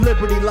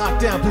Liberty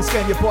lockdown, please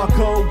scan your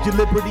barcode. Your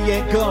liberty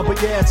ain't gone,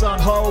 but yeah, it's on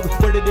hold.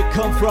 Where did it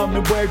come from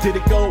and where did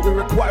it go? It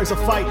requires a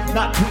fight,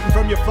 not tweeting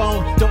from your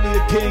phone. Don't need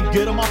a king,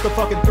 get him off the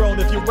fucking throne.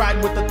 If you're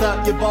riding with the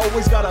thought, you've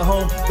always got a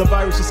home. The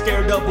virus you're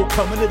scared of will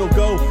come and it'll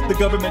go. The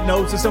government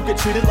knows this, don't get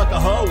treated like a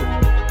hoe.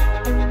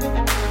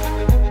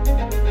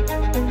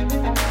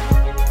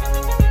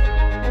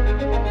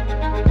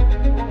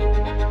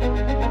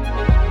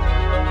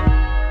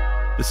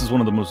 This is one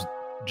of the most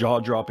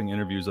jaw-dropping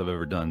interviews I've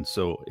ever done.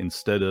 So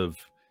instead of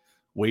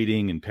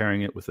waiting and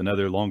pairing it with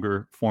another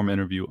longer form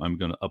interview, I'm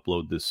going to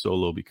upload this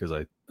solo because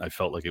I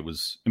felt like it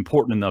was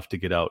important enough to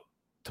get out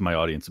to my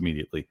audience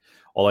immediately.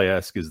 All I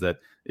ask is that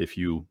if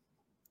you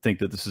think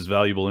that this is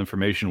valuable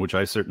information, which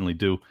I certainly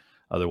do,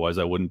 otherwise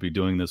I wouldn't be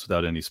doing this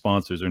without any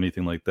sponsors or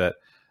anything like that,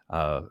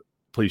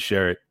 please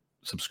share it,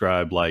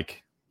 subscribe,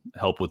 like,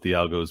 help with the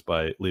algos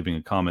by leaving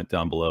a comment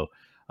down below.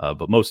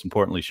 But most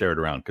importantly, share it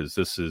around,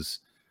 because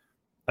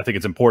I think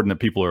it's important that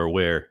people are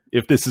aware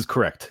if this is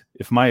correct.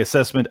 If my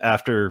assessment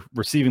after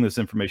receiving this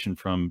information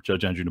from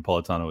Judge Andrew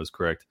Napolitano is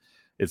correct,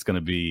 it's going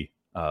to be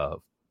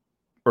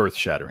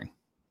earth-shattering.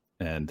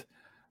 And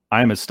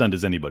I am as stunned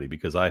as anybody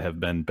because I have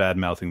been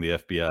bad-mouthing the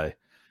FBI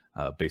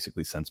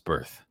basically since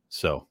birth.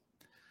 So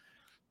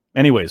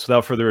anyways,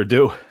 without further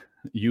ado,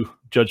 you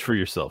judge for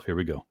yourself. Here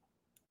we go.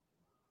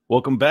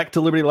 Welcome back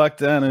to Liberty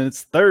Lockdown, and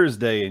it's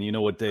Thursday, and you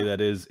know what day that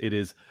is. It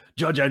is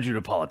Judge Andrew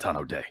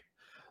Napolitano Day.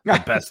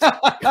 The best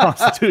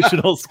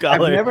constitutional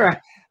scholar.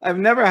 I've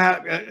never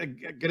had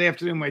good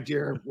afternoon, my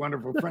dear,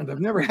 wonderful friend. I've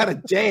never had a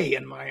day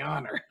in my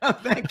honor.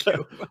 Thank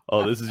you.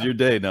 Oh, this is your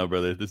day now,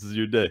 brother. This is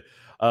your day.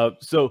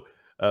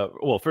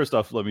 Well, first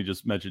off, let me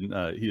just mention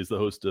he is the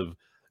host of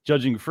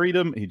Judging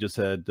Freedom. He just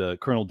had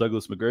Colonel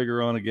Douglas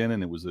McGregor on again,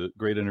 and it was a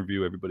great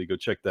interview. Everybody go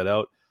check that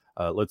out.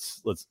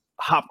 Let's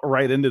hop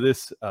right into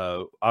this.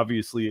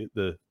 Obviously,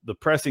 the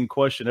pressing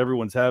question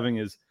everyone's having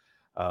is,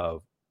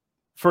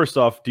 first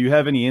off, do you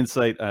have any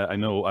insight? I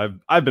know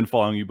I've been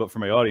following you, but for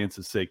my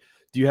audience's sake,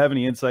 do you have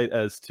any insight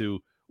as to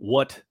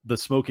what the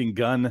smoking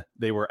gun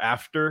they were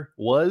after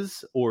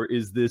was, or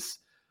is this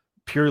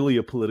purely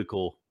a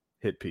political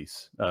hit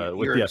piece with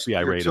the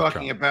FBI raid? You're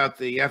talking about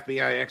the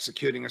FBI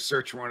executing a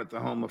search warrant at the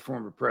home of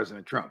former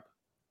President Trump.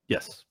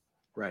 Yes.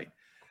 Right.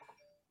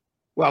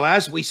 Well,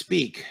 as we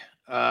speak,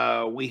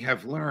 we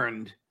have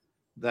learned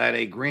that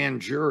a grand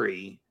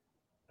jury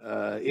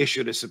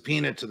issued a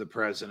subpoena to the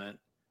president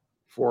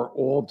for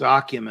all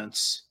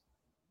documents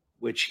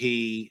which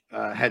he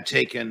had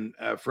taken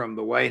from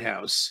the White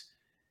House,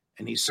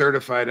 and he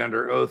certified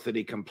under oath that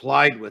he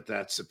complied with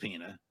that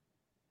subpoena.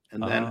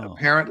 And then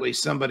apparently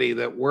somebody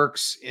that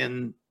works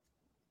in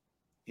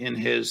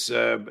his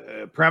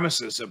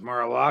premises of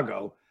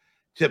Mar-a-Lago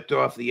tipped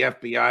off the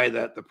FBI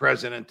that the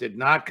president did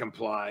not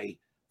comply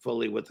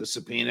fully with the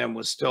subpoena and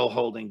was still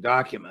holding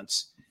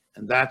documents.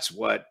 And that's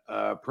what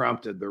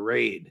prompted the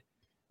raid.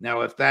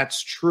 Now, if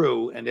that's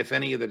true, and if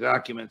any of the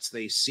documents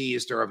they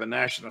seized are of a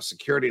national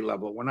security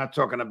level, we're not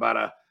talking about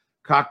a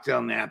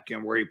cocktail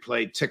napkin where he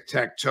played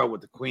tic-tac-toe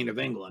with the Queen of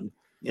England.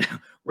 You know,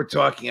 we're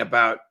talking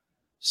about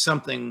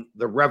something,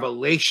 the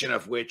revelation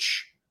of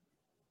which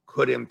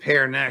could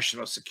impair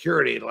national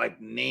security,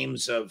 like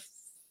names of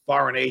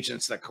foreign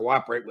agents that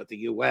cooperate with the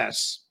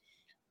U.S.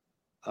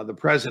 The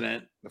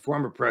president, the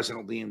former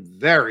president, will be in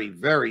very,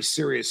 very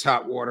serious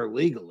hot water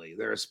legally.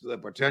 There's the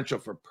potential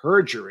for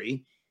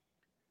perjury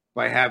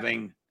by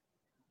having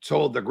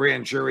told the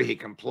grand jury he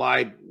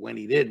complied when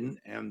he didn't.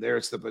 And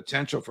there's the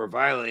potential for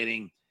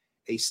violating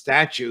a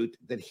statute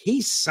that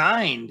he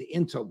signed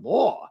into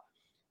law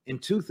in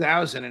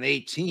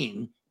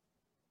 2018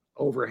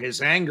 over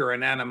his anger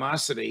and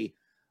animosity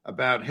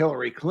about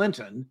Hillary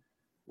Clinton,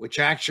 which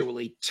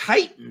actually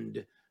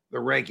tightened the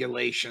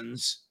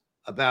regulations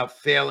about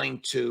failing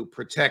to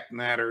protect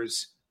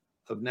matters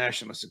of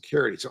national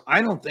security. So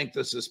I don't think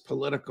this is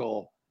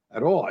political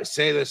at all. I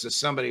say this as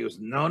somebody who's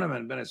known him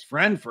and been his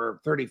friend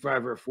for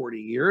 35 or 40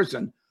 years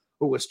and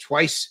who was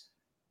twice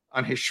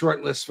on his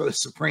short list for the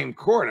Supreme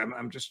Court.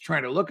 I'm just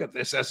trying to look at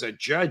this as a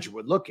judge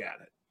would look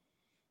at it.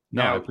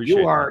 No, now, I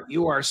appreciate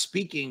you are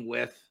speaking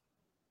with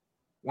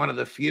one of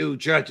the few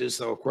judges,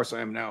 though, of course,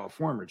 I am now a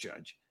former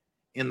judge,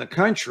 in the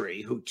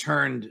country who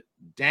turned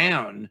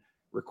down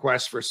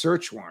requests for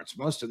search warrants.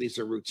 Most of these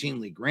are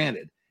routinely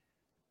granted.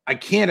 I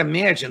can't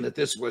imagine that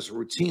this was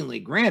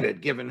routinely granted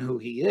given who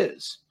he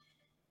is.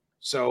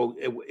 So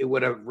it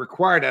would have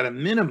required at a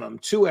minimum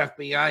 2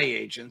 FBI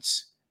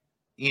agents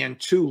and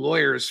 2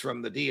 lawyers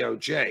from the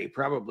DOJ,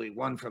 probably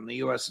one from the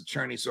U.S.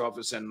 Attorney's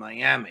Office in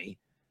Miami.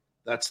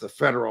 That's the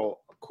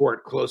federal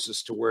court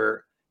closest to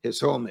where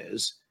his home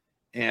is.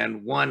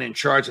 And one in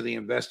charge of the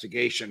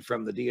investigation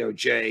from the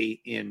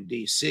DOJ in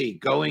D.C.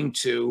 going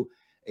to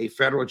a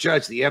federal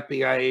judge. The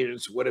FBI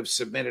agents would have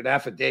submitted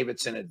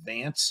affidavits in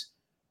advance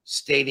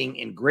stating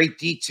in great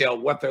detail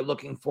what they're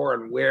looking for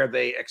and where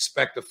they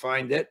expect to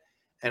find it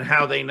and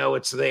how they know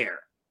it's there.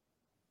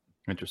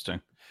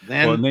 Interesting.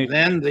 Then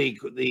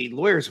the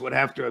lawyers would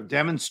have to have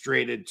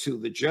demonstrated to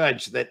the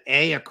judge that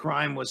a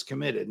crime was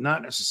committed,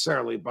 not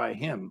necessarily by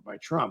him, by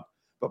Trump,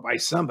 but by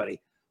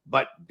somebody.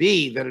 but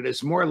B, that it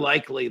is more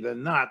likely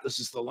than not, this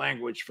is the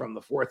language from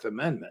the Fourth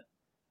Amendment,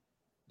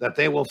 that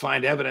they will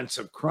find evidence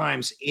of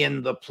crimes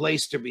in the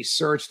place to be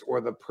searched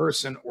or the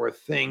person or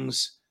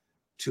things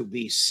to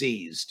be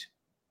seized.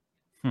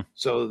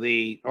 So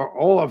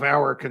all of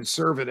our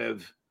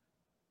conservative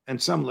and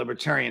some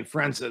libertarian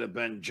friends that have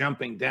been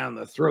jumping down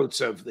the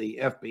throats of the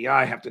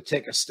FBI have to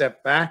take a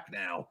step back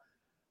now,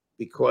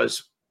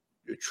 because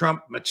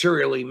Trump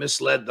materially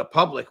misled the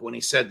public when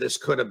he said this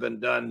could have been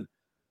done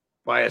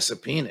by a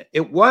subpoena.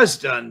 It was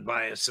done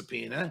by a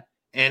subpoena,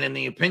 and in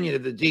the opinion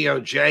of the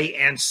DOJ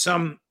and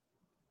some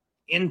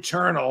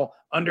internal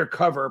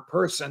undercover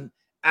person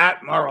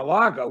at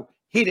Mar-a-Lago,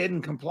 he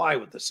didn't comply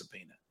with the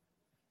subpoena.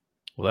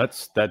 Well,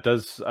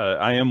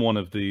 I am one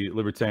of the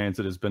libertarians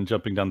that has been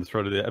jumping down the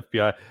throat of the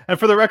FBI. And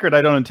for the record,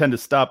 I don't intend to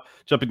stop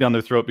jumping down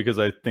their throat because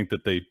I think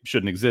that they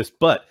shouldn't exist.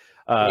 But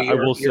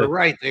you're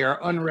right. They are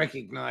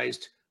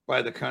unrecognized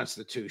by the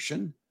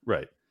Constitution.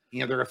 Right.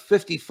 There are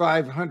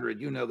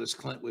 5,500, you know this,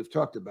 Clint, we've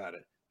talked about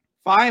it,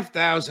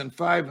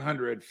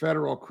 5,500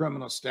 federal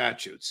criminal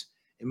statutes.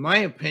 In my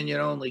opinion,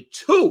 only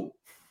 2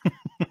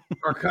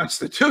 are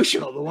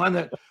constitutional. The one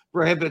that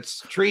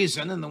prohibits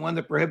treason and the one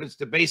that prohibits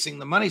debasing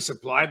the money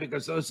supply,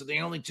 because those are the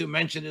only 2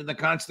 mentioned in the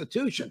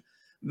Constitution.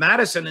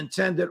 Madison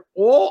intended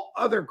all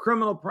other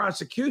criminal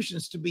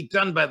prosecutions to be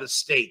done by the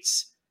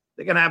states.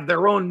 They're going to have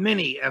their own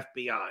mini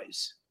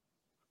FBIs.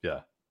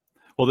 Yeah.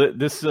 Well, I'm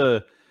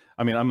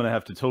going to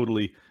have to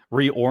totally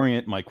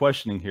reorient my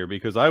questioning here,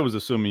 because I was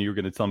assuming you were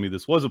going to tell me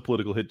this was a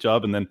political hit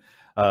job, and then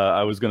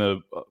I was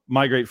going to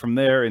migrate from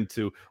there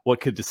into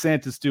what could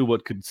DeSantis do,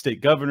 what could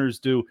state governors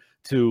do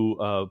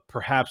to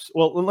perhaps.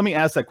 Well, let me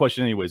ask that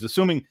question anyways.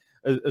 Assuming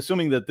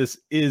that this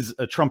is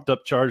a trumped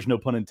up charge, no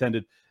pun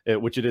intended,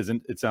 which it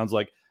isn't. It sounds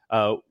like.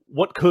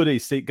 What could a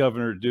state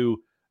governor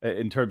do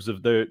in terms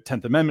of their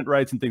 10th Amendment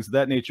rights and things of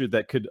that nature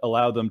that could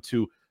allow them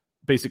to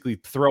basically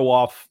throw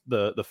off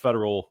the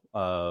federal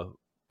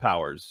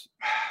powers,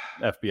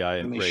 FBI,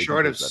 and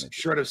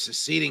short of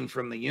seceding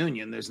from the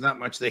Union, there's not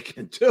much they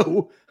can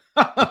do.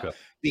 Okay.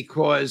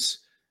 Because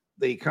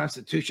the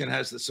Constitution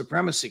has the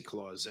supremacy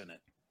clause in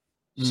it.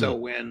 So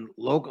when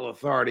local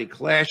authority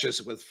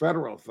clashes with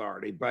federal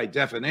authority, by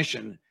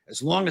definition,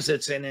 as long as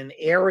it's in an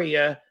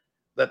area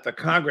that the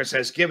Congress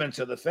has given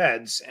to the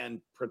feds, and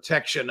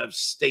protection of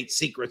state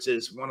secrets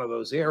is one of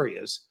those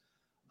areas,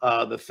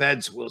 the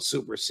feds will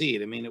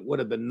supersede. I mean, it would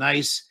have been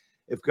nice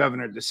if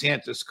Governor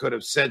DeSantis could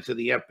have said to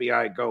the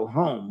FBI, go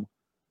home,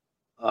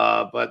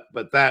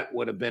 but that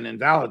would have been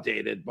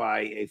invalidated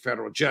by a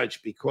federal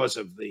judge because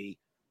of the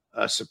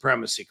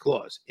supremacy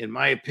clause. In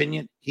my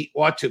opinion, he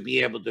ought to be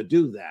able to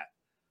do that.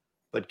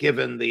 But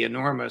given the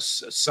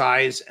enormous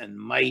size and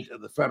might of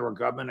the federal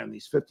government and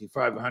these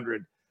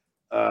 5,500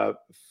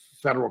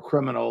 federal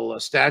criminal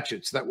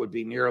statutes, that would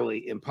be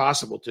nearly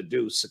impossible to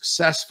do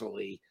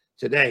successfully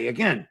today.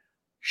 Again,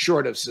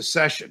 short of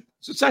secession.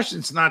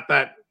 Secession's not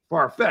that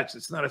far-fetched.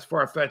 It's not as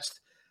far-fetched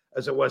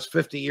as it was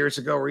 50 years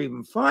ago or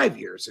even 5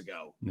 years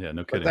ago. Yeah,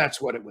 no kidding. But that's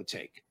what it would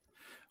take.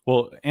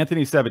 Well,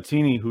 Anthony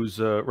Sabatini,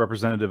 who's a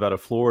representative out of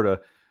Florida,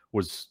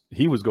 was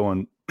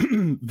going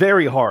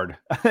very hard.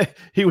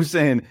 He was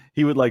saying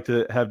he would like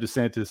to have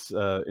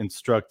DeSantis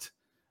instruct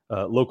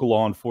local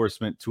law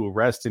enforcement to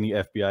arrest any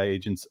FBI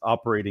agents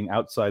operating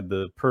outside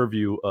the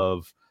purview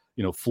of,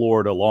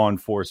 Florida law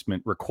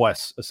enforcement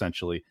requests,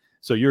 essentially.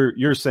 So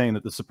you're saying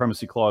that the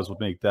supremacy clause would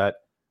make that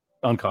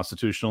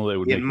unconstitutional? It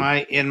would in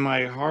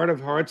my heart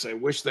of hearts, I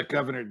wish that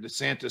Governor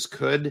DeSantis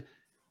could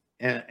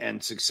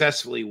and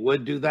successfully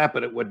would do that,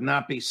 but it would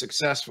not be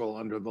successful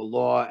under the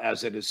law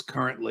as it is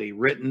currently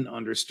written,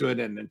 understood,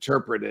 and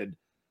interpreted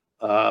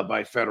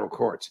by federal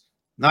courts.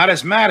 Not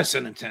as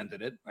Madison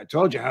intended it. I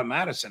told you how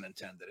Madison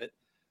intended it,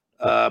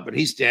 but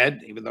he's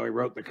dead, even though he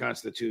wrote the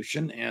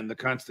Constitution, and the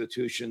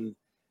Constitution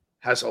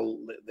has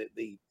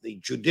the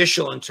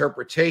judicial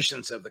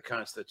interpretations of the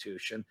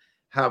Constitution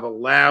have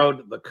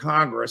allowed the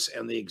Congress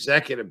and the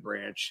executive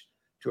branch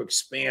to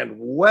expand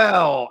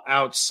well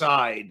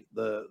outside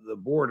the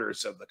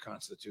borders of the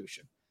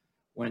Constitution.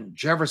 When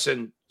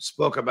Jefferson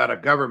spoke about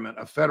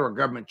a federal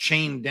government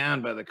chained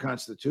down by the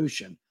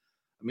Constitution,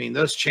 I mean,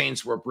 those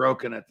chains were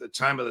broken at the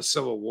time of the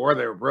Civil War.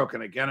 They were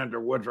broken again under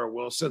Woodrow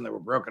Wilson. They were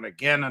broken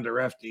again under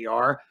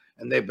FDR,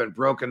 and they've been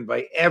broken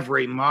by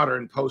every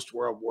modern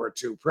post-World War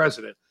II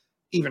president,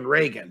 even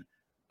Reagan,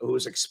 who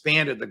has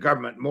expanded the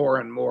government more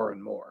and more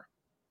and more.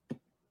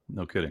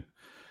 No kidding.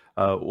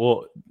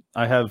 Well,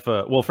 I have.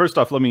 First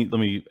off, let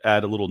me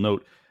add a little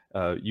note.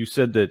 You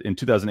said that in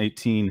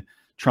 2018,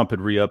 Trump had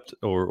re-upped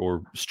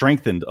or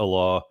strengthened a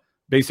law,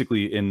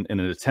 basically in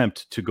an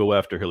attempt to go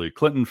after Hillary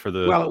Clinton for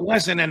the. Well, it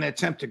wasn't an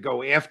attempt to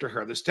go after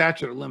her. The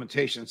statute of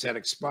limitations had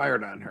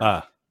expired on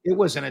her. It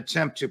was an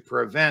attempt to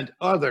prevent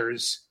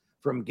others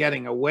from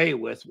getting away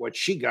with what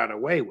she got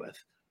away with.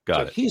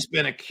 He's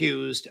been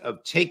accused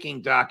of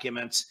taking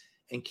documents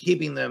and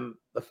keeping them,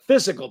 the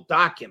physical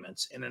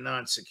documents, in a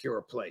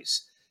non-secure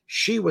place.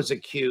 She was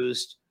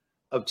accused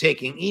of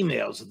taking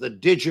emails, the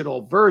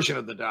digital version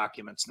of the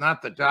documents,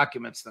 not the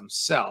documents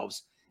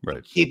themselves,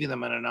 right, keeping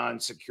them in a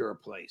non-secure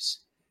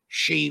place.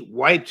 she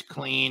wiped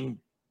clean,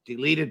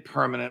 deleted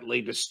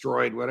permanently,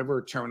 destroyed,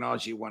 whatever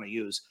terminology you want to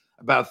use,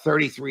 about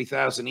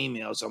 33,000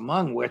 emails,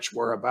 among which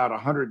were about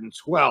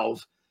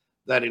 112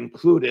 that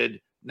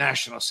included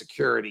national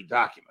security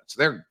documents.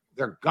 They're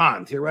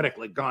gone,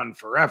 theoretically gone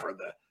forever.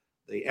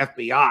 The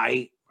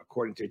FBI,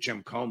 according to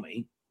Jim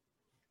Comey,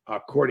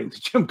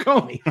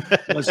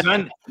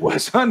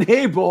 was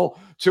unable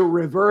to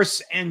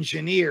reverse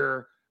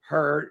engineer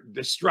her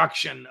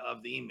destruction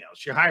of the emails.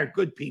 She hired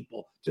good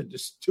people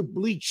to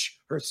bleach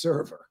her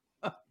server.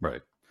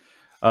 Right.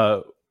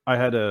 I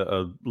had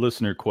a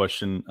listener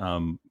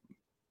question.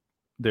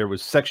 There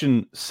was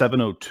Section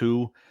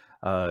 702.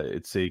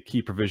 It's a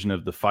key provision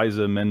of the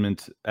FISA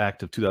Amendment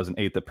Act of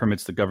 2008 that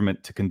permits the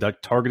government to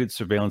conduct targeted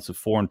surveillance of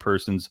foreign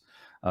persons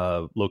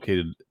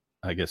located,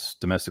 I guess,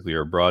 domestically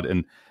or abroad.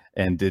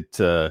 And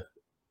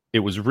it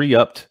was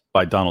re-upped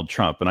by Donald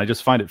Trump. And I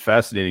just find it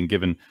fascinating,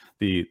 given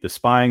the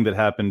spying that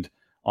happened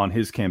on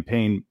his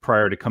campaign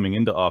prior to coming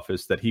into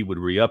office, that he would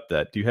re-up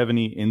that. Do you have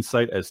any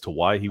insight as to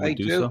why he would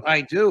do so?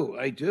 I do.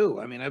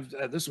 I mean,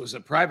 this was a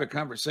private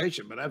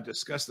conversation, but I've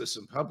discussed this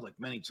in public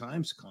many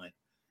times, Clint.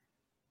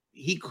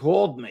 He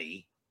called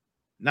me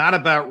not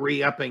about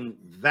re-upping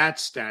that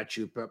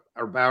statute, but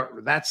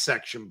about that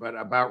section, but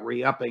about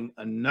re-upping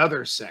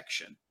another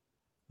section.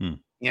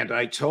 And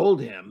I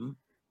told him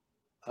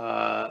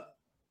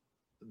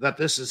that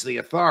this is the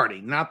authority,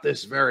 not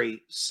this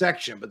very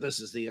section, but this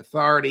is the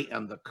authority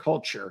and the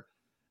culture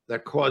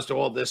that caused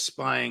all this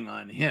spying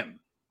on him.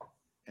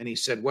 And he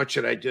said, what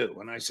should I do?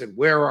 And I said,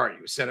 where are you?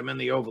 He said, I'm in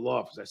the Oval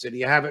Office. I said, do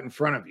you have it in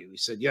front of you? He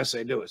said, yes,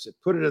 I do. I said,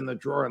 put it in the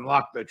drawer and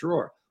lock the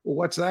drawer. Well,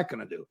 what's that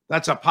going to do?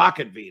 That's a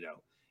pocket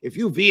veto. If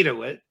you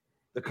veto it,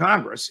 the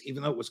Congress,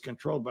 even though it was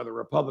controlled by the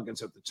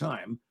Republicans at the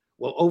time,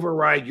 will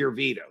override your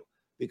veto,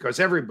 because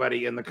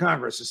everybody in the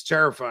Congress is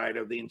terrified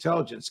of the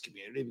intelligence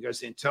community,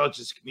 because the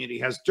intelligence community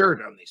has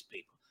dirt on these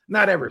people.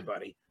 Not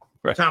everybody.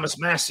 Right. Thomas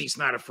Massey's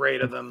not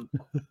afraid of them.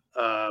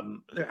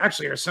 There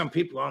actually are some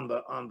people on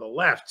the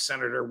left.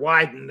 Senator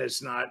Wyden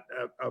is not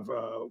of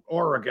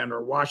Oregon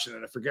or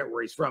Washington. I forget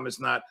where he's from. Is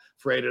not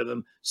afraid of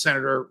them.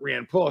 Senator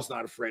Rand Paul is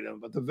not afraid of them.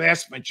 But the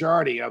vast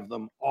majority of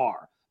them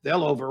are.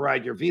 They'll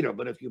override your veto.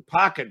 But if you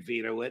pocket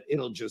veto it,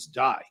 it'll just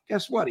die.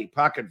 Guess what? He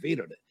pocket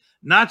vetoed it.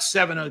 Not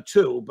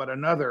 702, but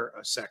another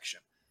section.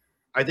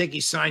 I think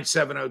he signed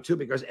 702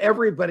 because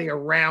everybody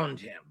around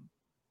him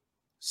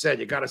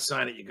said, you got to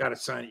sign it, you got to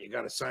sign it, you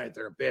got to sign it.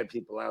 There are bad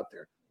people out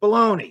there.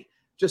 Baloney.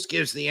 Just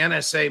gives the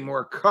NSA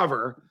more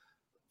cover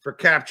for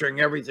capturing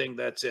everything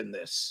that's in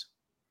this.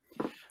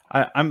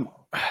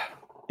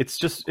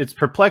 It's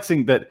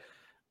perplexing that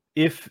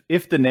if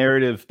the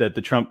narrative that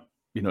the Trump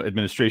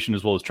administration,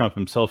 as well as Trump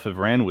himself, have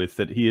ran with,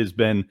 that he has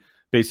been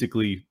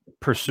basically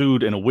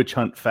pursued in a witch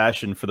hunt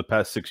fashion for the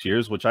past 6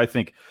 years, which I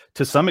think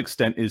to some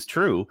extent is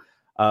true.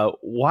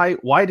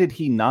 Why did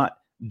he not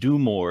do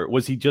more?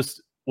 Was he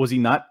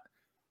not?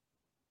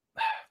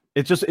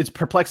 It's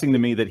perplexing to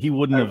me that he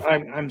wouldn't have.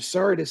 I'm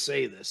sorry to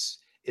say this.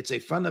 It's a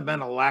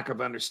fundamental lack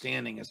of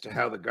understanding as to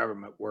how the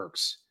government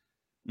works.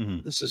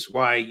 Mm-hmm. This is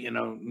why,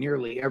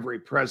 nearly every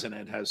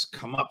president has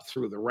come up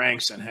through the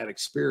ranks and had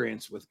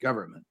experience with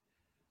government.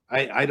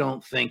 I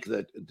don't think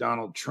that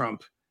Donald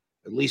Trump,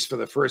 at least for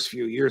the first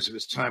few years of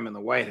his time in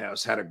the White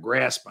House, had a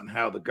grasp on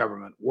how the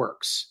government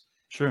works.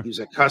 Sure. He's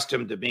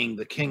accustomed to being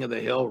the king of the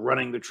hill,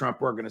 running the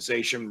Trump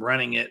organization,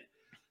 running it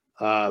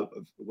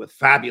with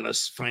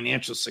fabulous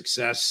financial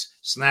success,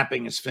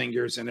 snapping his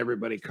fingers, and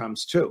everybody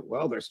comes to.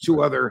 Well, there's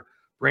two other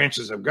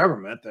branches of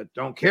government that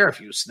don't care if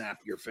you snap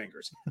your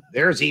fingers.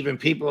 There's even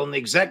people in the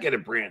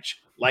executive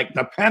branch, like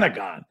the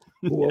Pentagon,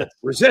 who will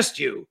resist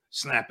you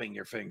snapping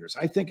your fingers.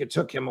 I think it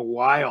took him a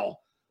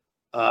while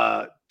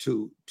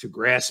to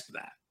grasp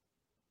that.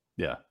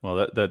 Yeah,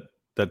 well,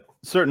 that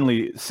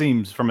certainly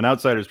seems, from an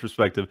outsider's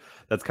perspective,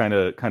 that's kind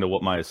of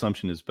what my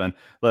assumption has been.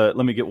 Let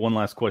me get one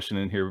last question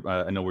in here.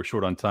 I know we're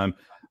short on time.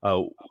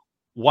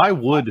 Why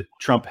would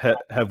Trump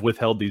have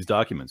withheld these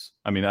documents?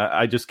 I mean,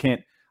 I just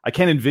can't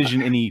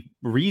envision any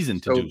reason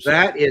to do so.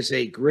 That is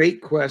a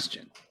great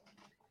question.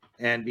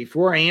 And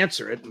before I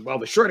answer it, well,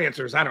 the short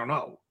answer is I don't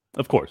know.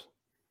 Of course.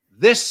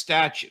 This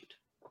statute,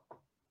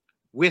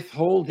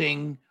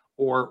 withholding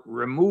or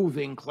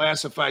removing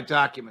classified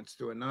documents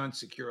to a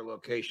non-secure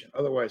location,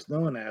 otherwise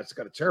known as, it's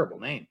got a terrible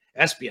name,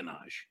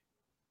 espionage,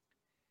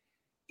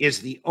 is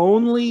the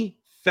only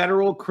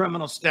federal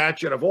criminal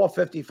statute of all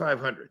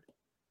 5,500,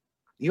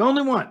 the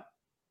only one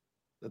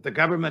that the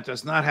government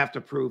does not have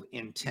to prove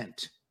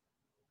intent.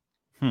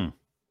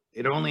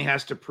 It only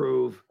has to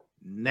prove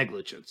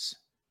negligence.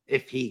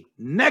 If he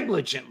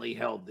negligently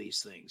held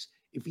these things,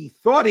 if he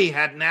thought he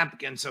had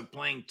napkins of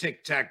playing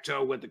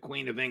tic-tac-toe with the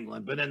Queen of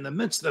England, but in the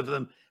midst of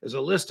them is a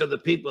list of the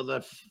people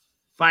that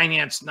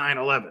financed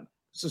 9/11.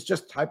 This is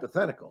just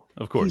hypothetical.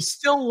 Of course. He's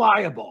still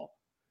liable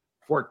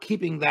for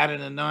keeping that in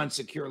a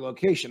non-secure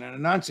location. And a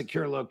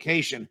non-secure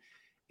location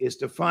is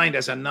defined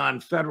as a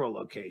non-federal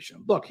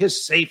location. Look,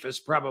 his safe is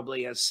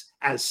probably as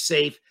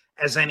safe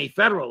as any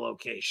federal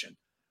location.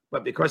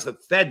 But because the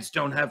feds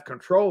don't have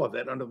control of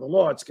it under the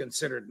law, it's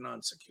considered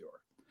non-secure.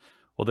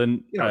 Well,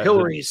 then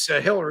Hillary's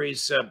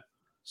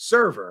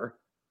server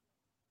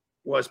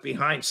was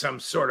behind some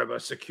sort of a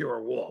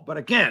secure wall. But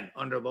again,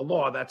 under the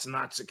law, that's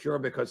not secure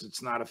because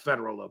it's not a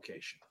federal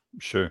location.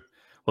 Sure.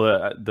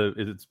 Well,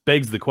 it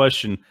begs the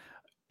question: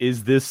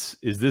 Is this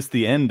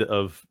the end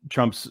of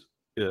Trump's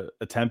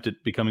attempt at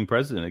becoming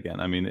president again?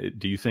 I mean,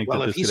 do you think?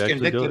 Well, that if this he's could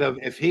convicted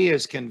if he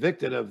is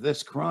convicted of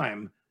this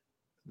crime,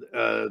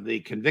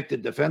 the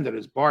convicted defendant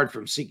is barred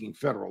from seeking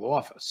federal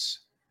office.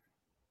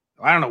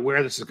 I don't know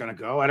where this is going to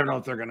go. I don't know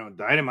if they're going to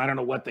indict him. I don't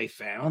know what they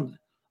found.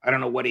 I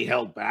don't know what he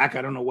held back.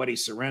 I don't know what he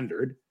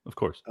surrendered. Of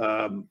course.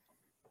 I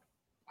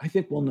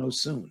think we'll know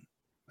soon.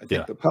 I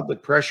think the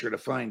public pressure to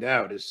find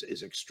out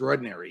is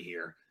extraordinary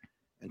here.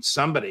 And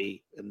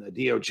somebody in the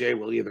DOJ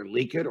will either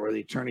leak it or the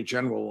Attorney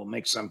General will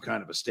make some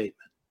kind of a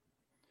statement.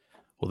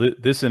 Well,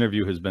 this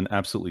interview has been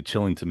absolutely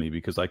chilling to me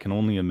because I can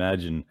only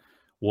imagine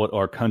what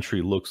our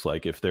country looks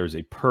like if there's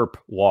a perp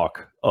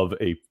walk of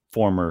a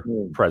former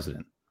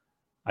president.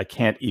 I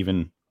can't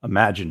even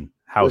imagine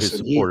how his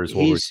supporters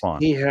will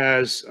respond. He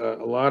has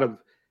a lot of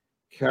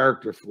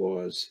character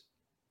flaws,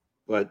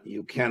 but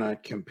you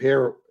cannot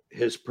compare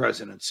his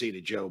presidency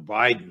to Joe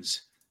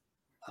Biden's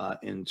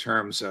in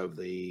terms of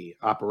the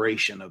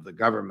operation of the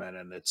government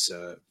and its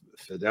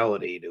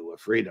fidelity to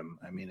freedom.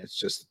 I mean, it's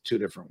just two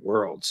different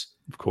worlds.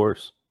 Of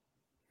course.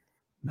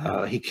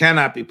 He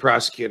cannot be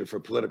prosecuted for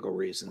political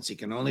reasons. He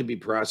can only be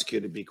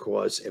prosecuted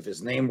because if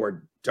his name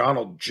were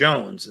Donald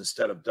Jones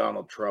instead of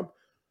Donald Trump,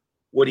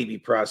 would he be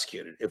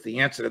prosecuted? If the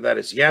answer to that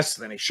is yes,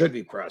 then he should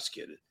be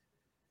prosecuted.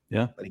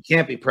 Yeah. But he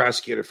can't be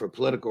prosecuted for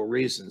political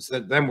reasons.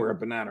 Then we're a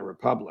banana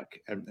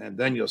republic. And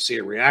then you'll see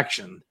a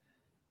reaction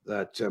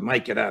that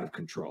might get out of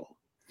control.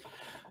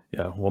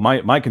 Yeah. Well,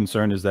 my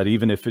concern is that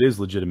even if it is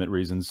legitimate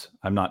reasons,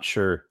 I'm not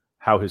sure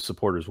how his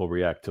supporters will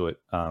react to it.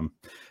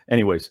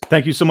 Anyways,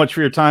 thank you so much for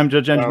your time,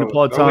 Judge Andrew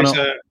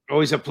Napolitano.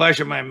 Always a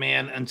pleasure, my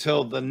man.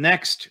 Until the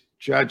next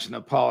Judge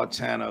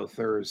Napolitano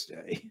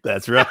Thursday.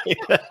 That's right.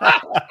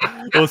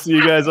 We'll see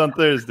you guys on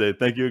Thursday.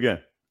 Thank you again.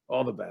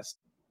 All the best.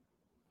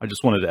 I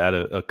just wanted to add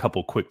a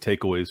couple quick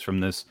takeaways from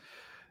this.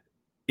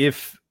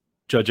 If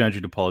Judge Andrew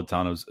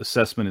Napolitano's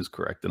assessment is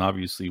correct, and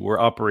obviously we're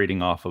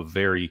operating off of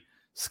very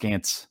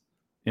scant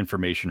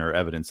information or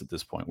evidence at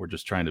this point. We're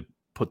just trying to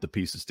put the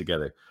pieces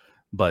together.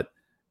 But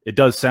it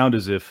does sound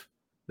as if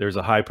there's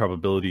a high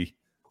probability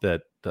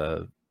that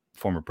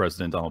former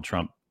President Donald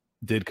Trump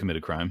did commit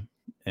a crime.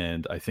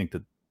 And I think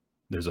that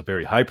there's a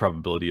very high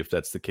probability, if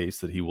that's the case,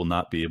 that he will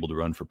not be able to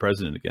run for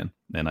president again.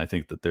 And I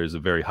think that there's a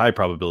very high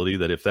probability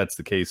that if that's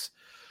the case,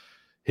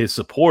 his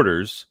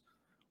supporters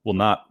will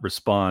not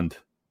respond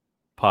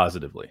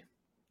positively,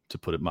 to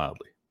put it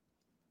mildly.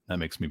 That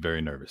makes me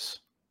very nervous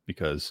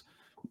because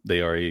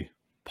they are a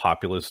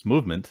populist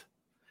movement,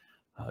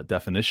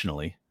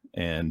 definitionally,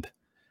 and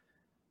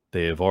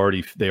they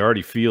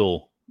already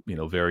feel,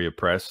 very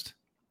oppressed.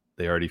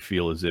 They already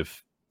feel as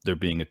if they're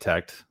being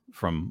attacked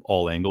from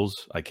all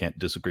angles. I can't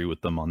disagree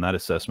with them on that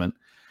assessment.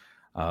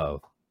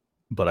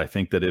 But I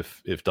think that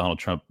if Donald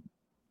Trump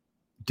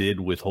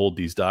did withhold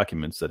these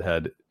documents that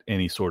had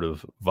any sort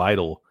of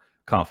vital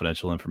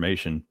confidential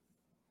information,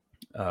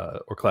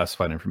 or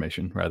classified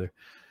information rather,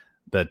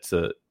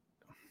 that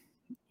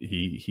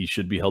he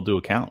should be held to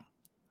account.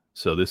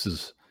 So this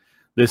is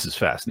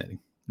fascinating.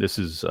 This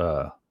is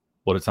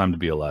what a time to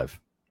be alive.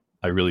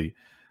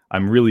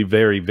 I'm really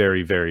very,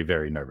 very, very,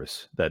 very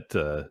nervous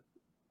that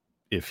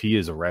if he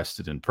is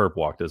arrested and perp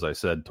walked, as I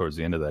said towards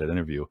the end of that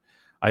interview,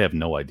 I have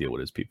no idea what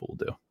his people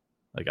will do.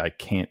 Like, I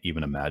can't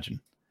even imagine.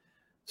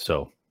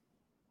 So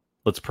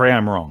let's pray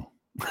I'm wrong.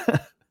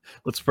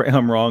 Let's pray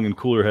I'm wrong and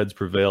cooler heads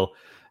prevail,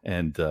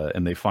 and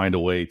they find a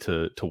way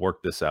to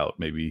work this out.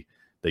 Maybe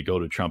they go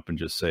to Trump and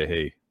just say,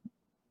 "Hey,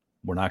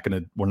 we're not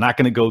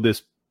gonna go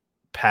this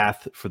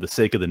path for the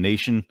sake of the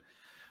nation,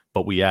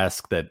 but we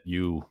ask that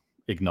you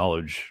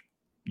acknowledge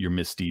your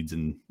misdeeds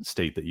and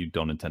state that you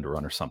don't intend to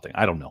run," or something.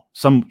 I don't know,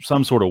 some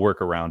sort of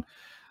workaround,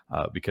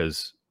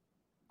 because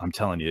I'm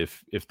telling you,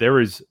 if there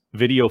is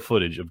video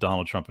footage of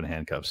Donald Trump in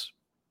handcuffs,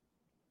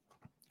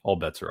 all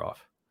bets are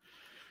off.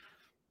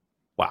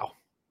 Wow.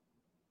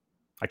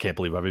 I can't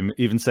believe I'm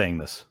even saying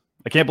this.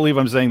 I can't believe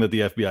I'm saying that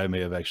the FBI may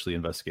have actually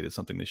investigated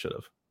something they should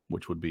have,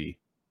 which would be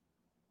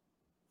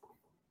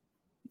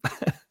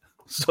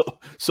so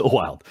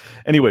wild.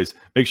 Anyways,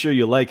 make sure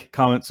you like,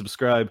 comment,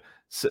 subscribe,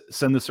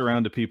 send this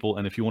around to people.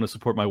 And if you want to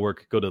support my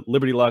work, go to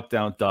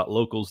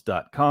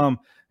libertylockdown.locals.com.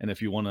 And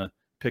if you want to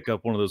pick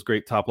up one of those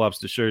great Top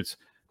Lobster shirts,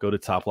 go to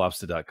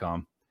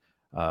toplobster.com.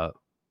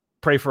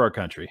 Pray for our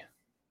country.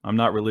 I'm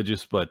not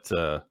religious, but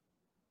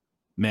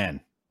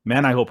man,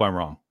 I hope I'm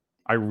wrong.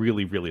 I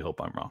really, really hope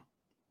I'm wrong.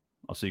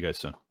 I'll see you guys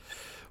soon.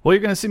 Well,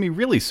 you're going to see me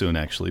really soon,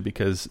 actually,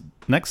 because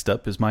next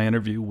up is my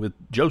interview with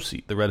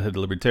Josie, the redheaded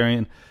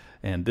libertarian.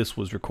 And this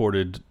was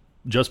recorded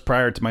just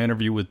prior to my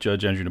interview with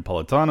Judge Andrew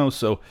Napolitano.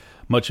 So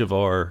much of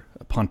our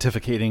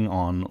pontificating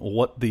on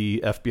what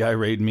the FBI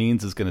raid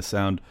means is going to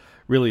sound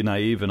really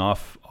naive and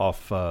off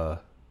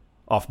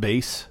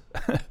base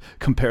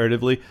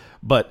comparatively.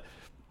 But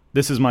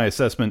this is my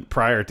assessment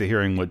prior to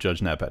hearing what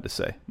Judge Knapp had to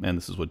say, and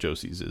this is what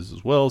Josie's is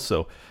as well.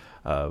 So,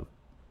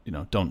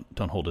 don't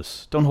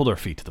hold our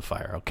feet to the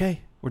fire,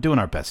 okay? We're doing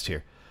our best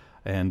here,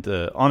 and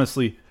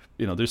honestly,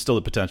 there's still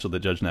the potential that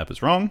Judge Knapp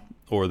is wrong,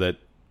 or that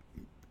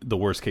the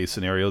worst case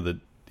scenario that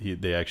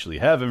they actually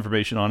have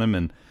information on him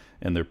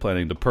and they're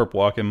planning to perp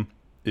walk him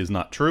is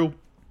not true.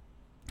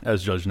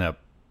 As Judge Knapp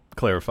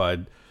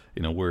clarified,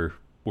 we're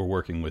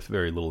working with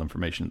very little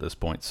information at this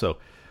point. So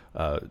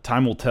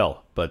time will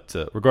tell. But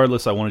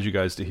regardless, I wanted you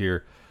guys to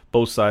hear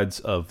both sides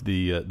of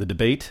the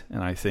debate,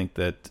 and I think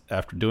that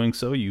after doing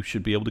so, you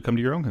should be able to come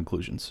to your own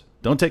conclusions.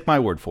 Don't take my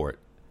word for it.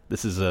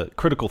 This is a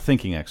critical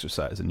thinking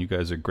exercise, and you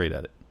guys are great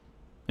at it.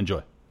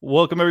 Enjoy.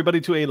 Welcome,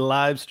 everybody, to a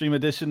live stream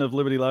edition of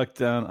Liberty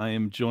Lockdown. I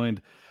am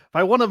joined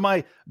by one of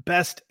my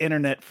best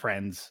internet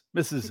friends,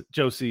 Mrs.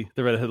 Josie,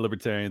 the Redhead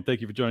Libertarian.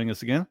 Thank you for joining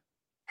us again.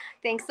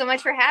 Thanks so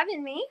much for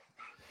having me.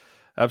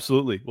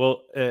 Absolutely.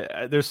 Well,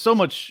 there's so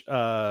much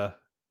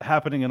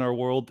happening in our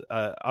world.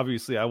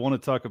 Obviously, I want to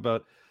talk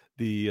about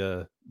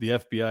the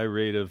FBI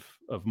raid of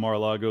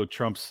Mar-a-Lago,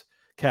 Trump's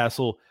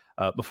castle.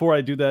 Before I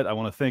do that, I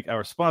want to thank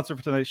our sponsor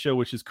for tonight's show,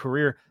 which is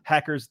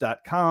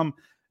CareerHackers.com.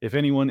 If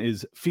anyone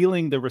is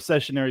feeling the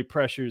recessionary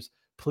pressures,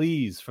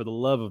 please, for the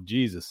love of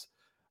Jesus,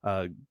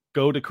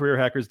 go to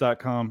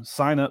CareerHackers.com,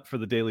 sign up for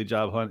the Daily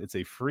Job Hunt. It's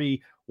a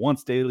free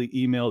once daily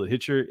email that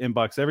hits your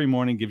inbox every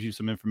morning, gives you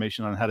some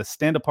information on how to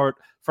stand apart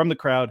from the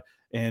crowd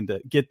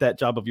and get that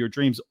job of your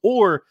dreams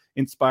or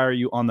inspire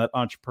you on that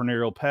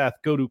entrepreneurial path.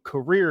 Go to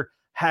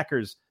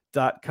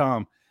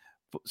CareerHackers.com.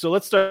 So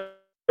let's start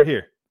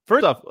here.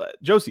 First off,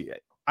 Josie,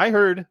 I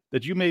heard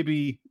that you may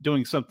be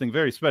doing something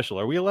very special.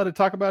 Are we allowed to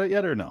talk about it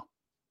yet or no?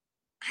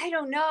 I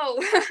don't know.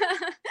 It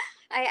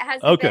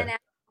hasn't been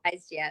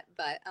advertised yet,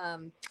 but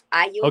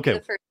you'll be the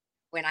first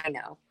when I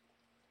know.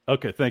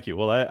 Okay, thank you.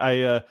 Well,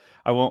 I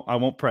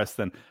won't press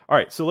then. All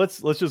right, so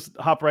let's just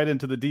hop right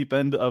into the deep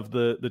end of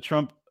the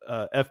Trump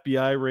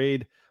FBI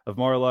raid of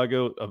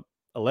Mar-a-Lago.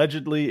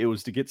 Allegedly, it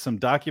was to get some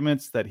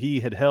documents that he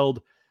had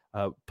held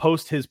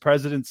post his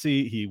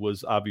presidency. He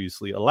was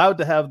obviously allowed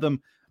to have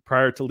them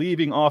prior to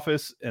leaving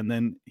office, and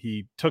then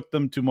he took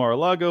them to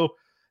Mar-a-Lago,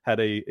 had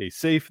a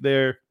safe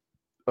there.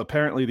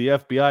 Apparently, the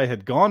FBI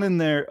had gone in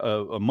there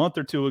a month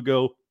or two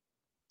ago.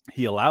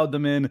 He allowed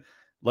them in,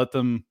 let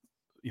them,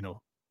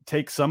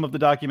 take some of the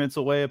documents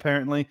away,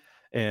 apparently.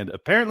 And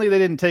apparently they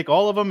didn't take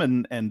all of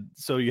them. And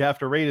so you have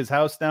to raid his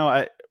house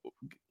now.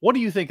 What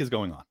do you think is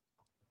going on?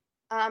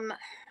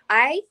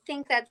 I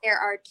think that there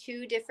are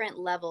two different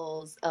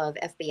levels of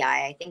FBI.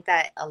 I think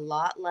that a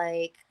lot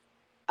like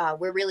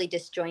we're really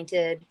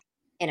disjointed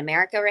in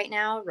America right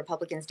now.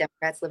 Republicans,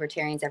 Democrats,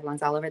 Libertarians,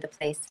 everyone's all over the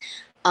place.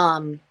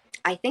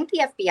 I think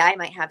the FBI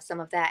might have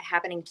some of that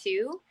happening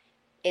too.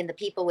 And the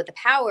people with the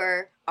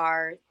power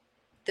are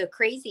the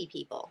crazy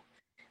people,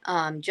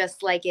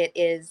 just like it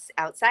is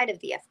outside of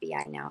the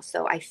FBI now.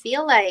 So I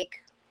feel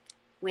like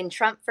when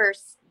Trump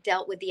first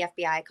dealt with the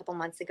FBI a couple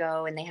months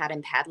ago and they had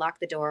him padlock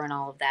the door and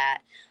all of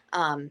that,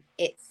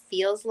 it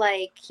feels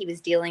like he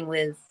was dealing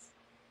with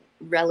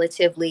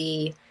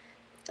relatively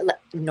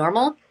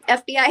normal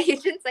FBI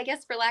agents, I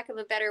guess, for lack of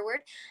a better word.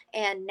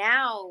 And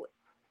now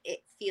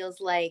it feels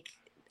like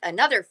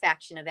another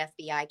faction of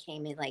FBI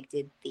came in,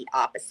 did the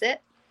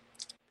opposite.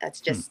 That's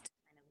just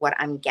what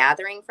I'm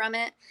gathering from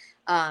it.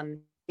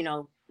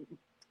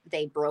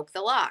 They broke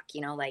the lock,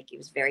 it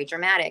was very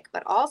dramatic.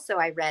 But also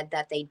I read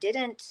that they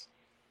didn't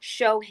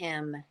show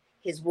him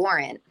his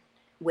warrant,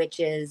 which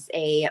is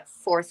a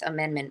Fourth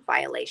Amendment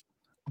violation.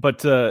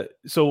 But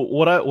so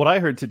what I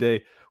heard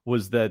today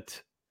was that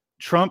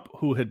Trump,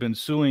 who had been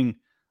suing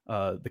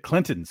the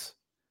Clintons,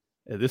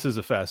 this is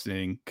a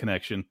fascinating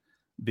connection.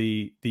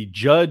 The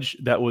judge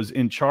that was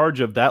in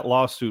charge of that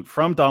lawsuit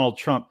from Donald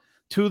Trump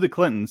to the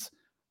Clintons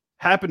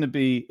happened to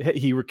be,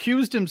 he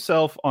recused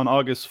himself on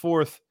August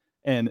 4th,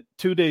 and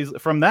 2 days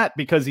from that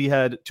because he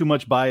had too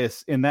much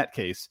bias in that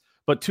case.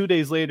 But 2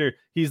 days later,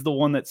 he's the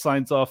one that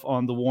signs off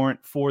on the warrant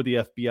for the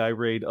FBI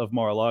raid of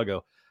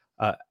Mar-a-Lago.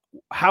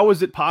 How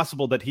is it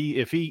possible that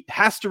if he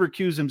has to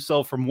recuse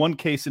himself from one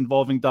case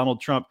involving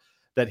Donald Trump,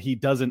 that he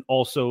doesn't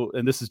also,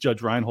 and this is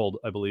Judge Reinhold,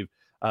 I believe,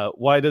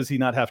 why does he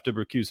not have to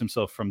recuse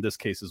himself from this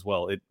case as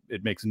well? It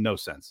makes no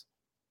sense.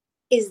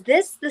 Is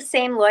this the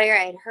same lawyer?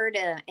 I had heard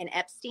an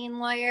Epstein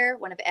lawyer,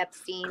 one of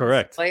Epstein's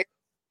Correct. lawyers,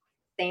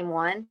 same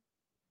one.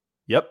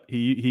 Yep,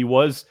 he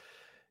was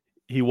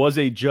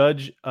a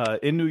judge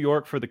in New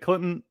York for the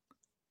Clinton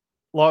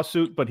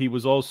lawsuit, but he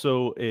was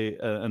also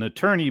an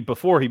attorney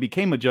before he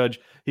became a judge.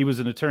 He was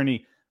an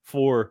attorney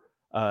for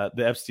the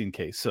Epstein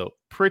case. So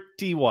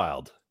pretty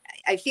wild.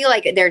 I feel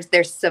like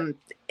there's some,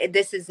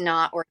 this is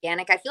not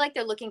organic. I feel like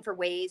they're looking for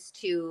ways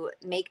to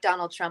make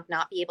Donald Trump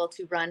not be able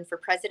to run for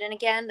president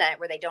again,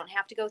 where they don't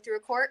have to go through a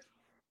court.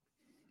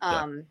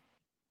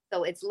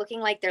 So it's looking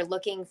like they're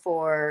looking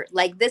for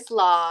this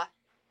law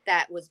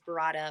that was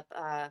brought up.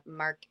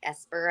 Mark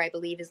Esper, I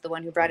believe, is the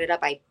one who brought it up.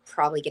 I'm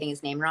probably getting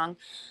his name wrong.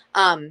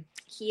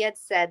 He had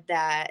said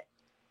that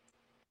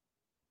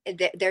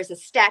there's a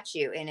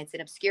statute, and it's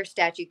an obscure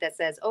statute that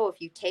says, if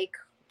you take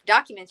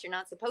documents you're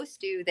not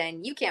supposed to,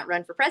 then you can't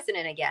run for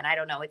president again. I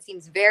don't know. It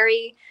seems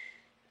very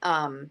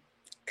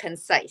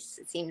concise.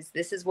 It seems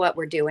this is what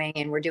we're doing,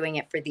 and we're doing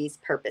it for these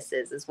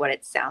purposes, is what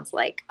it sounds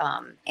like.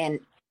 And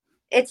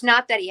it's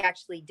not that he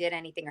actually did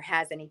anything or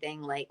has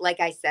anything. Like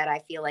I said, I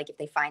feel like if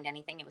they find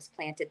anything, it was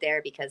planted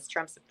there because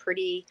Trump's a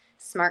pretty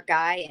smart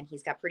guy and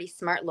he's got pretty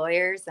smart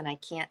lawyers, and I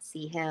can't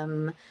see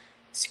him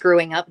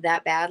screwing up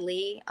that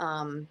badly.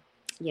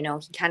 He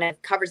kind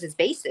of covers his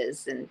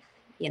bases, and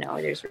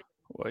there's.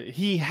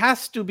 He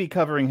has to be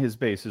covering his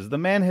bases. The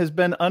man has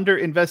been under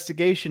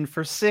investigation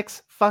for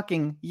 6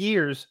 fucking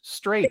years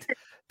straight.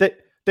 That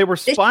they were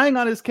spying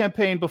on his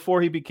campaign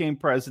before he became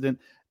president.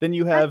 Then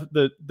you have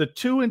the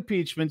 2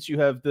 impeachments. You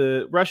have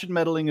the Russian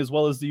meddling as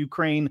well as the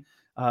Ukraine,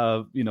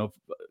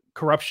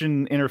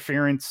 corruption,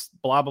 interference,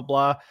 blah, blah,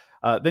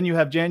 blah. Then you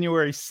have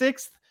January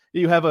 6th.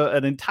 You have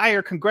an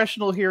entire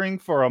congressional hearing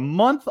for a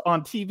month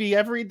on TV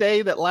every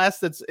day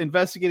that's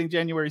investigating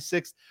January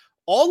 6th.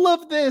 All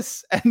of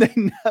this, and they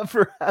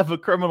never have a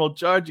criminal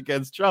charge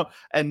against Trump.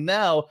 And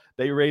now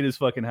they raid his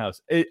fucking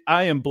house.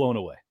 I am blown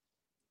away.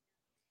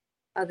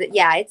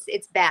 Yeah,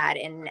 it's bad,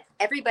 and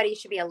everybody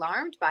should be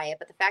alarmed by it.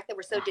 But the fact that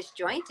we're so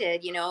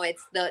disjointed,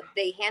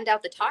 they hand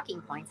out the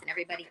talking points, and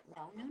everybody,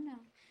 no.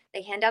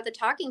 They hand out the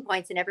talking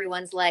points, and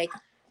everyone's like,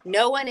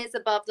 no one is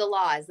above the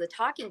law is the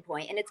talking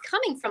point, and it's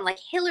coming from like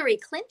Hillary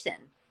Clinton,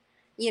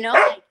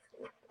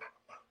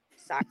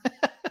 sorry,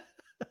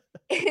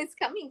 it's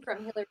coming from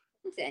Hillary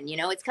Clinton.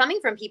 It's coming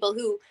from people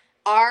who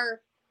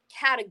are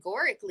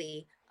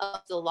categorically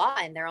of the law,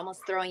 and they're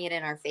almost throwing it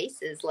in our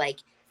faces, like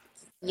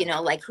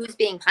who's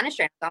being punished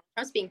right now?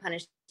 Trump's being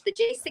punished. The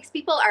J6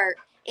 people are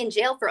in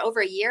jail for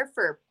over a year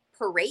for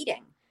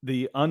parading.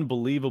 The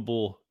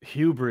unbelievable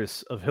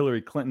hubris of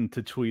Hillary Clinton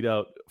to tweet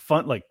out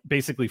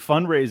basically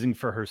fundraising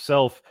for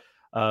herself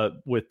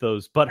with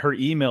those "but her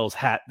emails"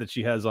 hat that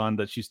she has on,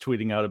 that she's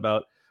tweeting out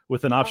about,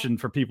 with an option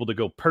for people to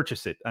go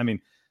purchase it. I mean,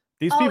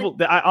 these people,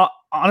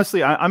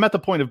 honestly, I'm at the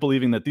point of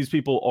believing that these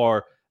people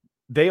are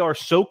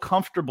so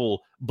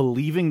comfortable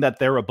believing that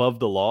they're above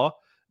the law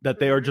that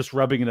they are just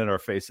rubbing it in our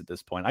face at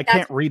this point. I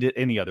can't read it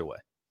any other way.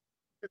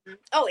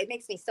 Oh, it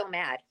makes me so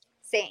mad.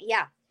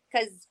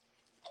 Because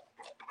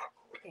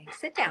okay,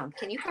 sit down.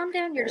 Can you calm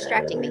down? You're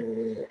distracting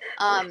me.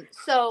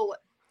 So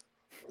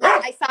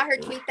I saw her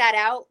tweet that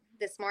out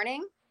this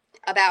morning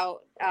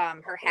about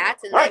her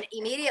hats, and then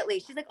immediately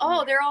she's like,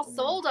 "Oh, they're all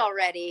sold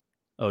already."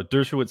 Oh,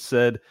 Dershowitz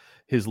said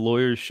his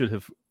lawyers should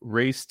have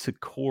raced to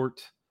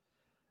court,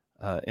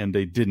 and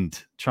they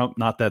didn't. Trump,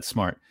 not that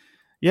smart.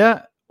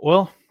 Yeah,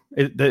 well.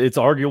 It's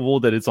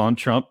arguable that it's on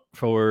Trump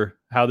for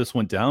how this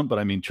went down, but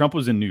I mean, Trump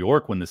was in New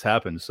York when this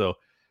happened, so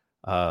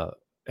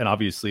and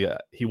obviously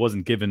he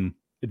wasn't given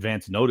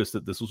advance notice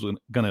that this was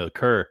going to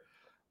occur,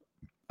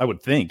 I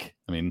would think.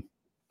 I mean,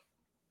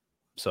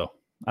 so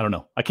I don't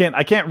know. I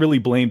can't really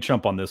blame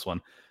Trump on this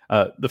one.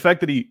 The fact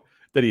that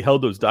he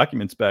held those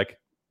documents back,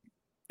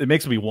 it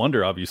makes me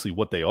wonder, obviously,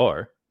 what they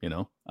are.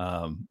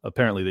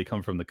 Apparently they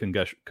come from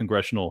the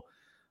congressional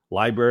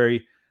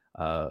library.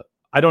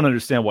 I don't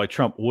understand why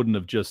Trump wouldn't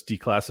have just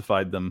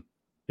declassified them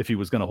if he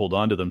was going to hold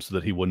on to them, so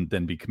that he wouldn't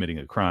then be committing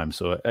a crime.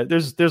 So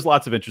there's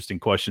lots of interesting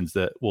questions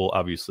that we'll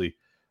obviously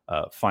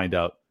find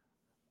out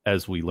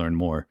as we learn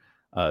more.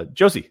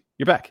 Josie,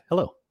 you're back.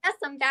 Hello. Yes,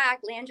 I'm back.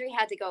 Landry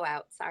had to go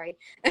out. Sorry.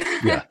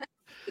 Yeah,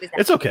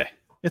 it's okay.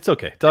 It's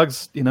okay.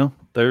 Dogs,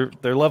 they're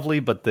lovely,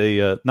 but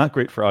they not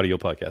great for audio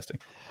podcasting.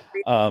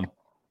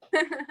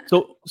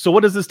 So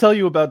what does this tell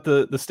you about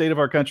the state of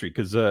our country?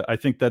 Because I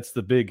think that's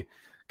the big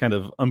kind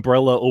of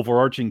umbrella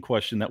overarching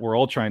question that we're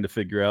all trying to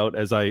figure out.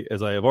 As I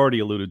have already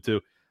alluded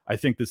to, I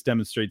think this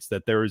demonstrates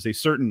that there is a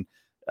certain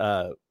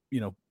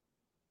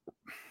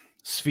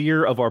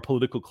sphere of our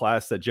political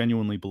class that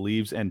genuinely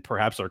believes and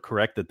perhaps are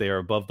correct that they are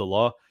above the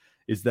law.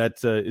 Is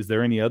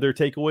there any other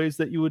takeaways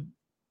that you would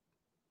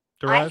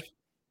derive?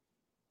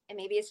 And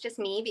maybe it's just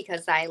me,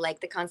 because I like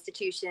the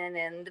Constitution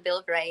and the Bill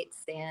of Rights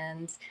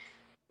and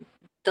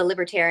the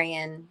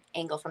libertarian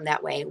angle from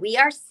that way. We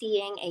are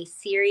seeing a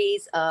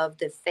series of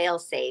the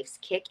fail-safes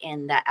kick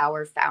in that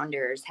our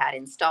founders had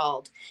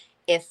installed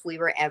if we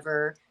were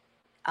ever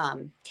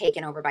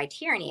taken over by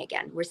tyranny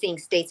again. We're seeing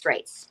states'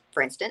 rights,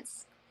 for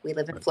instance. We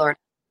live in Florida.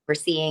 We're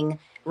seeing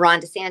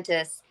Ron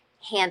DeSantis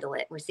handle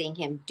it. We're seeing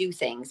him do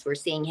things. We're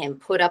seeing him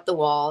put up the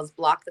walls,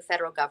 block the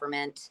federal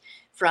government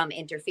from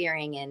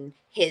interfering in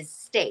his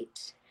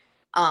state.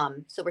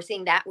 So we're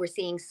seeing that. We're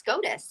seeing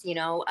SCOTUS,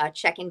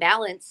 check and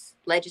balance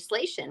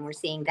legislation. We're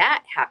seeing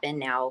that happen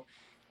now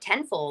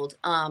tenfold.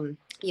 And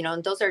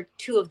those are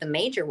 2 of the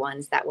major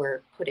ones that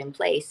were put in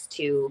place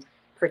to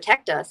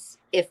protect us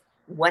if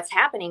what's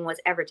happening was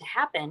ever to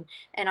happen.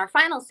 And our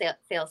final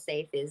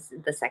fail-safe is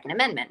the Second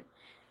Amendment,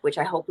 which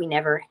I hope we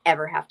never,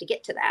 ever have to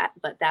get to that.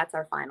 But that's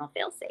our final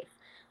fail-safe.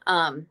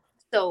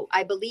 So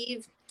I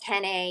believe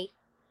 10A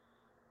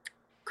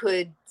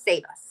could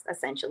save us,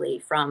 essentially,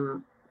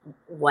 from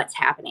what's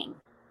happening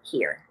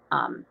here.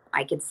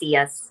 I could see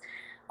us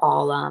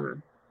all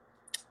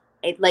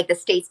like the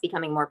states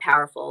becoming more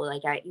powerful.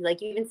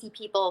 Like you even see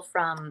people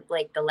from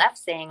like the left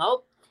saying,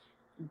 "Oh,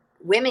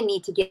 women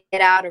need to get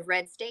out of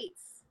red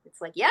states.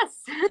 It's like,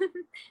 yes,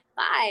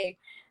 bye.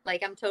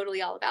 Like, I'm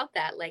totally all about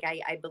that. Like,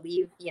 I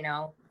believe, you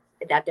know,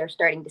 that they're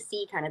starting to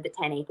see kind of the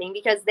 10A thing,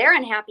 because they're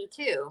unhappy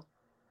too.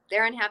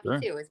 They're unhappy Sure.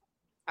 too. It's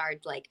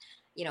hard. Like,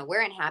 you know,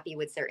 we're unhappy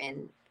with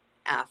certain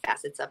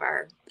facets of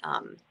our,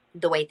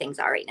 the way things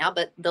are right now,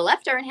 but the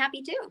left are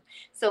unhappy too.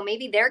 So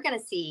maybe they're going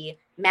to see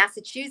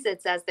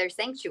Massachusetts as their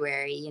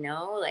sanctuary, you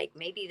know, like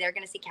maybe they're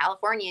going to see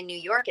California and New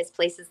York as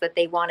places that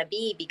they want to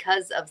be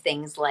because of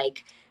things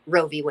like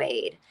Roe v.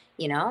 Wade,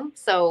 you know?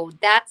 So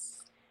that's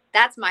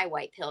my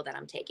white pill that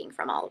I'm taking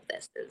from all of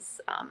this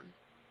is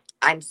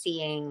I'm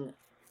seeing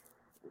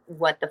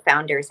what the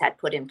founders had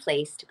put in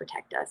place to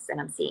protect us,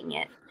 and I'm seeing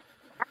it.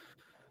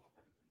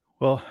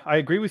 Well, I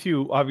agree with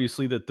you,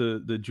 obviously, that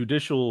the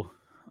judicial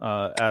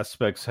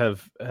aspects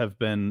have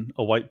been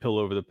a white pill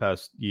over the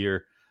past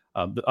year.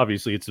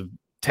 Obviously, it's a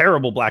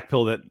terrible black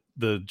pill that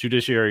the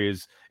judiciary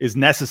is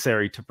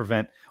necessary to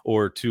prevent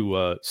or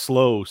to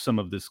slow some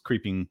of this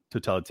creeping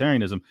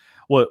totalitarianism.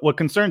 What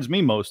concerns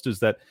me most is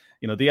that,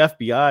 you know, the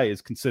FBI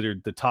is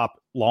considered the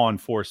top law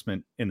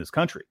enforcement in this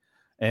country,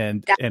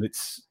 and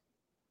it's,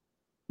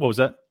 what was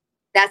that?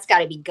 That's got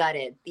to be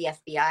gutted. The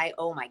FBI.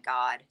 Oh my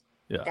God.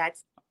 Yeah.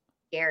 That's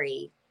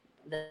scary.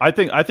 I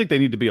think they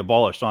need to be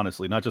abolished,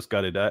 honestly, not just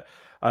gutted.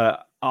 I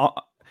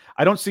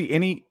don't see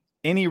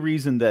any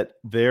reason that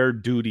their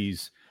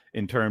duties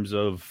in terms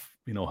of,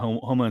 you know,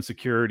 homeland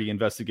security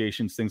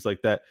investigations, things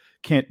like that,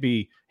 can't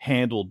be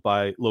handled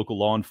by local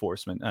law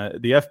enforcement.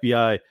 The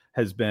FBI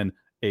has been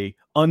a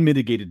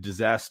unmitigated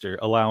disaster,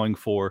 allowing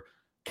for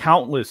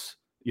countless,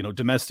 you know,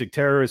 domestic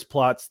terrorist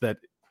plots that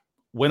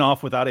went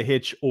off without a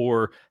hitch,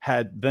 or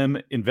had them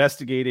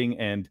investigating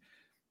and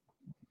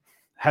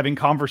having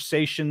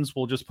conversations,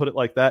 we'll just put it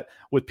like that,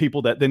 with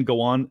people that then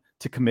go on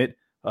to commit,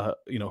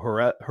 you know,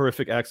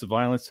 horrific acts of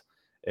violence.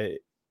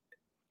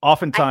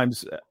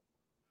 Oftentimes,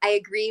 I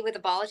agree with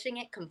abolishing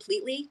it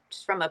completely,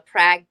 just from a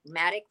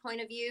pragmatic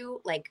point of view.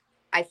 Like,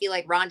 I feel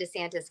like Ron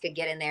DeSantis could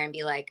get in there and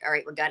be like, all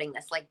right, we're gutting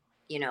this. Like,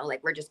 you know,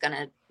 like we're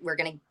going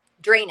to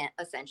drain it,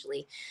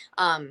 essentially.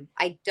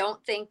 I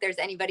don't think there's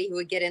anybody who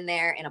would get in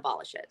there and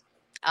abolish it.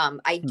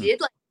 I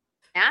did like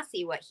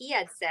Massey, what he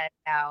had said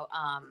about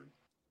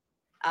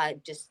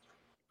just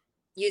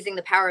using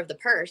the power of the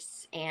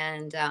purse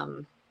and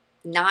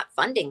not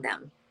funding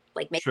them,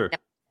 like making them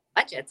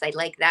budgets. I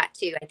like that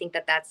too. I think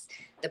that that's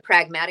the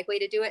pragmatic way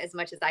to do it, as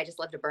much as I just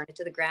love to burn it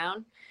to the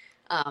ground.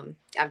 I'm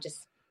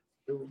just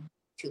too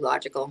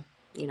logical,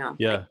 you know?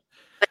 Yeah.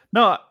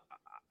 No,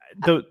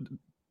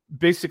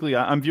 basically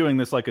I'm viewing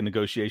this like a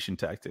negotiation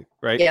tactic,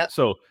 right? Yeah.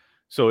 So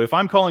if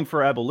I'm calling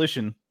for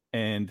abolition,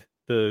 and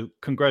the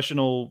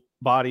congressional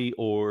body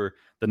or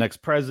the next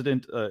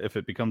president, if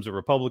it becomes a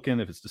Republican,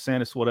 if it's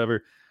DeSantis,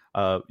 whatever,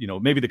 you know,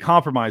 maybe the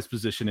compromise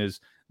position is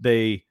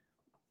they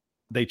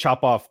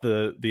chop off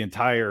the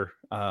entire,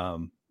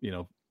 you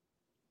know,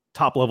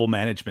 top level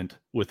management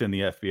within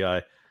the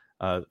FBI.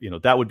 You know,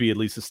 that would be at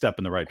least a step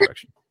in the right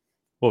direction.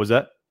 What was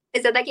that?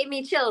 I said that gave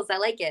me chills. I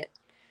like it.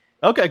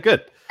 Okay,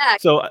 good. Yeah,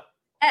 so,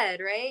 head,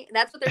 right?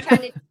 That's what they're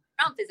trying to do.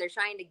 Trump is they're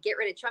trying to get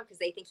rid of Trump because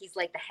they think he's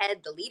like the head,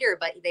 the leader,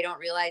 but they don't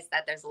realize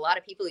that there's a lot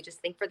of people who just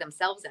think for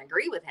themselves and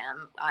agree with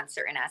him on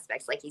certain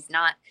aspects. Like, he's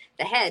not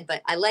the head,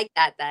 but I like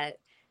that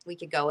we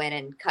could go in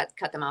and cut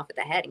them off at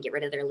the head and get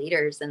rid of their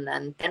leaders. And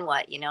then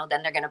what, you know,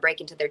 then they're going to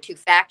break into their two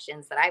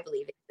factions that I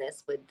believe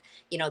exist, with,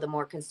 you know, the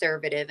more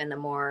conservative and the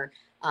more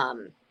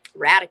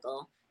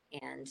radical.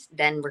 And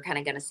then we're kind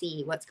of going to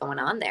see what's going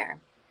on there.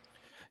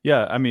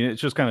 Yeah. I mean,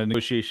 it's just kind of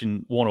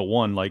negotiation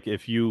 101. Like,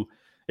 if you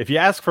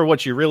ask for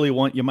what you really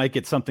want, you might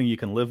get something you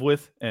can live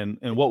with. And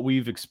what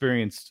we've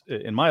experienced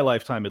in my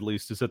lifetime, at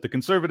least, is that the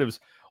conservatives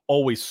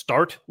always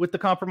start with the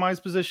compromise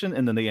position,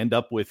 and then they end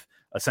up with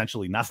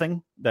essentially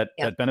nothing that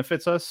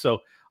benefits us. So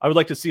I would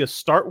like to see us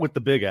start with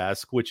the big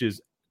ask, which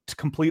is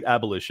complete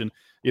abolition.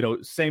 You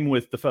know, same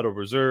with the Federal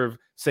Reserve,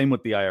 same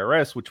with the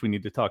IRS, which we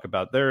need to talk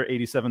about. There are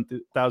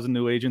 87,000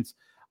 new agents.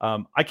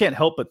 I can't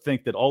help but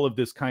think that all of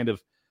this kind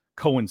of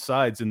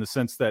coincides in the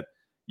sense that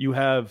you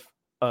have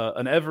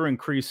an ever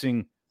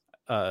increasing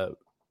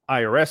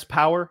IRS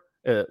power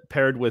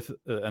paired with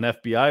an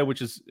FBI,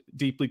 which is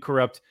deeply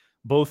corrupt,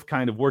 both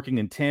kind of working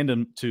in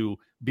tandem to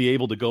be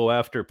able to go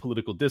after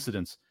political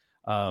dissidents,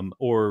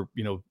 or,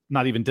 you know,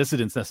 not even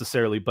dissidents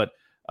necessarily, but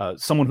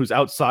someone who's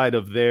outside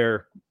of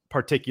their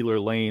particular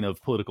lane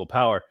of political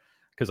power.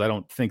 Because I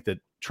don't think that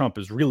Trump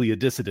is really a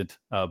dissident,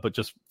 but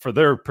just for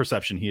their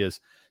perception, he is.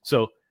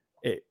 So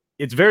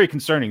it's very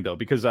concerning, though,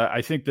 because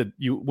I think that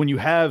when you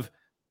have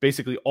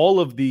basically all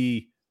of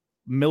the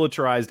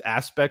militarized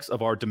aspects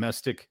of our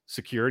domestic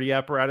security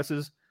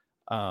apparatuses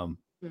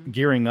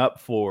gearing up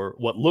for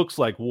what looks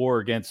like war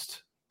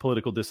against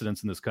political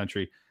dissidents in this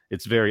country,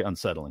 it's very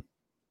unsettling.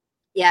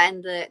 Yeah,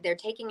 and they're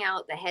taking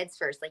out the heads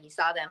first. Like, you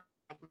saw them,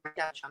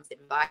 like Trump's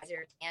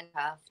advisors,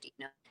 handcuffed. You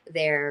know,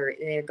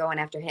 they're going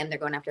after him. They're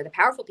going after the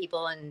powerful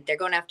people, and they're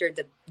going after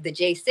the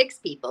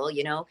J6 people.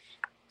 You know,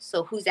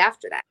 so who's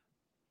after that?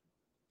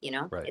 You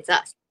know, It's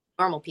us,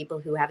 normal people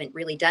who haven't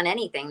really done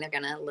anything. They're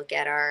going to look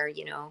at our,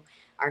 you know,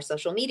 our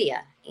social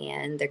media,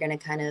 and they're going to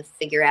kind of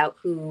figure out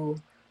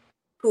who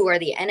are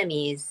the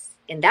enemies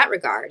in that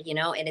regard, you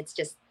know. And it's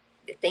just,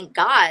 thank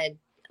God,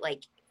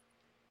 like,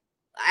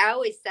 I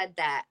always said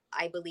that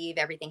I believe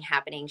everything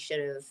happening should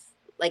have,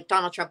 like,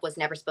 Donald Trump was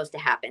never supposed to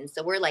happen.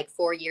 So we're like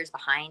 4 years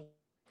behind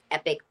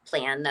epic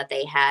plan that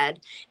they had.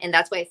 And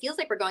that's why it feels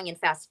like we're going in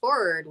fast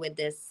forward with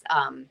this,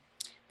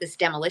 this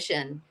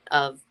demolition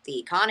of the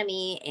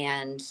economy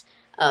and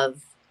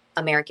of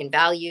American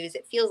values.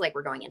 It feels like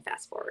we're going in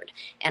fast forward.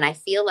 And I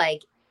feel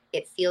like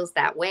it feels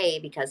that way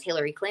because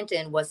Hillary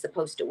Clinton was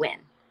supposed to win.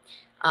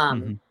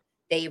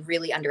 They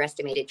really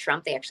underestimated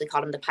Trump. They actually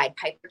called him the Pied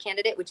Piper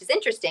candidate, which is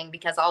interesting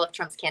because all of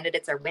Trump's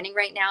candidates are winning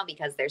right now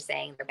because they're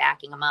saying they're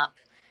backing him up.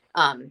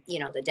 You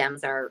know, the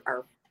Dems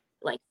are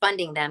like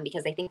funding them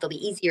because they think they'll be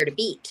easier to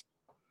beat,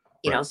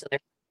 you know, so they're,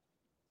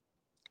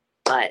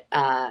 but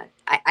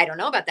I don't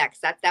know about that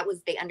because that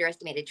was, they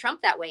underestimated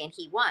Trump that way and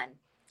he won.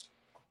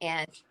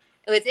 And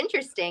what's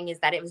interesting is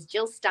that it was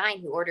Jill Stein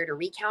who ordered a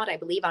recount, I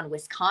believe, on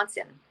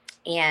Wisconsin.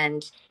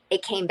 And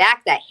it came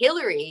back that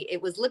Hillary,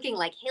 it was looking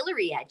like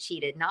Hillary had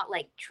cheated, not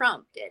like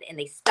Trump did. And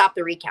they stopped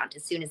the recount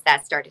as soon as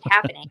that started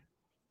happening.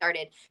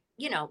 Started,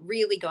 you know,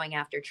 really going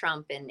after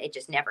Trump, and it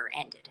just never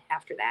ended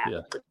after that.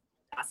 With the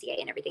dossier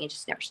and everything, it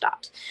just never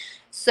stopped.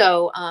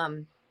 So,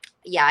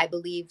 yeah, I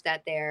believe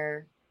that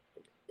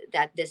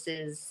this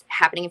is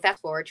happening in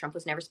fast forward. Trump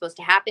was never supposed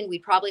to happen. We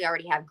probably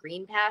already have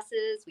green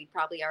passes. We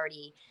probably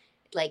already,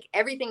 like,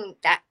 everything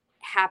that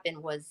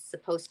happened was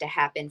supposed to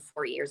happen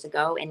 4 years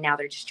ago. And now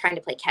they're just trying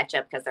to play catch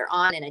up because they're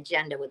on an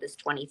agenda with this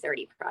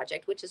 2030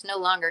 project, which is no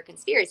longer a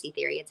conspiracy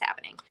theory. It's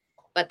happening,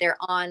 but they're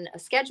on a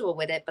schedule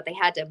with it, but they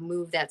had to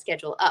move that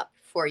schedule up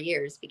 4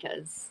 years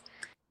because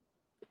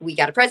we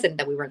got a president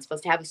that we weren't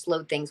supposed to have. He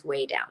slowed things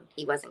way down.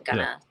 He wasn't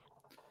gonna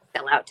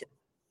sell out to.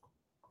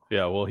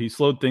 Yeah, well, he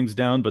slowed things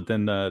down, but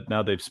then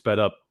now they've sped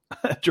up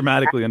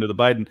dramatically under the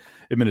Biden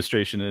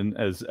administration. And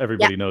as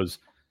everybody knows,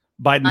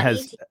 Biden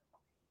has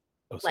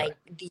like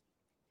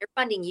they're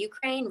funding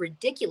Ukraine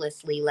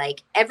ridiculously,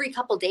 like every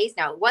couple days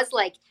now. It was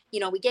like, you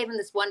know, we gave him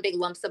this one big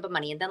lump sum of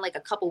money, and then like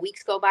a couple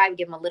weeks go by, we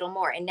give him a little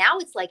more. And now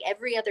it's like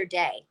every other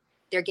day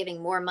they're giving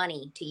more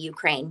money to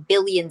Ukraine,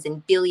 billions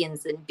and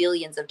billions and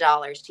billions of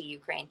dollars to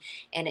Ukraine.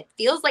 And it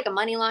feels like a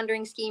money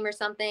laundering scheme or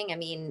something. I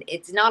mean,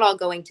 it's not all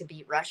going to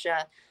beat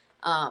Russia.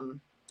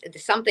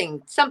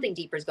 Something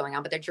deeper is going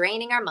on, but they're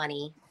draining our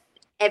money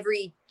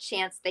every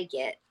chance they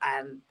get.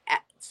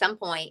 At some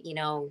point, you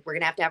know, we're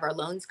going to have our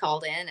loans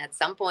called in. At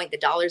some point, the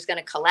dollar's going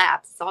to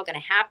collapse. It's all going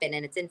to happen.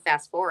 And it's in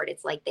fast forward.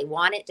 It's like they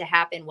want it to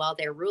happen while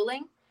they're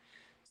ruling.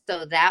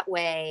 So that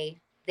way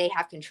they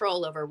have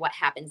control over what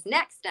happens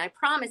next. And I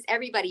promise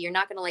everybody, you're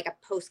not going to like a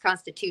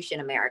post-Constitution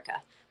America.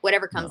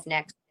 Whatever comes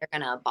next, they're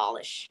going to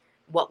abolish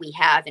what we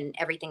have and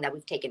everything that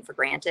we've taken for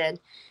granted.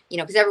 You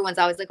know, because everyone's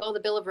always like, oh, the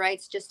Bill of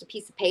Rights, just a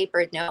piece of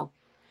paper. No,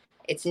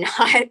 it's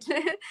not.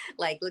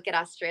 Like, look at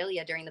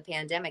Australia during the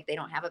pandemic. They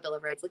don't have a Bill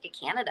of Rights. Look at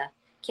Canada.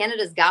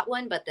 Canada's got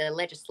one, but the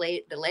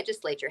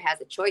legislature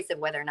has a choice of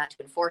whether or not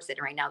to enforce it.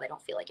 And right now they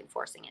don't feel like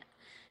enforcing it.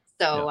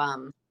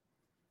 So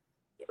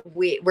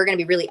we're going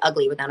to be really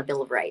ugly without a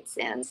Bill of Rights.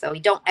 And so we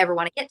don't ever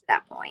want to get to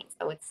that point.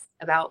 So it's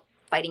about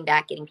fighting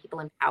back, getting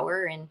people in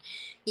power. And,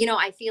 you know,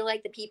 I feel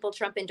like the people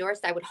Trump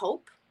endorsed, I would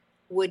hope,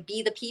 would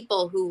be the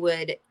people who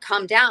would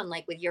come down,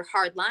 like with your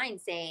hard line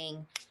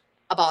saying,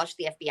 abolish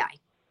the FBI.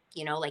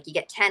 You know, like you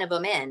get 10 of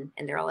them in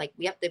and they're all like,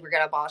 yep, we're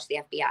going to abolish the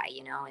FBI,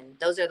 you know, and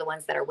those are the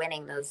ones that are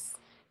winning those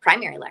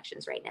primary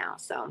elections right now.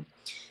 So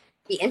it'd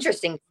be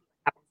interesting what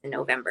happens in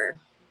November.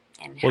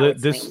 And how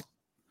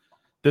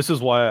this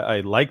is why I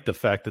like the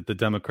fact that the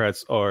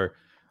Democrats are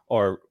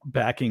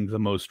backing the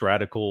most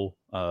radical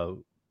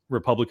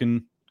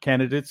Republican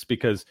candidates,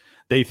 because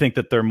they think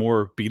that they're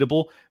more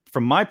beatable.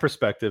 From my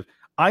perspective,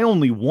 I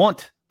only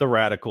want the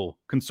radical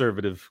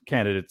conservative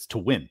candidates to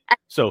win.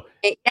 So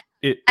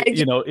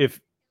you know, if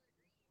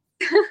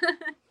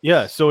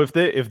so if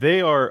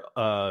they are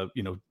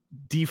you know,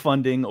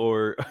 defunding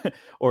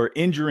or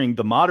injuring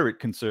the moderate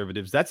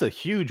conservatives, that's a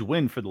huge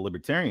win for the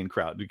libertarian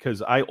crowd,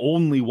 because I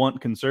only want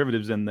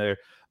conservatives in there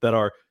that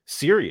are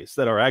serious,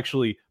 that are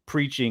actually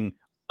preaching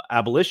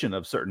abolition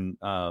of certain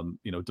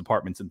you know,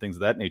 departments and things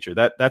of that nature.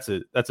 That's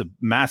a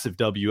massive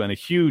W and a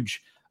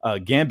huge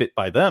gambit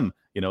by them.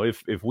 You know,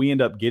 if we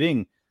end up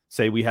getting,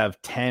 say, we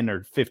have 10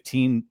 or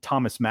 15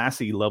 Thomas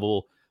Massie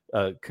level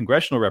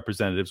congressional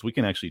representatives, we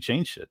can actually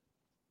change shit.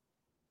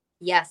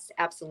 Yes,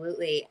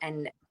 absolutely.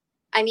 And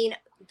I mean,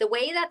 the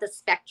way that the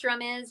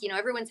spectrum is, you know,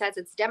 everyone says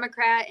it's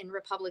Democrat and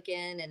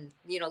Republican, and,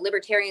 you know,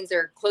 libertarians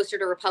are closer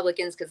to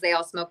Republicans because they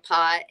all smoke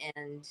pot,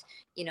 and,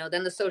 you know,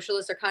 then the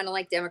socialists are kind of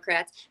like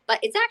Democrats, but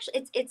it's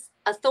actually, it's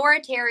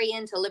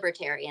authoritarian to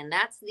libertarian.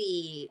 That's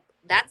the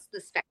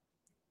spectrum.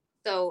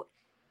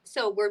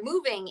 So we're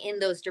moving in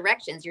those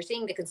directions. You're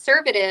seeing the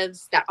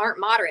conservatives that aren't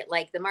moderate,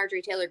 like the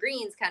Marjorie Taylor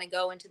Greens, kind of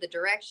go into the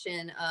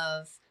direction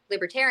of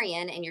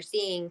libertarian, and you're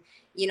seeing,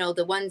 you know,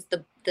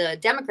 the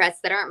Democrats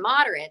that aren't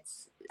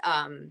moderates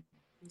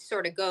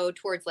sort of go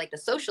towards like the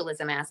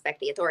socialism aspect,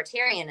 the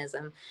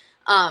authoritarianism.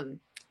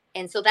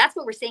 And so that's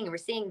what we're seeing. We're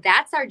seeing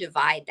that's our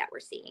divide that we're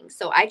seeing.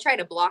 So I try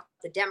to block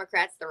the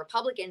Democrats, the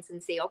Republicans,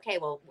 and say, okay,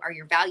 well, are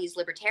your values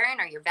libertarian?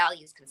 Are your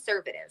values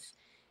conservative?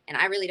 And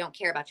I really don't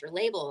care about your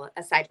label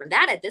aside from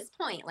that at this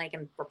point. Like,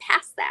 and we're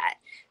past that.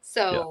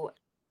 So,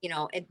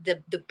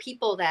 the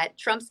people that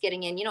Trump's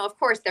getting in, of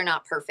course, they're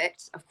not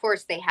perfect. Of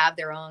course, they have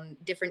their own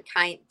the different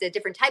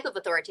type of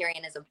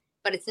authoritarianism,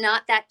 but it's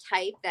not that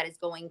type that is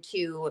going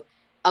to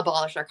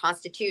abolish our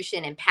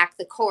Constitution and pack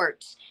the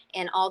court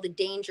and all the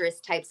dangerous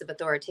types of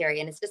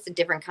authoritarian. It's just a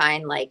different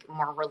kind, like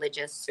more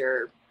religious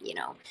or,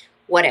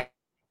 whatever.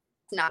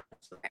 It's not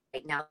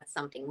right now. That's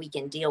something we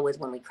can deal with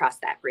when we cross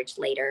that bridge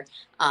later.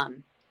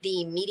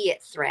 The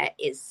immediate threat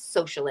is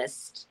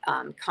socialist,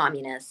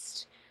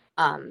 communist,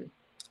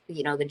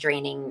 the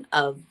draining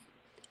of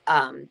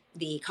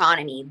the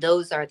economy.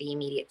 Those are the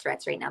immediate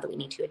threats right now that we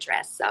need to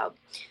address. So,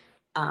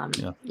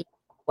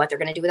 what they're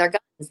going to do with our guns,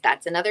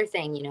 that's another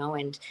thing,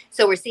 and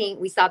so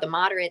we saw the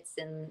moderates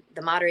and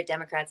the moderate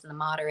Democrats and the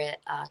moderate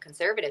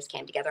conservatives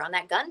came together on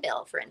that gun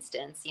bill, for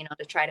instance,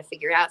 to try to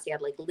figure out. So you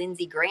have like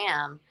Lindsey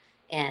Graham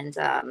and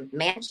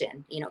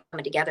Manchin,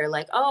 coming together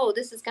like, oh,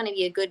 this is going to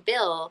be a good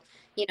bill,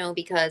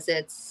 because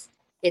it's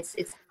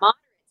moderates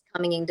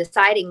coming and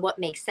deciding what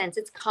makes sense.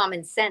 It's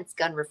common sense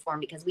gun reform,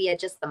 because we had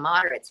just the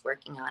moderates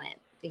working on it,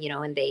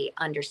 and they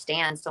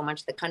understand so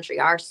much. The country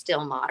are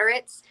still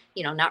moderates,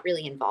 not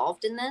really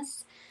involved in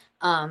this.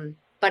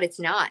 But it's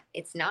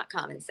not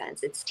common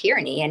sense. It's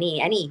tyranny.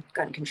 Any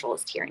gun control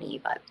is tyranny,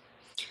 but.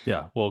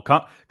 Yeah. Well,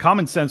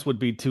 common sense would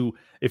be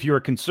if you're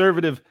a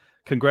conservative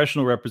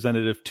congressional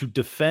representative, to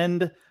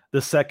defend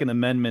the Second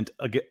Amendment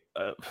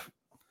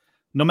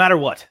no matter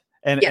what.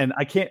 And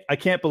I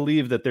can't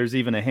believe that there's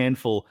even a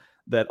handful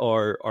that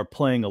are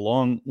playing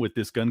along with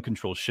this gun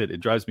control shit.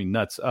 It drives me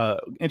nuts.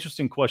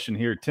 Interesting question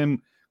here.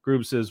 Tim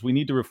Groob says, we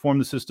need to reform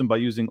the system by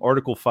using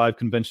Article 5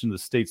 Convention of the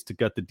States to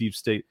gut the deep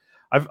state.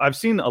 I've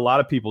seen a lot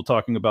of people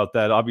talking about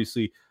that.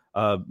 Obviously,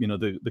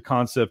 the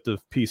concept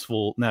of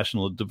peaceful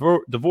national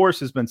divorce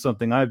has been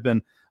something I've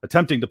been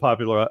attempting to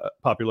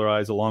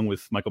popularize along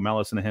with Michael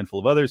Malice and a handful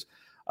of others.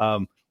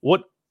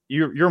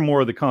 You're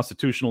more of the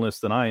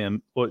constitutionalist than I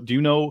am. Do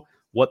you know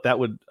what that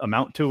would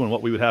amount to and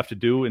what we would have to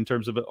do in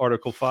terms of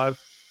Article 5? I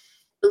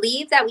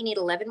believe that we need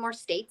 11 more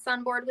states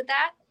on board with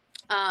that.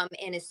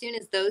 And as soon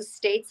as those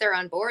states are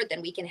on board,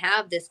 then we can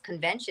have this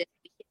convention.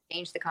 We can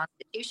change the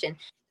Constitution.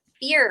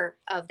 Fear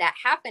of that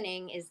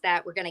happening is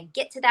that we're going to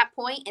get to that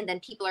point and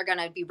then people are going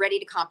to be ready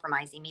to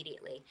compromise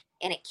immediately.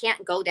 And it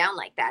can't go down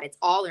like that. It's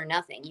all or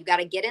nothing. You got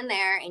to get in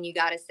there and you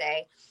got to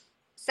say,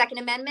 Second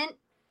Amendment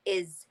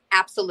is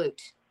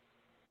absolute.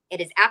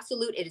 It is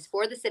absolute. It is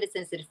for the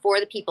citizens. It is for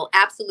the people.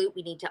 Absolute.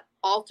 We need to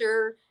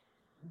alter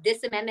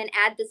this amendment,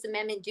 add this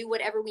amendment, do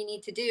whatever we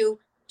need to do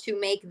to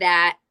make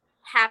that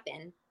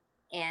happen.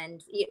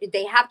 And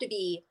they have to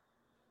be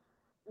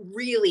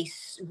really,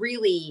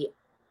 really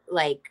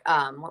like,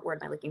 what word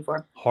am I looking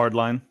for?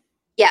 Hardline.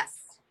 Yes,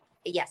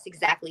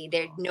 exactly.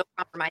 There's no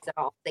compromise at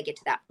all. If they get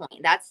to that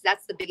point. That's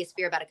the biggest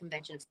fear about a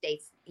convention of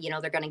states.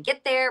 They're going to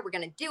get there. We're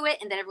going to do it.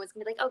 And then everyone's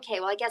going to be like, okay,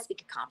 well, I guess we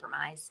could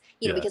compromise,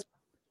 because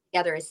we're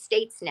together as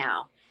states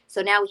now.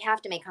 So now we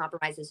have to make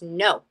compromises.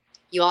 No,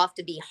 you all have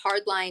to be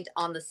hardlined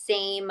on the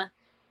same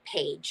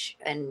page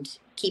and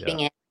keeping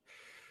it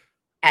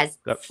as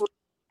free as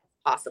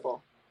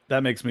possible.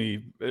 That makes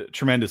me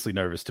tremendously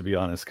nervous, to be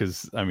honest,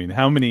 because I mean,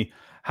 how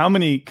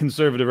many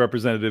conservative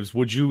representatives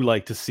would you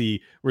like to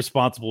see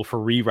responsible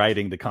for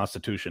rewriting the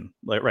Constitution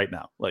right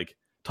now? Like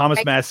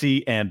Thomas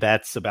Massie, and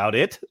that's about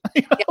it.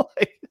 The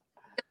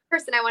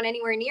person I want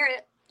anywhere near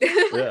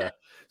it. Yeah.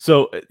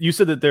 So you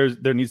said that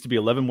there needs to be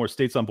 11 more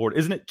states on board.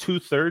 Isn't it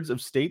 2/3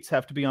 of states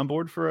have to be on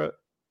board for a?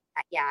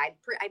 Yeah,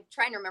 I'm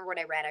trying to remember what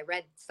I read. I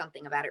read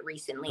something about it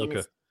recently. Okay.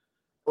 And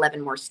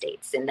 11 more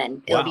states, and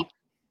then it'll be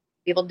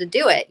able to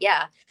do it.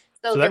 Yeah.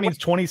 So that means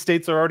 20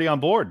 states are already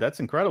on board. That's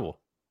incredible.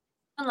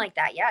 Something like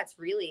that. Yeah, it's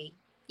really,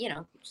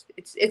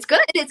 it's good.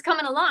 It's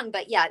coming along.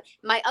 But yeah,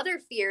 my other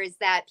fear is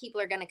that people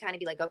are going to kind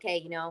of be like,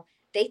 okay,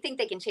 they think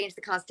they can change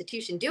the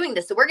Constitution doing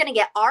this. So we're going to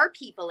get our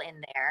people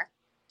in there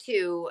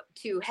to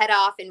head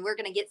off, and we're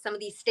going to get some of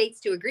these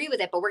states to agree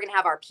with it, but we're going to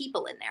have our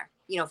people in there,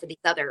 for these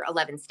other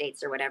 11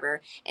 states or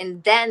whatever.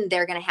 And then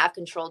they're going to have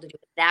control to do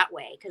it that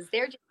way, because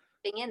they're just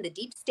putting in, the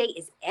deep state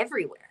is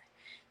everywhere.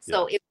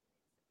 So it would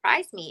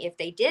surprise me if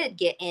they did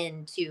get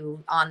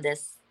on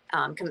this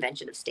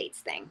convention of states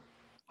thing.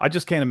 I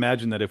just can't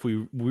imagine that if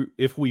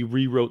we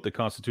rewrote the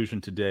Constitution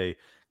today,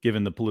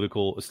 given the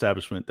political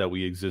establishment that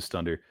we exist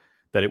under,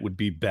 that it would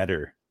be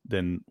better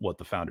than what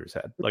the founders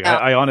had. Like,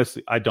 I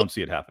honestly, I don't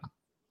see it happen.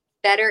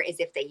 Better is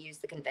if they use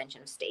the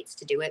convention of states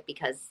to do it,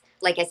 because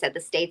like I said,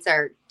 the states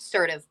are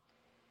sort of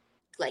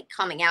like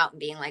coming out and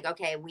being like,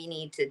 okay, we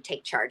need to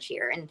take charge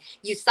here. And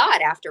you saw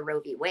it after Roe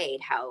v. Wade,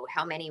 how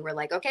many were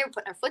like, okay, we're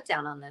putting our foot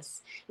down on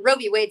this. Roe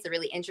v. Wade's a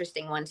really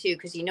interesting one too,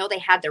 because they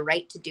had the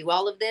right to do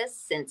all of this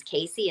since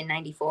Casey in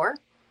 94.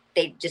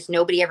 They just,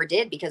 nobody ever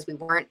did, because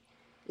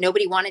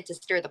nobody wanted to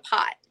stir the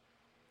pot.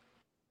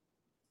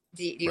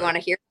 Do you want to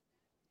hear?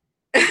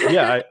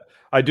 Yeah,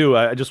 I do.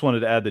 I just wanted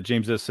to add that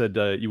James S. said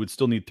you would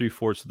still need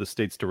 3/4 of the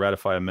states to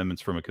ratify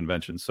amendments from a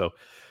convention. So,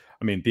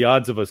 I mean, the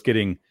odds of us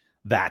getting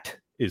that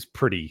is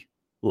pretty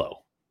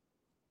low.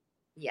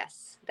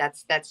 Yes,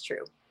 that's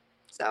true.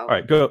 So, all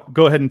right,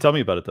 go ahead and tell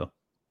me about it, though.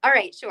 All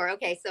right, sure.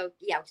 Okay, so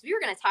yeah, because we were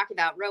going to talk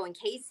about Roe and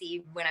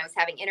Casey when I was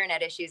having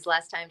internet issues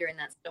last time during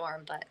that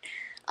storm, but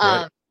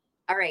Right.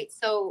 all right.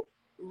 So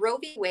Roe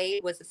v.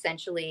 Wade was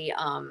essentially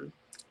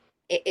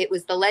it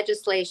was the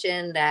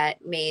legislation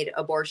that made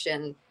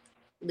abortion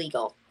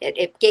legal.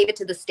 It gave it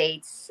to the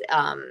states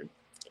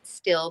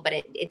still, but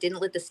it didn't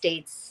let the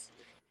states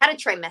had a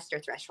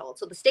trimester threshold.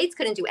 So the states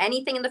couldn't do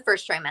anything in the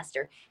first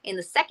trimester. In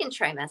the second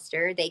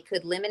trimester, they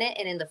could limit it,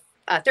 and in the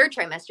third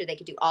trimester, they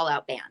could do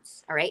all-out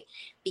bans. All right,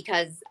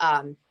 because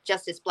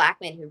Justice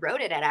Blackmun, who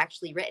wrote it, had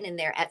actually written in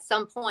there, at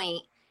some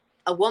point,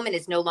 a woman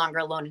is no longer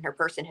alone in her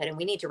personhood, and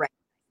we need to recognize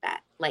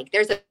that. Like,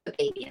 there's a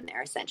baby in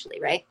there,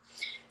 essentially, right?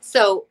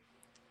 So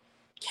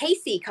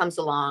Casey comes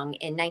along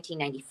in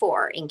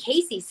 1994, and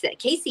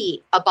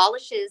Casey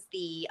abolishes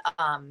the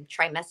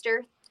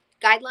trimester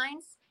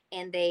guidelines,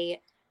 and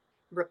they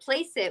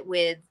replace it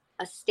with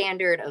a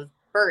standard of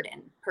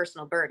burden,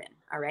 personal burden.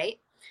 All right.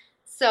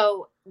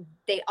 So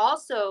they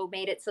also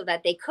made it so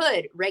that they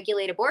could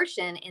regulate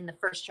abortion in the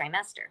first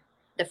trimester.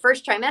 The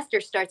first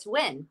trimester starts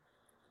when?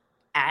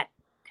 At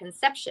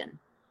conception.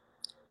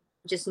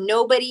 Just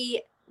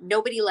nobody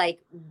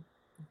like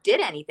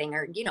did anything,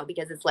 or, you know,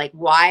 because it's like,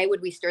 why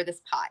would we stir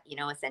this pot, you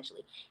know,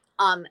 essentially.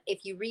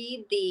 If you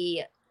read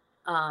the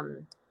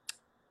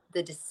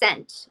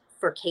dissent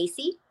for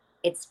Casey,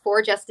 it's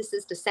 4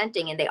 justices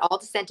dissenting, and they all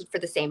dissented for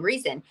the same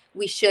reason.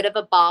 We should have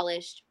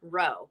abolished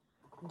Roe.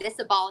 This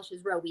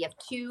abolishes Roe. We have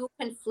 2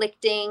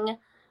 conflicting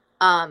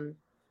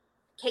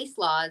case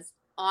laws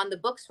on the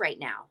books right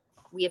now.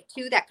 We have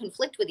 2 that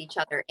conflict with each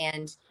other,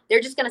 and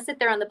they're just going to sit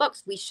there on the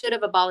books. We should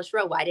have abolished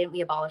Roe. Why didn't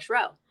we abolish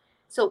Roe?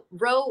 So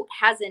Roe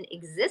hasn't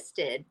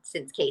existed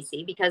since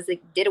Casey because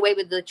it did away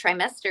with the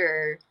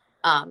trimester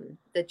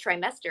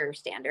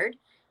standard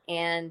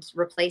and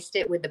replaced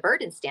it with the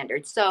burden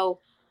standard. So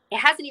it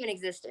hasn't even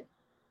existed.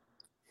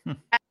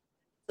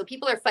 So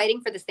people are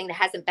fighting for this thing that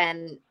hasn't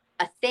been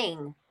a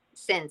thing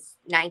since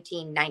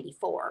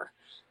 1994.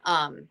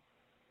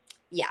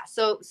 Yeah.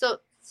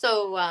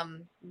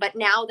 But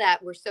now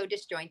that we're so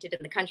disjointed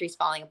and the country's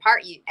falling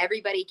apart,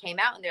 everybody came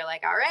out and they're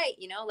like, all right,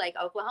 you know, like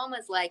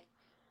Oklahoma's like,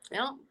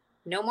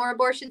 no more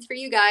abortions for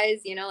you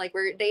guys, you know, like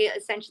they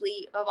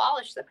essentially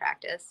abolished the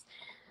practice,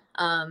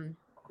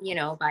 you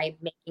know, by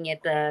making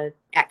it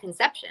at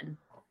conception.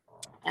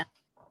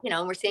 You know,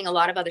 and we're seeing a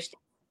lot of other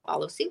states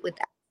follow suit with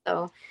that.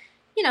 So,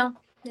 you know,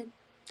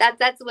 that's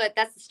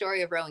the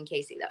story of Roe and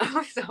Casey,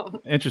 though.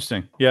 So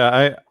interesting.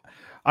 Yeah,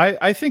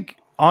 I think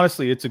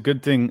honestly, it's a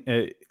good thing.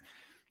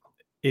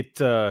 It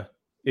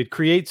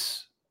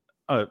creates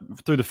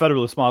through the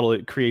Federalist model.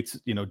 It creates,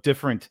 you know,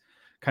 different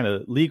kind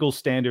of legal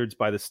standards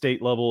by the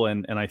state level,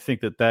 and I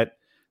think that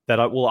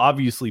will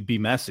obviously be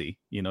messy.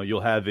 You know, you'll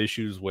have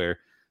issues where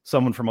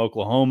someone from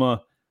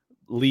Oklahoma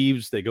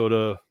leaves, they go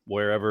to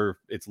wherever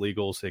it's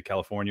legal, say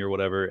California or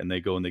whatever, and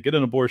they go and they get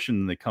an abortion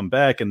and they come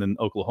back, and then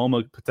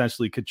Oklahoma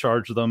potentially could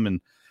charge them.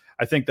 And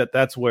I think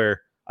that's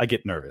where I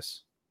get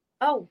nervous.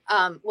 Oh,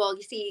 well,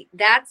 you see,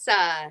 that's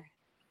the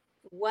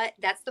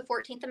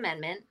 14th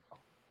Amendment.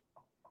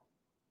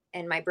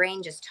 And my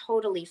brain just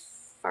totally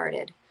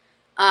farted.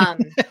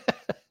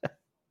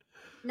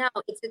 No,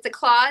 it's a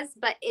clause,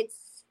 but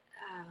it's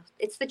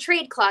the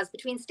trade clause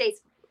between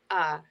states.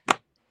 Oh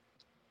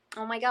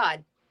my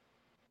God.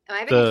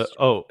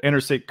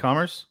 Interstate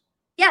commerce?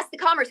 Yes, the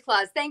Commerce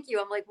Clause. Thank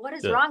you. I'm like, what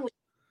is wrong with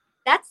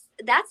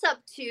that's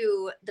up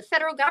to the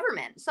federal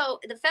government. So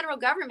the federal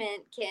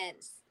government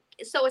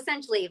so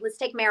essentially, let's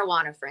take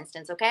marijuana, for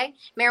instance, okay?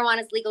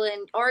 Marijuana is legal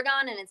in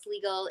Oregon and it's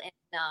legal in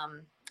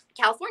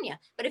California.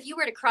 But if you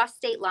were to cross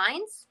state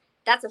lines,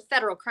 that's a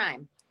federal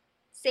crime.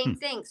 Same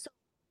thing.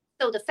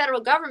 So the federal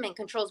government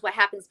controls what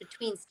happens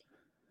between states.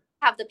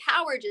 Have the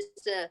power just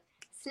to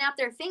snap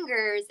their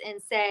fingers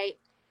and say,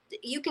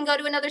 you can go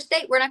to another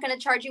state. We're not going to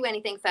charge you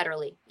anything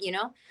federally, you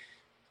know,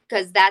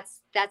 because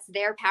that's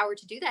their power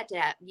to do that,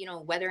 you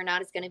know, whether or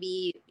not it's going to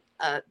be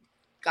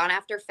gone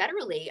after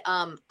federally.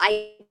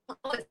 I don't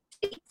know if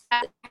states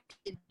have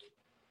to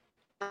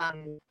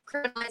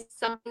criminalize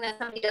something that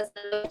somebody does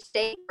in another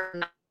state or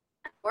not.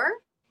 Or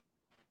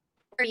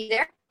are you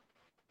there?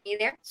 Are you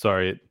there?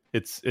 Sorry,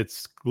 it's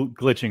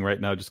glitching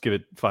right now. Just give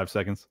it 5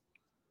 seconds.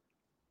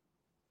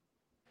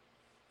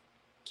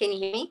 Can you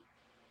hear me?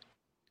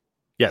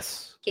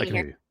 Yes, I can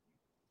hear you.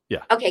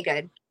 Yeah. Okay,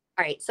 good.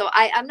 All right. So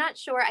I'm not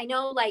sure. I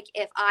know, like,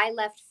 if I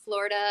left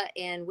Florida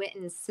and went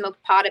and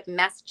smoked pot up in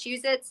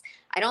Massachusetts,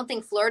 I don't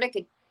think Florida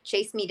could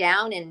chase me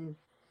down and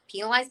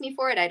penalize me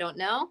for it. I don't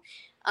know.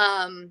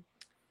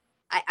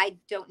 I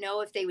don't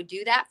know if they would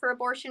do that for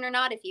abortion or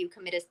not. If you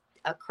commit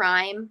a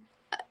crime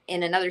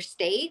in another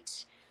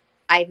state,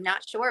 I'm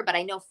not sure. But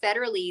I know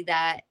federally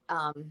that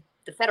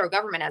the federal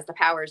government has the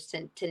powers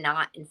to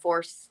not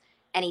enforce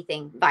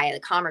anything via the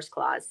Commerce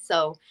Clause.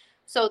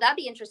 So that'd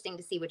be interesting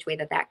to see which way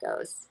that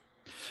goes.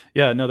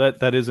 Yeah, no,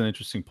 that is an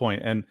interesting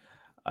point. And,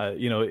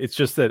 it's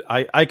just that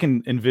I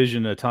can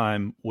envision a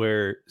time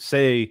where,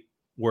 say,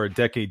 we're a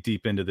decade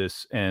deep into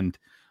this and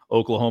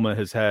Oklahoma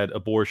has had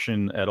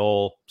abortion at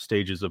all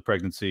stages of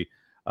pregnancy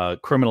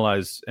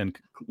criminalized and,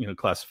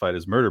 classified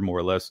as murder, more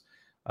or less.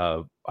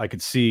 I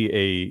could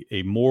see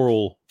a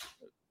moral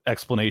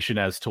explanation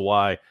as to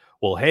why.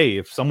 Well, hey,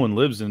 if someone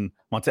lives in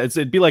Montana,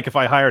 it'd be like if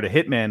I hired a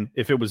hitman,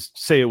 if it was,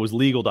 say, it was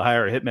legal to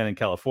hire a hitman in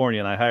California,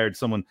 and I hired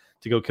someone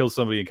to go kill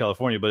somebody in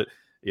California, but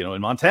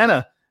in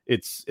Montana,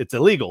 it's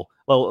illegal.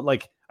 Well,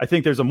 like, I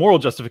think there's a moral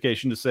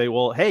justification to say,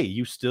 well, hey,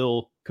 you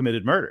still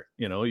committed murder,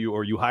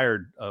 you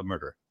hired a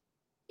murder.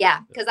 Yeah,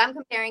 because I'm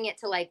comparing it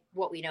to like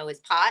what we know is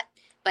pot,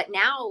 but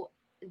now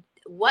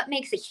what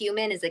makes a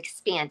human is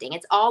expanding.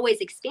 It's always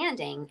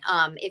expanding.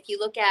 If you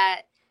look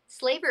at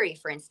slavery,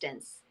 for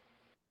instance,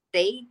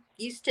 they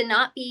used to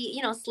not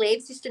be,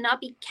 slaves used to not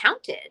be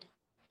counted,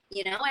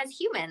 as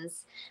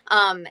humans.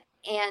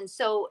 And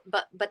so,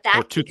 but that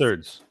or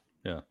 2/3.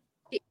 Yeah.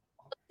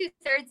 2/3.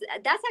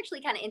 That's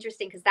actually kind of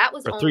interesting because that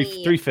was or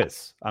only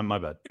 3/5. My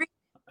bad.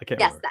 I can't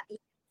remember. That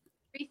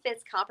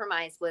 3/5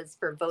 compromise was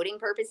for voting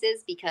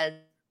purposes because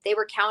they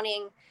were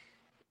counting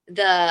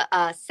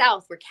the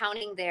South were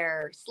counting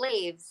their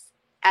slaves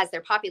as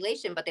their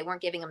population, but they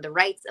weren't giving them the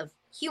rights of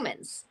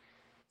humans.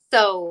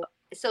 So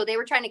they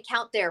were trying to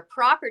count their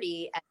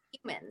property as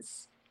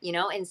humans,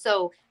 and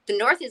so the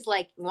North is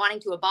like wanting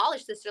to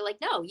abolish this. They're like,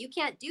 no, you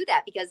can't do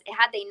that, because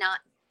had they not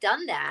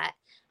done that,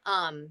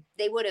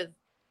 they would have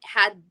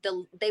had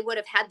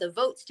the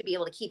votes to be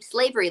able to keep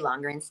slavery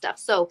longer and stuff.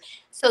 So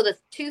the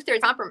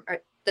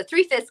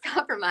 3/5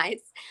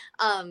 compromise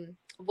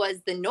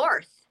was the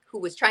North, who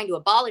was trying to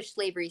abolish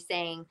slavery,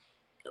 saying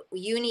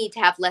you need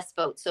to have less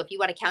votes. So if you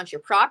want to count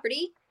your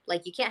property,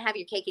 like, you can't have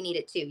your cake and eat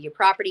it too. Your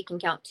property can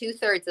count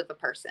 2/3 of a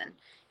person.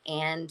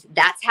 And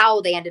that's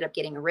how they ended up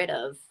getting rid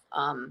of,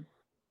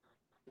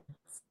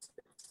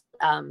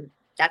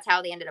 that's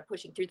how they ended up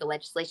pushing through the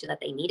legislation that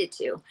they needed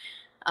to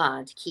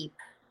keep,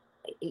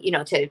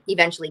 to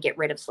eventually get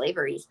rid of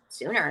slavery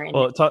sooner. And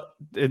well,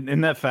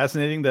 isn't that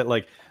fascinating that,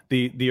 like,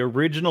 the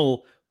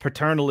original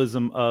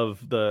paternalism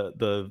of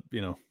the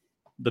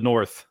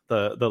North,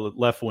 the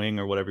left wing,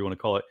 or whatever you want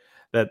to call it,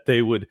 that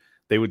they would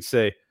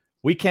say,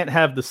 we can't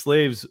have the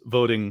slaves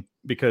voting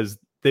because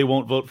they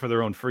won't vote for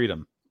their own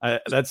freedom.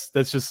 That's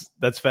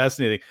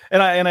fascinating.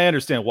 And I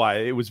understand why.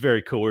 It was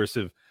very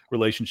coercive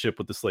relationship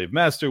with the slave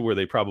master, where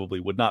they probably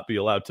would not be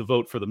allowed to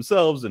vote for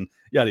themselves, and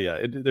yada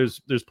yada.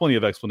 There's plenty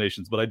of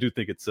explanations, but I do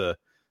think it's a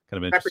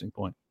kind of interesting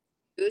point.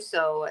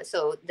 So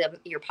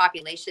your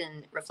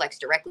population reflects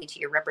directly to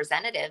your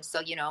representatives.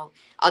 So,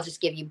 I'll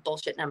just give you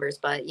bullshit numbers,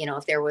 but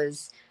if there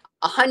was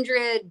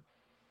 100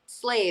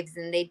 slaves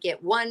and they'd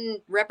get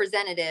one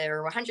representative,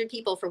 or 100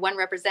 people for one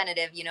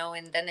representative,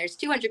 and then there's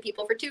 200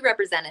 people for two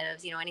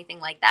representatives,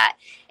 anything like that.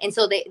 And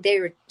so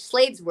their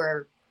slaves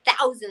were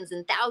thousands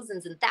and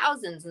thousands and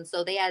thousands. And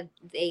so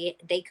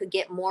they could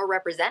get more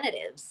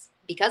representatives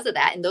because of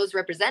that. And those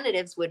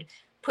representatives would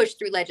push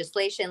through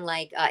legislation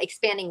like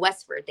expanding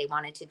westward. They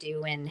wanted to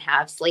do and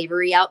have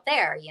slavery out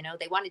there.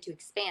 They wanted to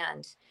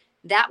expand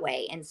that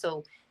way. And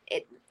so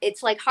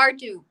it's like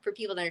hard for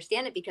people to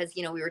understand it, because,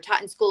 we were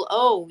taught in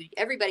school,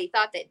 everybody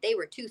thought that they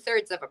were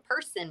 2/3 of a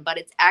person, but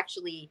it's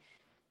actually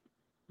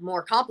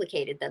more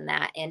complicated than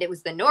that. And it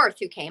was the North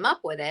who came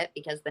up with it,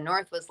 because the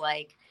North was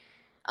like,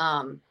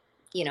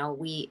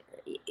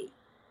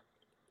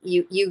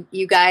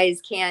 you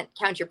guys can't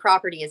count your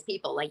property as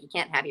people. Like, you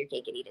can't have your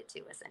cake and eat it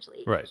too,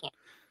 essentially. Right.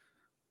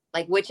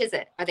 Like, which is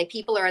it? Are they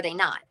people or are they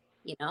not?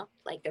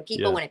 Like, they're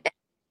people when it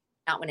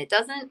not when it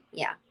doesn't.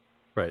 Yeah.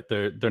 Right.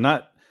 They're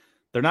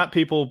not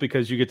people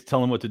because you get to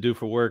tell them what to do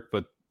for work,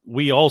 but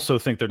we also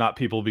think they're not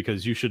people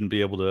because you shouldn't be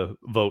able to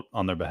vote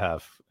on their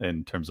behalf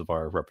in terms of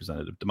our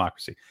representative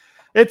democracy.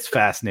 It's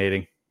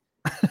fascinating.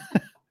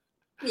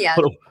 Yeah.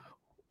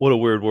 What a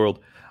weird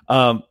world.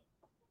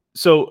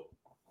 So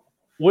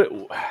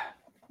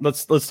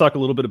let's talk a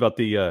little bit about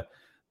the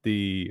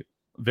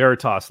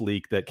Veritas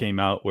leak that came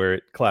out, where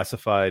it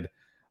classified,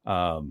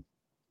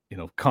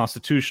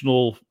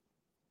 constitutional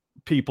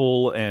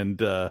people and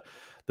the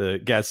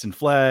Gadsden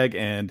flag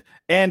and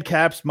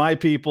Caps, my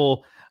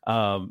people,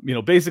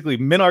 basically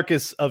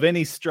minarchists of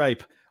any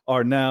stripe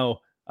are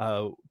now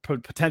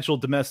potential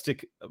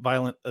domestic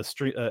violent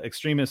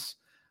extremists.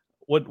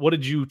 What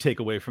did you take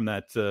away from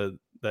that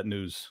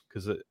news?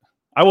 Because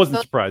I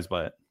wasn't surprised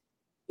by it.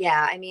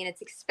 Yeah, I mean,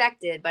 it's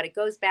expected, but it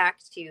goes back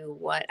to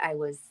what I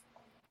was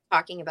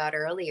talking about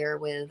earlier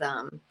with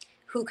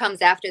who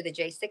comes after the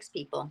J6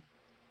 people.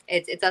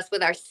 It's us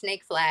with our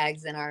snake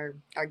flags and our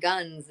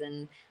guns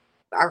and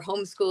our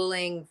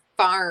homeschooling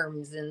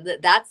farms, and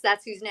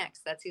that's who's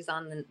next. That's who's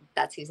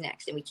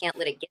next, and we can't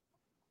let it get.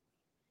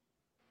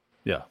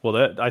 Yeah,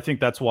 well, I think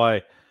that's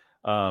why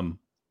I'm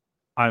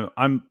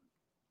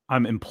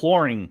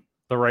imploring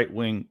the right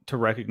wing to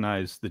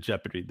recognize the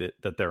jeopardy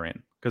that they're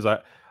in, because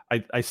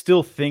I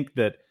still think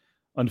that,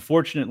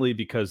 unfortunately,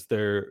 because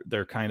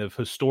they're kind of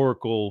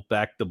historical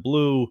back the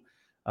blue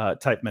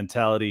type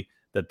mentality,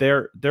 that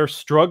they're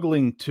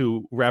struggling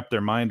to wrap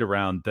their mind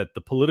around that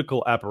the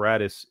political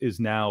apparatus is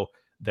now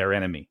their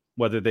enemy,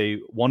 whether they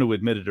want to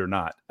admit it or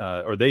not,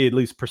 or they at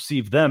least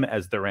perceive them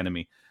as their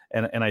enemy.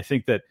 And I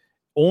think that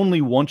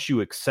only once you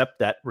accept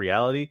that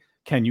reality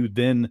can you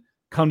then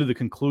come to the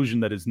conclusion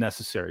that is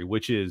necessary,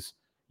 which is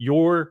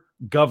your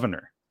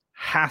governor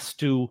has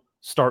to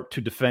start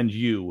to defend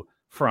you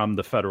from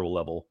the federal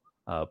level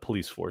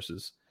police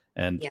forces.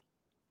 And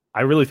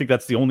I really think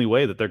that's the only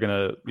way that they're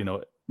going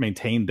to,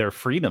 maintain their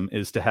freedom,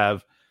 is to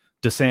have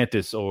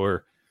DeSantis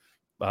or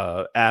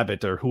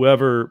Abbott or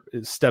whoever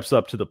steps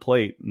up to the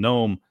plate,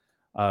 Noem,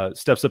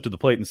 steps up to the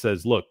plate and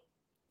says, look,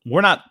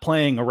 we're not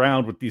playing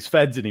around with these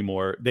feds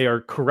anymore. They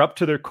are corrupt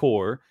to their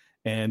core.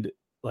 And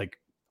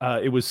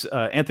it was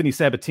Anthony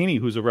Sabatini,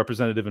 who's a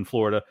representative in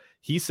Florida.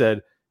 He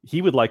said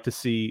he would like to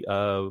see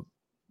the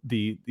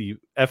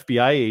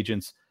FBI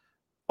agents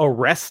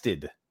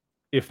arrested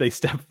if they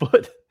step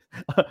foot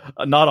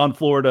not on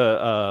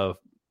Florida,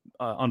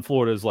 on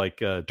Florida's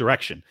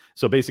direction.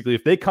 So basically,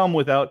 if they come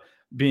without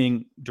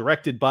being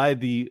directed by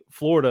the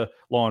Florida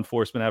law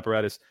enforcement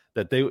apparatus,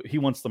 that he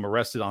wants them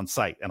arrested on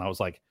site. And I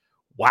was like,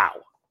 wow.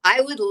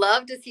 I would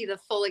love to see the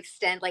full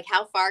extent. Like,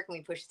 how far can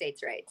we push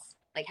states' rights?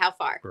 Like, how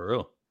far? For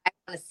real. I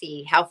want to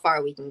see how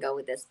far we can go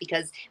with this,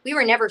 because we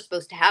were never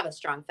supposed to have a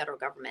strong federal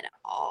government at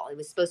all. It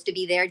was supposed to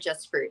be there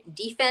just for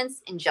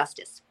defense and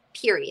justice,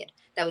 period.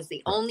 That was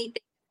the only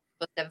thing we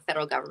were supposed to have a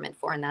federal government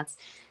for. And that's,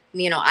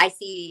 I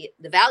see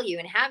the value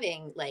in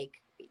having that,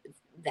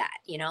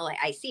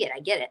 I see it, I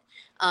get it,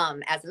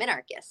 as a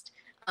minarchist.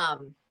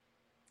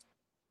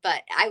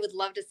 But I would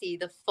love to see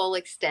the full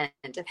extent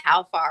of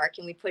how far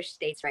can we push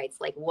states' rights?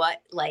 Like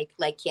what,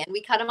 can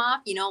we cut them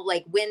off?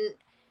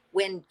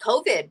 When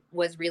COVID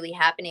was really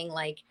happening,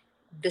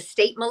 the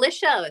state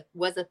militia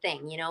was a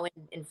thing,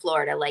 in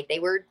Florida, they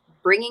were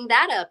bringing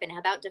that up and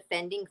about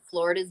defending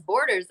Florida's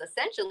borders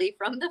essentially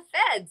from the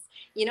feds,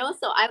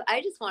 so I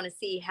just want to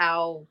see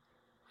how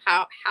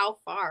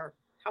far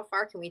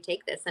can we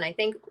take this? And I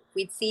think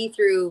we'd see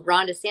through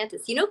Ron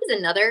DeSantis, who's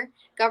another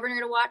governor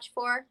to watch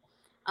for?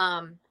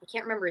 I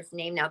can't remember his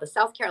name now, the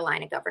South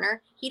Carolina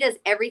governor. He does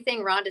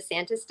everything Ron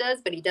DeSantis does,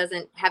 but he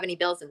doesn't have any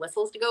bells and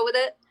whistles to go with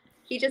it.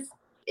 He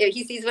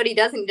sees what he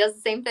does and he does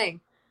the same thing.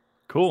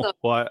 Cool. So,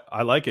 well,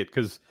 I like it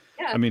because,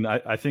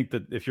 I think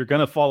that if you're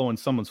going to follow in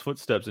someone's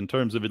footsteps in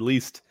terms of at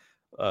least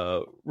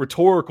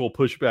rhetorical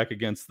pushback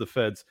against the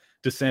feds,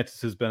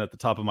 DeSantis has been at the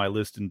top of my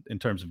list in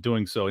terms of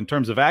doing so. In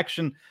terms of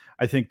action,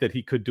 I think that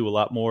he could do a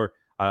lot more.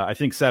 I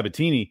think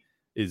Sabatini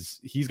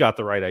he's got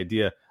the right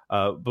idea.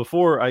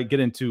 Before I get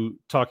into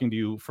talking to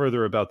you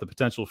further about the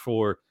potential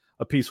for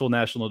a peaceful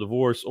national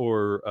divorce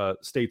or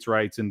states'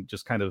 rights and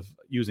just kind of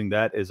using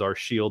that as our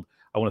shield,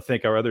 I want to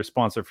thank our other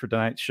sponsor for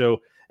tonight's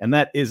show, and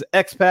that is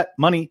Expat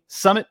Money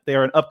Summit. They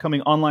are an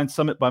upcoming online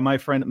summit by my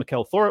friend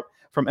Mikkel Thorup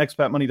from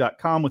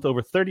expatmoney.com with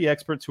over 30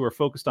 experts who are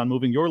focused on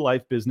moving your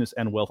life, business,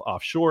 and wealth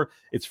offshore.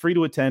 It's free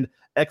to attend,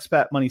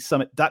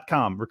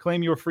 expatmoneysummit.com.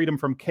 Reclaim your freedom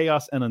from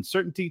chaos and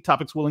uncertainty.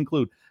 Topics will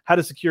include how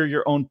to secure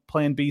your own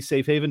Plan B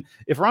safe haven.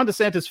 If Ron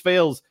DeSantis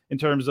fails in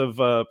terms of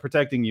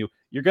protecting you,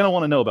 you're going to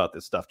want to know about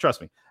this stuff.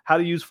 Trust me. How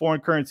to use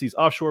foreign currencies,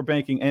 offshore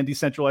banking, and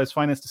decentralized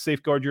finance to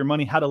safeguard your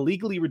money. How to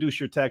legally reduce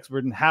your tax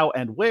burden. How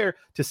and where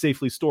to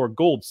safely store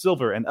gold,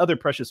 silver, and other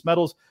precious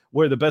metals.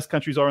 Where the best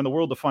countries are in the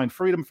world to find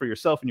freedom for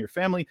yourself and your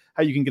family.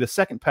 How you can get a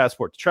second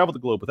passport to travel the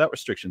globe without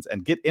restrictions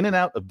and get in and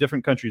out of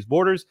different countries'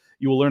 borders.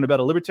 You will learn about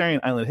a libertarian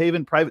island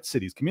haven, private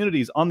cities,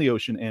 communities on the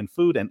ocean, and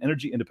food and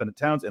energy independent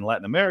towns in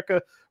Latin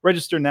America.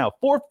 Register now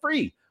for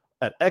free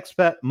at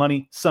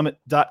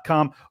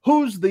expatmoneysummit.com.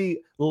 Who's the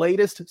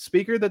latest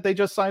speaker that they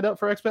just signed up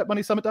for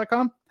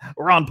expatmoneysummit.com?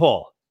 Ron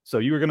Paul. So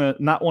you're going to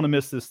not want to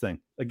miss this thing.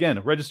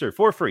 Again, register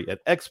for free at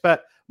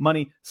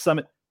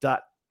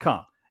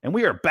expatmoneysummit.com. And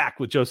we are back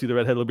with Josie the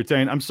Redhead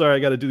Libertarian. I'm sorry I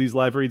got to do these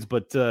live reads,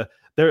 but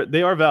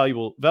they are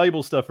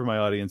valuable stuff for my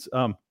audience.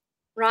 Ron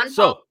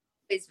Paul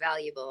is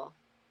valuable.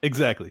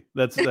 Exactly.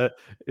 That's as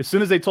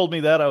soon as they told me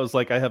that, I was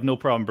like, I have no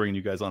problem bringing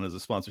you guys on as a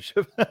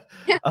sponsorship.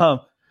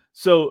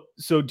 So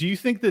do you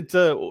think that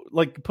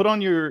put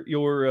on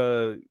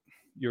your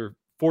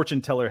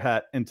fortune teller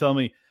hat and tell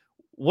me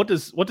what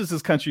does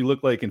this country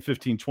look like in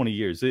 15, 20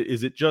 years?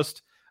 Is it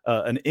just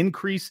an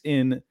increase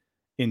in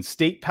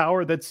state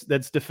power that's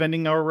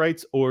defending our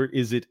rights, or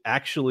is it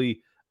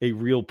actually a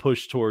real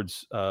push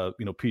towards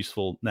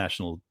peaceful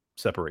national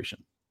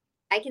separation?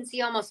 I can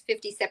see almost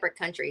 50 separate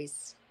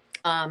countries.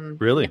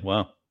 Really?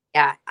 Wow.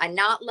 Yeah, and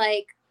not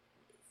like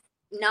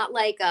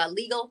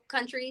legal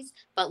countries,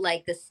 but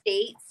the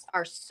states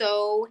are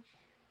so,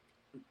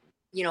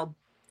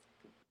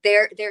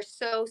 they're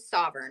so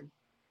sovereign.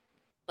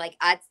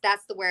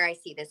 That's where I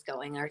see this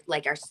going. Our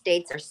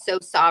states are so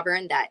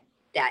sovereign that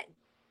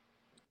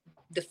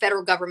the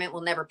federal government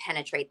will never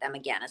penetrate them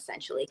again.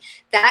 Essentially,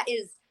 that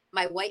is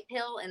my white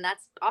pill, and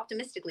that's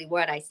optimistically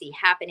what I see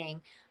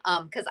happening.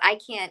 Because I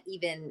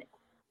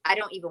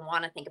don't even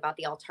want to think about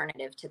the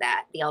alternative to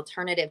that. The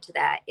alternative to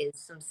that is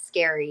some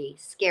scary,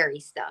 scary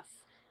stuff.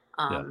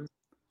 And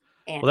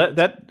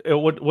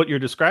what you're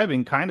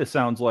describing kind of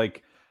sounds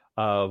like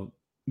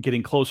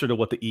getting closer to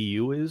what the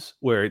EU is,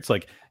 where it's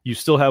like you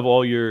still have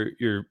all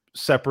your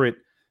separate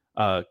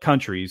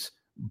countries,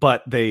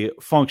 but they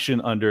function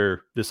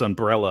under this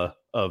umbrella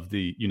of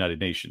the United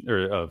Nations,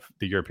 or of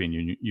the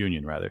European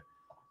Union rather.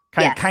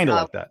 Kind of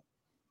like that.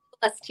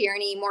 Less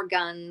tyranny, more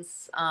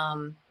guns.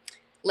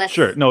 Less.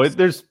 Sure. No,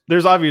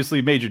 there's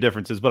obviously major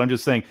differences, but I'm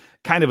just saying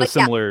kind of a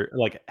similar,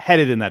 like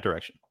headed in that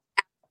direction.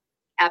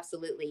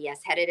 Absolutely. Yes.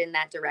 Headed in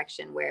that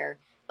direction where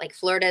like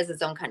Florida is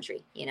its own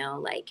country, and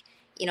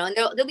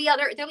there'll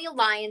be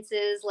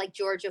alliances like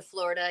Georgia,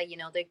 Florida,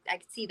 I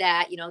could see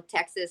that,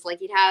 Texas,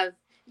 like you'd have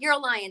your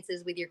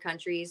alliances with your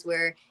countries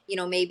where,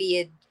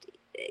 maybe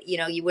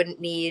you wouldn't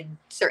need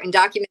certain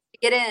documents to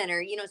get in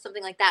or,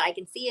 something like that. I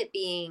can see it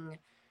being,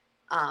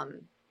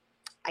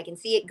 I can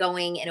see it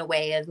going in a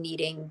way of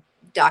needing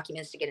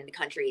documents to get into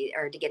country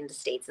or to get into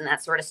states and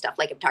that sort of stuff.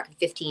 Like I'm talking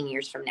 15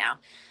 years from now.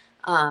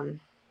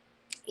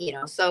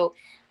 So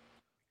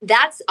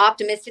that's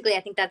optimistically, I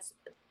think that's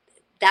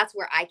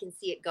where I can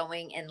see it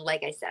going. And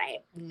like I said, I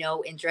have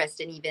no interest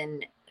in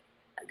even,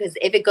 because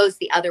if it goes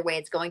the other way,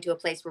 it's going to a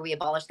place where we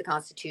abolish the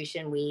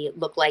Constitution. We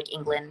look like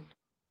England.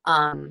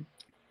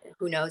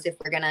 Who knows if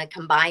we're going to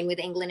combine with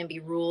England and be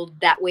ruled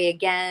that way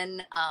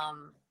again.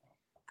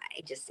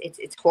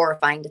 It's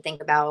horrifying to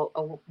think about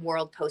a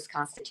world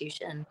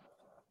post-Constitution.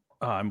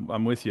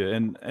 I'm with you.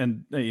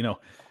 And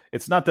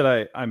it's not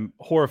that I'm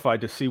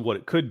horrified to see what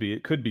it could be.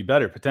 It could be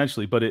better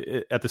potentially, but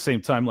it, at the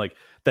same time, like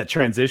that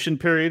transition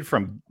period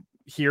from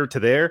here to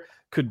there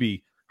could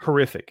be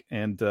horrific.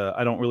 And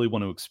I don't really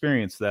want to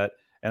experience that.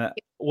 And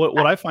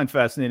what I find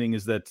fascinating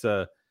is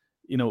that,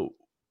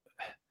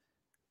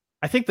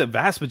 I think the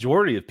vast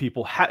majority of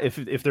people,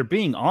 if they're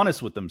being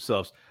honest with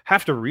themselves,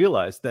 have to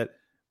realize that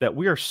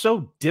we are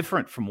so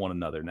different from one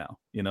another now.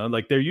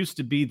 Like there used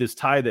to be this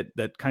tie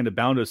that kind of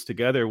bound us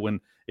together when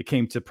it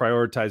came to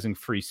prioritizing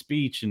free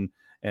speech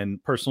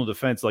and personal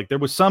defense. Like there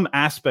was some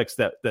aspects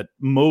that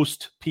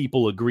most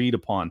people agreed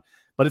upon,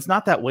 but it's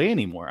not that way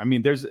anymore. I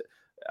mean,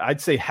 I'd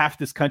say half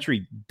this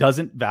country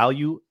doesn't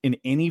value in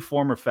any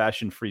form or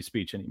fashion free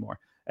speech anymore.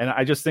 And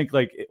I just think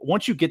like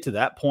once you get to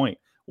that point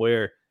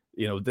where,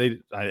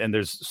 and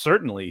there's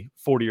certainly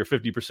 40 or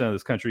 50% of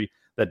this country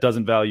that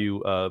doesn't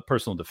value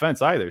personal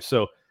defense either.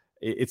 So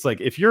it's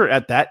like, if you're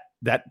at that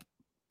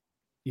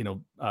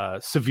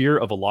severe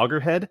of a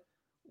loggerhead,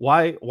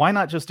 why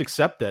not just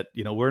accept that,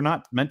 we're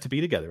not meant to be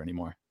together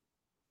anymore?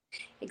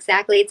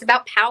 Exactly. It's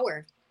about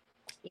power,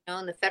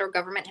 and the federal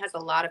government has a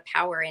lot of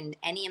power, and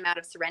any amount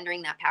of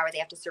surrendering that power, they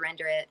have to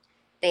surrender it.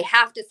 They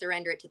have to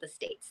surrender it to the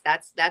states.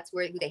 That's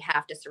where they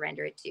have to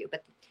surrender it to.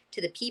 But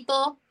to the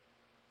people,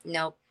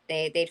 nope,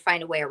 they'd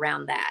find a way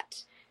around that.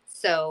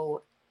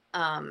 So,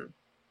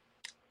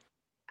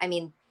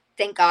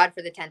 thank God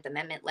for the 10th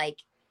Amendment.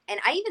 And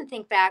I even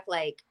think back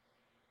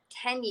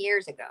 10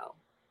 years ago,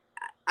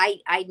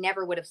 I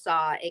never would have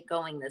saw it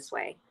going this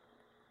way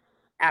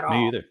at all.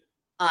 Me either.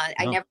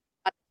 I never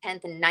thought the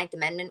 10th and 9th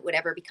Amendment would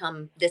ever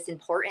become this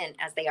important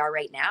as they are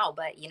right now.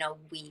 But,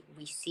 we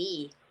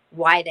see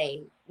why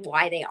they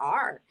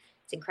are.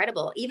 It's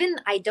incredible.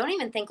 I don't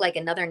even think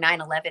another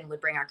 9/11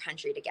 would bring our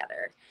country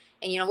together.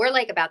 And, we're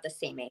about the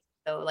same age.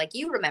 So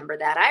you remember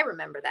that. I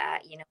remember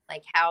that,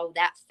 how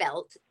that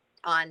felt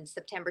on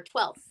September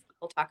 12th.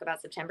 We'll talk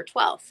about September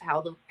 12th,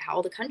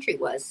 how the country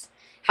was,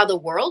 how the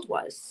world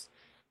was.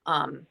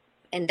 And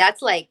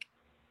that's I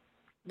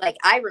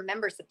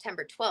remember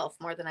September 12th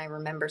more than I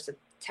remember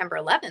September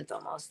 11th,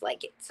 almost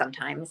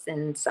sometimes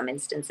in some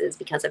instances,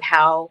 because of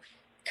how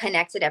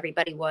connected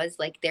everybody was.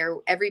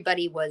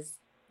 Everybody was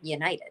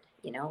united,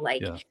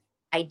 Yeah.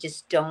 I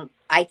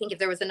think if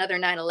there was another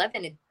 9/11,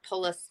 it'd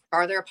pull us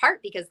farther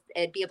apart because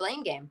it'd be a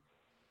blame game.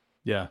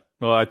 Yeah.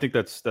 Well, I think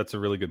that's a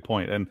really good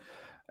point.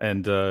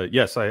 And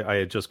yes, I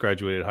had just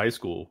graduated high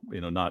school,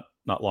 not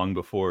long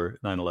before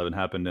 9/11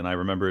 happened. And I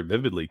remember it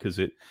vividly because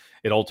it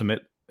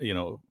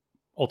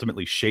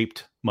ultimately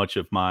shaped much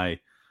of my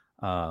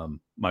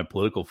my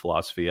political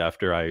philosophy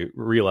after I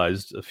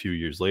realized a few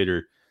years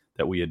later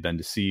that we had been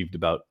deceived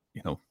about,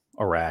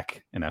 Iraq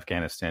and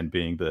Afghanistan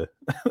being the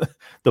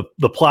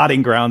the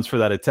plotting grounds for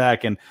that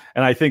attack. And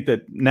I think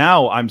that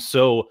now I'm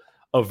so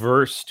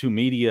averse to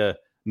media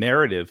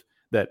narrative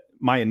that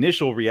my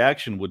initial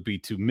reaction would be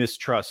to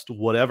mistrust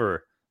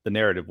whatever the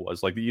narrative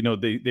was.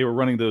 They were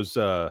running those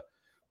PSAs,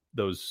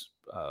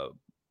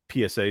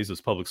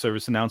 those public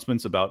service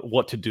announcements about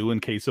what to do in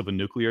case of a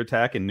nuclear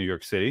attack in New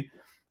York City.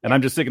 And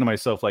I'm just thinking to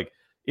myself,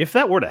 if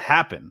that were to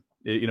happen,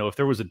 if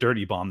there was a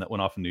dirty bomb that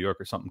went off in New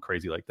York or something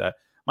crazy like that,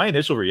 my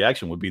initial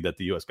reaction would be that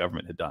the US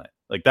government had done it.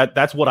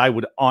 That's what I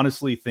would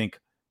honestly think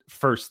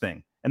first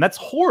thing. And that's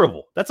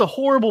horrible. That's a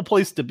horrible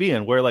place to be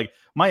in, where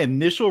my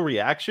initial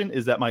reaction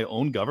is that my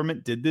own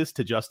government did this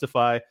to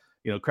justify,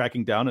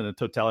 cracking down in a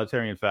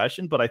totalitarian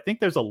fashion. But I think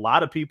there's a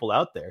lot of people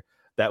out there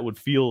that would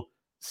feel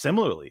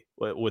similarly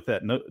with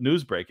that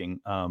news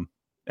breaking.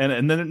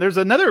 And then there's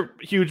another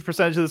huge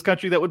percentage of this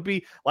country that would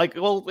be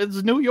well,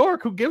 it's New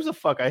York. Who gives a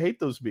fuck? I hate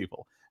those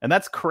people. And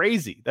that's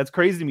crazy. That's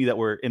crazy to me that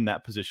we're in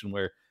that position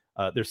where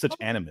there's such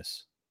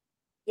animus.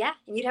 Yeah,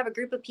 and you'd have a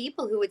group of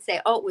people who would say,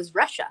 "Oh, it was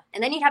Russia,"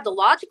 and then you'd have the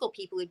logical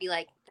people who'd be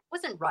like, "That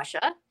wasn't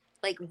Russia.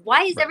 Like,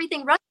 why is Right.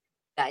 everything Russia,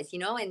 guys?"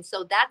 And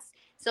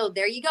so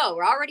there you go.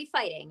 We're already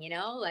fighting.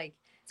 Like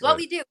it's what Right.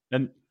 we do.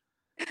 And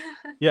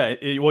yeah,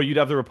 well, you'd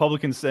have the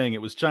Republicans saying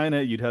it was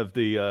China. You'd have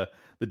the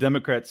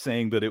Democrats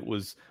saying that it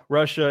was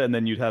Russia, and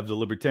then you'd have the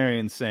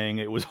Libertarians saying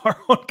it was our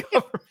own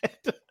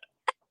government.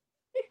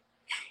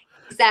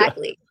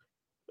 Exactly.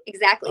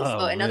 So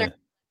Oh, another man.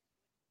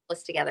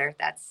 us together.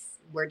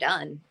 We're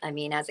done. I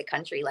mean, as a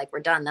country, like,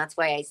 we're done. That's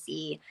why I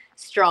see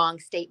strong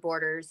state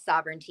borders,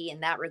 sovereignty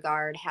in that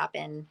regard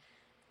happen.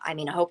 I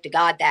mean, I hope to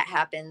God that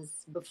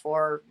happens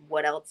before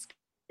what else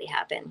could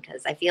happen,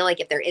 because I feel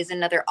like if there is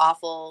another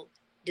awful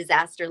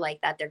disaster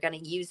like that, they're going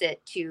to use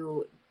it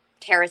to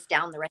tear us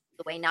down the rest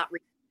of the way.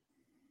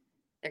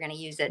 They're going to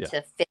use it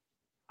to fix the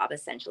job,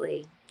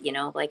 essentially.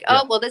 Like,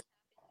 oh, well, this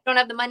don't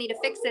have the money to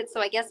fix it, so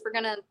I guess we're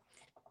going to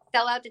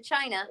sell out to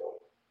China.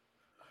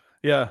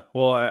 Yeah,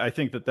 well, I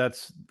think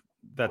that's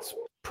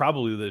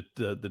probably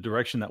the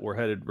direction that we're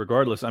headed,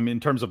 regardless. I mean, in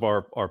terms of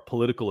our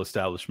political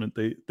establishment,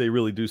 they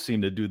really do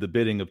seem to do the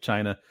bidding of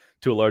China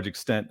to a large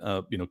extent.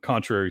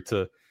 Contrary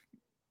to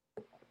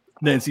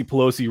Nancy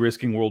Pelosi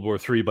risking World War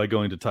III by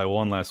going to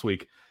Taiwan last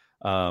week,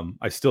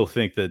 I still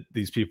think that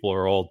these people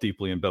are all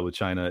deeply in bed with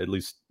China, at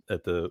least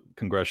at the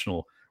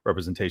congressional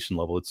representation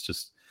level.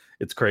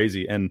 It's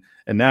crazy, and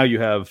now you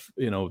have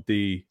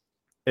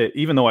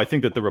even though I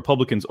think that the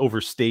Republicans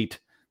overstate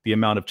the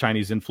amount of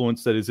Chinese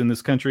influence that is in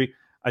this country,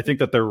 I think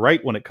that they're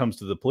right when it comes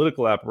to the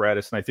political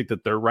apparatus, and I think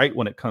that they're right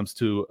when it comes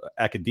to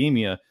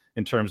academia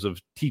in terms of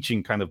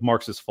teaching kind of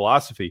Marxist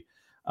philosophy.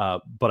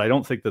 But I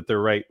don't think that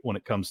they're right when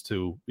it comes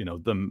to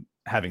them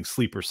having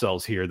sleeper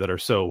cells here that are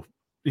so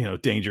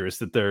dangerous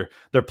that they're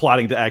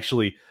plotting to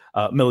actually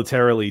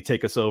militarily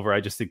take us over. I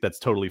just think that's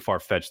totally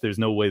far-fetched. There's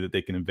no way that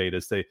they can invade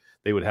us.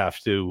 They would have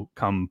to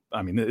come.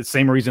 I mean, the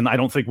same reason I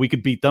don't think we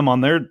could beat them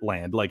on their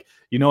land. Like,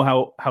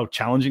 how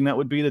challenging that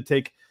would be to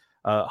take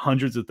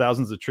hundreds of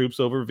thousands of troops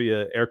over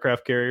via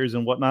aircraft carriers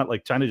and whatnot.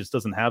 Like, China just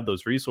doesn't have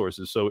those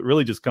resources. So it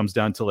really just comes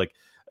down to like,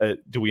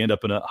 do we end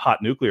up in a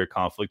hot nuclear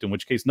conflict, in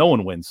which case no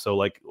one wins? So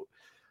like,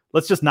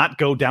 let's just not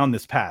go down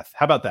this path.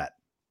 How about that?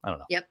 I don't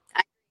know. Yep.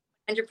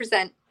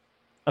 100%.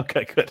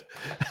 Okay, good.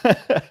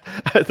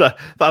 I thought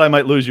I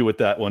might lose you with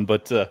that one,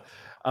 but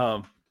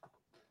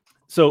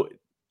so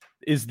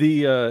is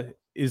the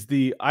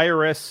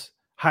IRS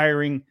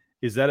hiring?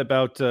 Is that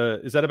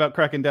about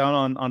cracking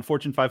down on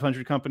Fortune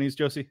 500 companies,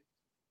 Josie?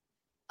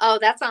 Oh,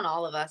 that's on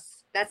all of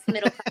us. That's the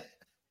middle class.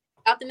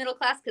 About the middle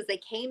class, because they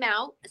came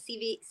out.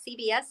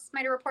 CBS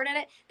might have reported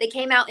it. They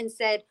came out and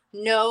said,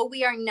 "No,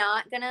 we are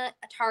not going to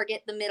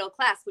target the middle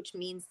class," which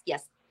means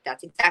yes.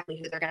 That's exactly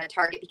who they're going to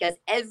target, because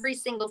every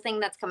single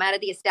thing that's come out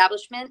of the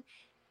establishment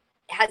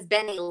has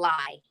been a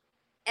lie.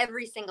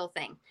 Every single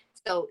thing.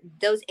 So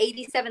those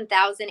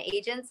 87,000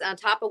 agents on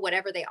top of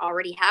whatever they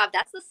already have,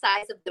 that's the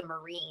size of the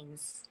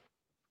Marines.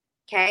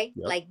 Okay.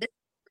 Yep. Like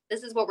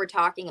this is what we're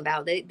talking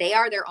about. They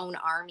are their own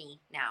army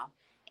now.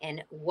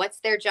 And what's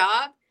their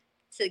job?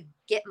 To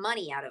get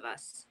money out of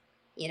us.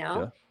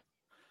 Yeah.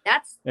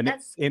 That's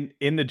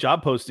in the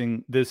job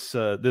posting this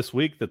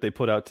week that they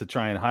put out to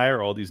try and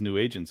hire all these new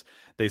agents.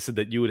 They said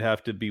that you would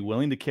have to be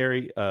willing to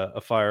carry a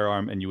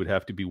firearm, and you would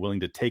have to be willing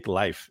to take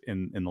life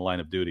in the line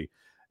of duty.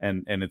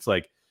 And it's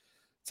like,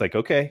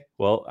 okay,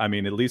 well, I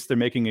mean, at least they're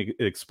making it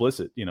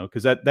explicit,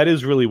 because that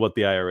is really what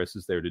the IRS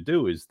is there to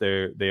do. Is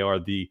they are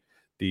the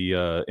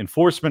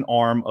enforcement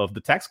arm of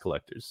the tax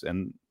collectors,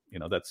 and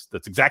that's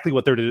exactly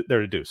what they're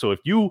there to do. So if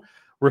you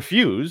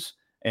refuse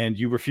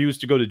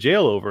to go to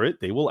jail over it,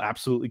 they will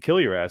absolutely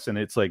kill your ass. And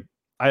it's like,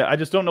 I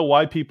just don't know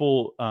why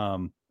people,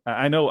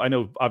 I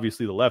know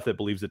obviously the left that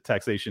believes that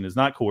taxation is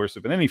not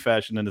coercive in any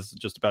fashion, and this is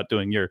just about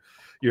doing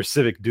your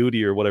civic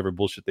duty or whatever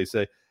bullshit they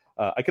say.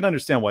 I can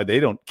understand why they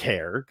don't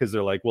care, because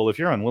they're like, well, if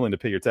you're unwilling to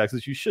pay your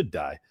taxes, you should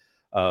die.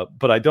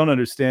 But I don't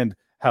understand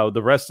how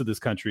the rest of this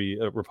country,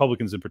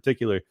 Republicans in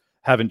particular,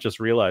 haven't just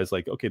realized,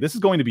 like, okay, this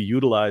is going to be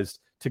utilized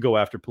to go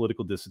after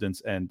political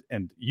dissidents, and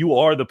you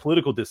are the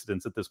political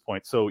dissidents at this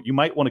point. So you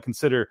might want to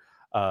consider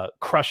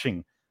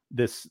crushing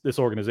this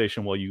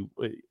organization while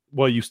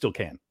you still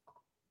can.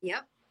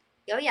 Yep.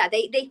 Oh yeah.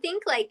 They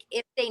think like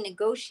if they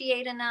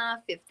negotiate enough,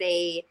 if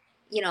they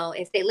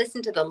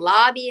listen to the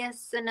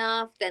lobbyists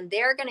enough, then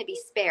they're going to be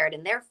spared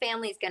and their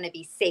family's going to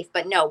be safe.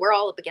 But no, we're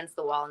all up against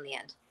the wall in the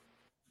end.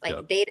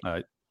 Like they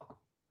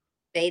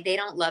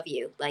don't love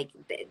you. Like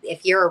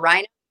if you're a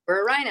rhino,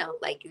 we're a rhino.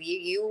 Like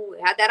you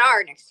had that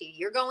R next to you,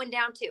 you're going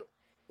down too.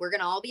 We're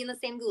gonna all be in the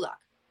same gulag.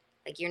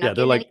 Like you're not. Yeah,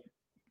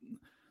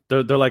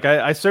 they're like,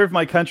 I served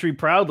my country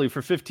proudly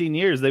for 15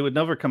 years. They would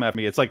never come after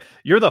me. It's like,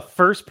 you're the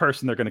first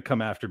person they're going to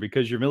come after,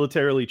 because you're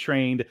militarily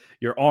trained,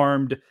 you're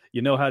armed,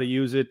 you know how to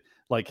use it.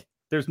 Like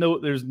there's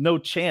no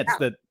chance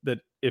that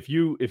if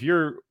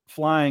you're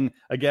flying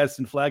a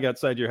Gadsden flag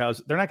outside your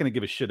house, they're not going to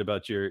give a shit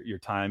about your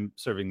time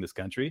serving this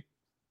country.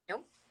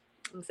 Nope.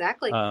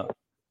 Exactly.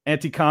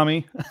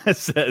 Anti-Commie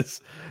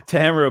says, to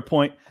hammer a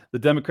point, the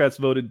Democrats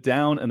voted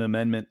down an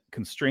amendment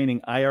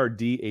constraining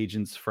IRD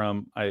agents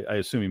from, I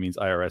assume he means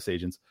IRS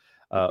agents,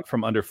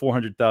 from under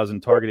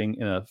 400,000 targeting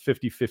in a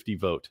 50-50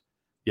 vote.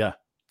 Yeah.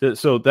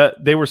 So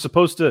that they were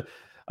supposed to,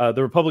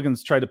 the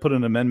Republicans tried to put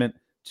an amendment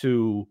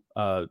to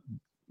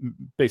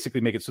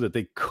basically make it so that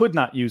they could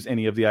not use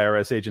any of the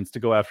IRS agents to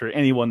go after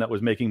anyone that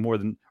was making more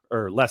than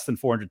or less than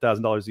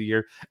 $400,000 a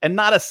year. And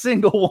not a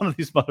single one of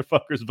these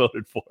motherfuckers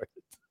voted for it.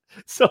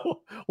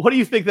 So what do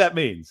you think that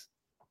means?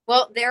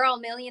 Well, they're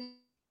all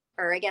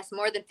or I guess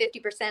more than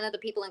 50% of the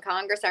people in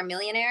Congress are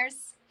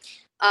millionaires.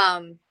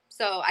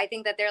 So I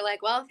think that they're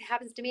like, well, if it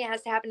happens to me, it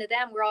has to happen to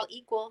them. We're all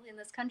equal in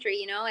this country,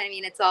 you know? I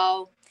mean, it's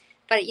all,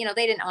 but you know,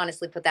 they didn't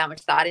honestly put that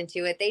much thought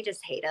into it. They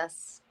just hate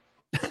us.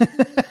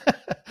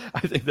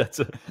 I think that's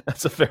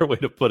a fair way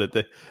to put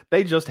it.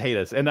 They just hate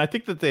us, and I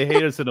think that they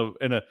hate us in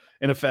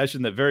a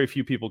fashion that very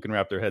few people can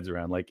wrap their heads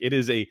around. Like, it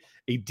is a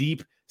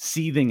deep,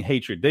 seething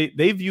hatred.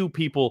 They view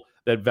people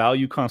that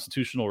value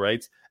constitutional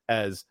rights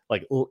as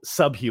like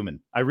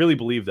subhuman. I really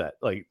believe that.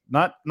 Like,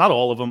 not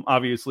all of them,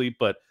 obviously,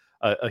 but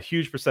a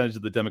huge percentage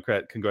of the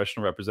Democrat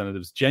congressional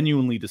representatives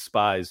genuinely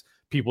despise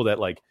people that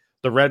like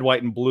the red,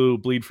 white, and blue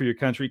bleed for your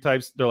country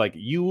types. They're like,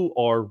 you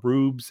are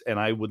rubes, and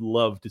I would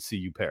love to see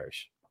you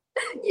perish.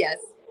 Yes,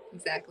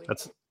 exactly.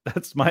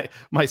 That's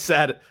my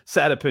sad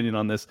opinion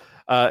on this.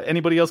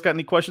 Anybody else got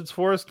any questions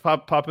for us?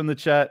 Pop in the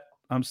chat.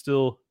 I'm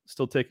still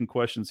taking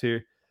questions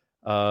here.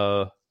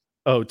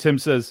 Tim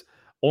says,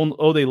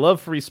 they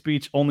love free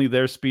speech, only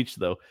their speech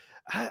though.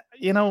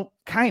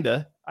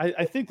 Kinda.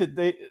 I think that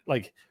they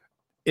like,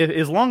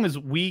 as long as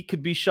we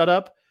could be shut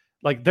up,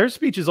 like their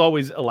speech is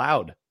always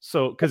allowed.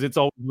 So, because it's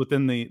all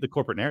within the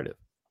corporate narrative.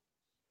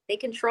 They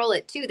control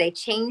it too. They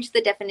change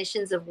the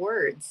definitions of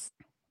words.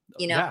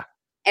 You know, yeah.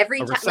 Every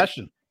time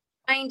recession.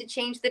 Trying to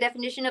change the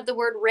definition of the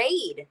word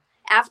raid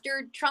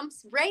after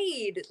Trump's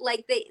raid.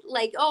 Like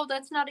oh,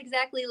 that's not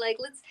exactly like,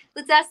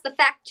 let's ask the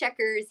fact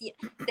checkers. They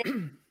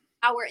have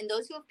power, and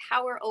those who have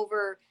power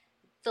over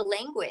the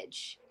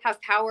language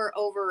have power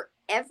over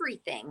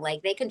everything.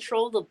 Like, they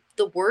control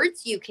the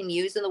words you can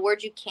use and the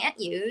words you can't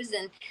use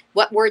and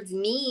what words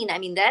mean. I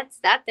mean,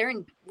 we're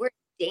in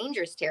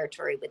dangerous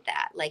territory with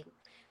that. Like,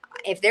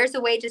 if there's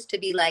a way just to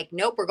be like,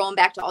 nope, we're going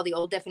back to all the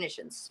old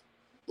definitions.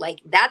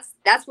 Like, that's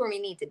where we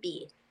need to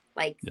be.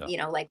 Like,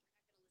 yeah. Like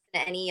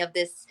any of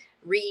this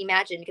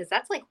reimagined, because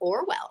that's like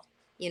Orwell.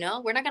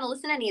 We're not going to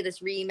listen to any of this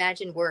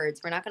reimagined words.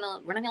 We're not going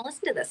to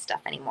listen to this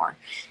stuff anymore.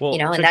 Well,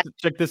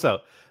 check this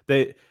out.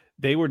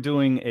 They were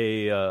doing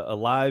a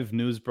live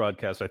news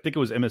broadcast. I think it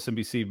was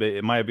MSNBC, but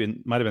it might have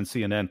been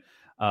CNN.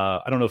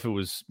 I don't know if it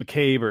was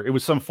McCabe or it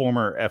was some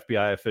former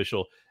FBI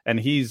official, and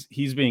he's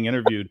being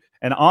interviewed.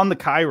 And on the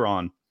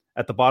chyron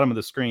at the bottom of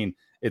the screen,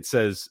 it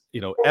says,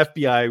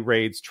 FBI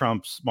raids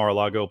Trump's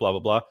Mar-a-Lago, blah, blah,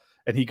 blah.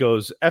 And he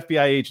goes,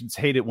 FBI agents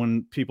hate it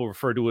when people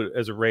refer to it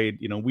as a raid.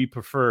 We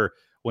prefer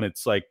when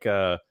it's like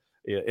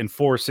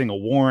enforcing a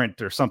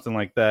warrant or something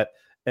like that.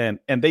 And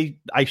they,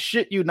 I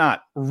shit you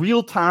not,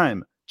 real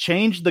time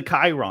changed the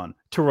chyron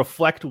to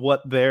reflect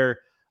what their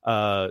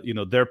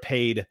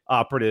paid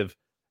operative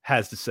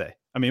has to say.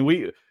 I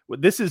mean,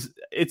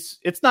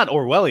 it's not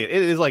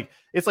Orwellian.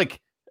 It's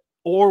like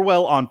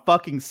Orwell on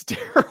fucking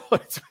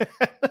steroids,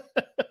 man.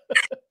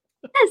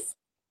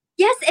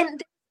 Yes,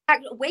 and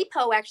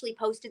WAPO actually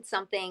posted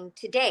something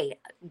today.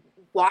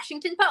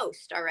 Washington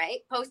Post, all right,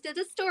 posted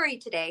a story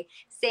today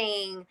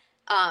saying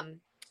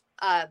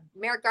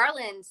Merrick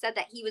Garland said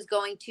that he was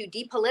going to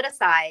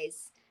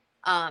depoliticize.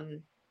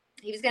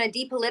 He was going to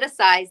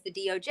depoliticize the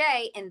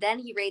DOJ, and then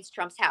he raids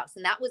Trump's house,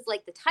 and that was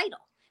like the title.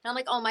 And I'm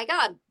like, oh my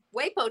God,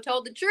 WAPO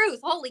told the truth.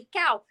 Holy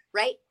cow,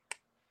 right?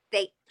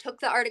 They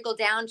took the article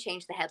down,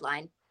 changed the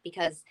headline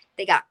because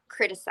they got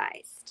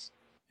criticized.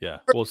 Yeah,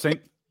 well, same.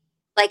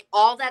 Like,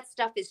 all that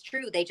stuff is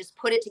true. They just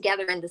put it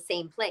together in the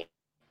same place.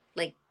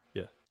 Like,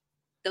 yeah,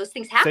 those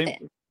things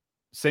happen.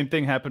 Same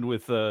thing happened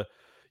with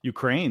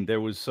Ukraine. There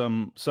was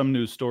some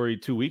news story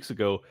 2 weeks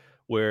ago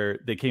where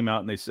they came out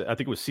and they said, I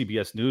think it was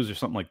CBS News or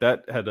something like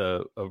that, had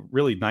a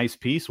really nice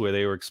piece where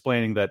they were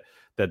explaining that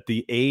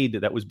the aid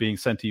that was being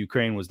sent to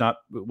Ukraine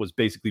was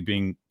basically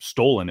being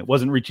stolen. It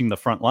wasn't reaching the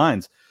front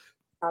lines.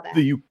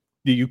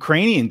 The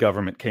Ukrainian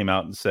government came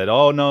out and said,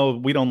 "Oh no,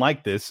 we don't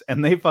like this,"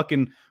 and they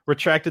fucking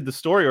retracted the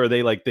story, or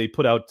they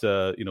put out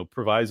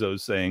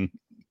provisos saying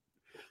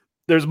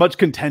there's much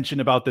contention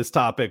about this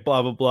topic,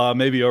 blah blah blah.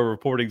 Maybe our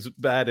reporting's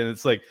bad, and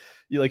it's like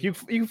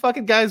you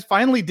fucking guys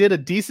finally did a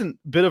decent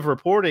bit of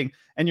reporting,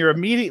 and you're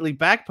immediately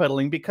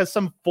backpedaling because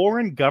some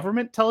foreign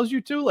government tells you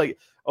to. Like,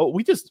 oh,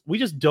 we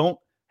just don't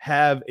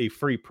have a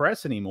free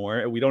press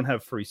anymore. We don't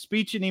have free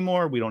speech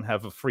anymore. We don't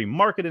have a free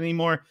market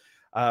anymore.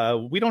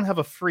 We don't have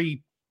a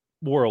free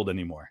world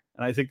anymore.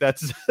 And I think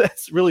that's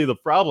really the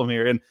problem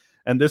here.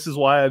 And this is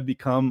why I've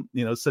become,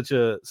 such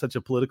a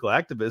political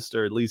activist,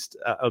 or at least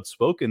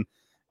outspoken,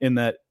 in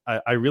that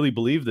I really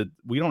believe that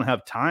we don't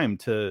have time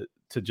to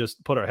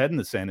just put our head in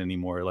the sand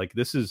anymore. Like,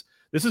 this is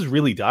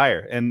really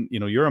dire. And,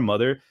 you're a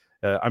mother,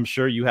 I'm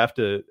sure you have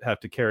to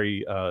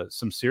carry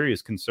some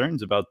serious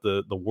concerns about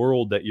the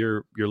world that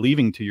you're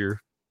leaving to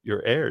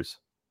your heirs.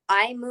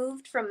 I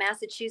moved from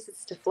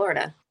Massachusetts to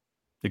Florida.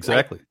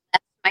 Exactly.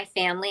 Like, my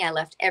family. I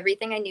left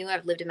everything I knew.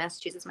 I've lived in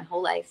Massachusetts my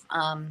whole life.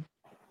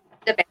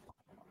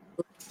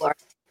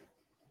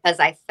 Because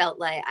I felt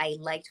like I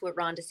liked what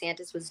Ron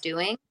DeSantis was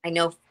doing. I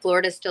know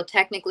Florida's still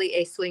technically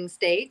a swing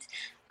state.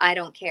 I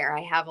don't care.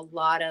 I have a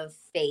lot of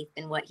faith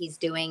in what he's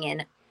doing.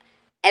 And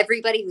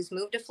everybody who's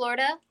moved to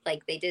Florida,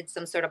 like they did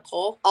some sort of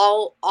poll,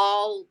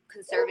 all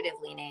conservative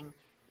leaning.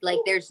 Like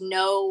there's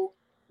no,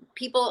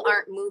 people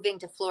aren't moving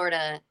to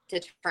Florida to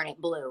turn it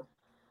blue.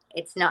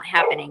 It's not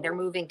happening. They're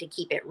moving to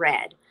keep it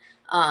red.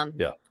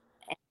 Yeah.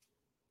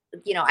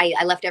 You know,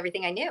 I left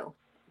everything I knew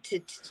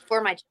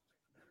for my children.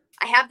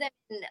 I have them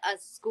in a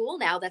school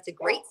now that's a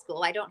great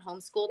school. I don't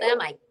homeschool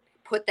them. I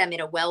put them in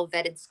a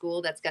well-vetted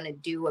school that's going to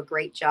do a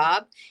great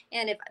job.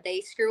 And if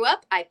they screw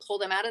up, I pull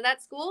them out of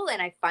that school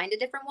and I find a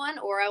different one,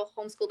 or I'll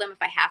homeschool them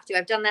if I have to.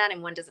 I've done that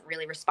and one doesn't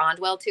really respond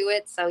well to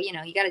it. So, you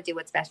know, you got to do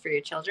what's best for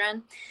your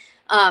children.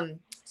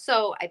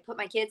 So I put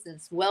my kids in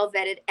this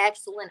well-vetted,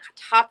 excellent,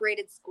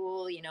 top-rated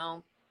school, you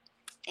know,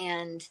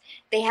 and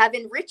they have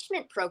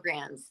enrichment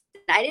programs.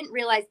 I didn't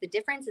realize the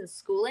difference in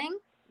schooling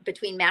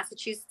between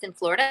Massachusetts and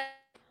Florida.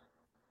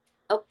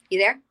 Oh, you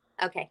there?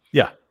 Okay.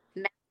 Yeah.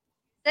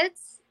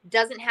 Massachusetts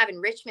doesn't have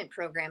enrichment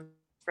programs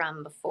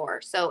from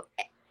before.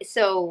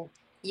 So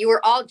you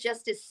were all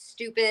just as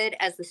stupid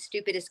as the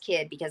stupidest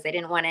kid because they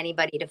didn't want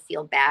anybody to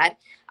feel bad.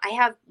 I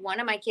have one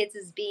of my kids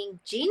is being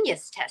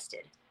genius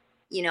tested,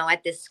 you know,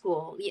 at this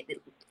school.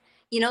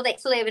 You know,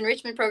 they have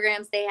enrichment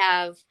programs. They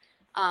have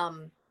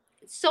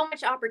so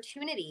much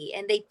opportunity,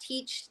 and they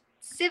teach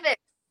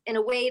civics in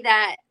a way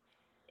that,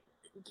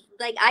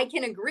 like, I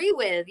can agree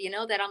with, you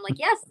know, that I'm like,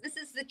 yes, this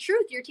is the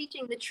truth. You're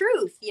teaching the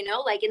truth, you know,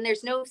 like, and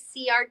there's no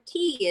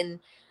CRT and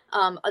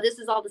this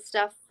is all the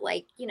stuff,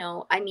 like, you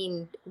know, I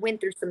mean,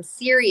 went through some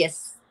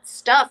serious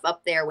stuff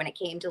up there when it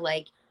came to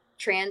like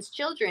trans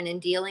children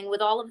and dealing with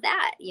all of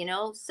that, you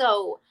know.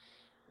 So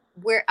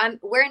we're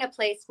in a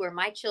place where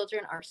my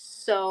children are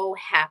so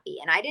happy,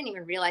 and I didn't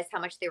even realize how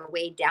much they were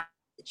weighed down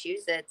in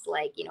Massachusetts,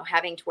 like, you know,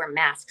 having to wear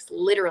masks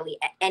literally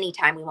at any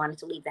time we wanted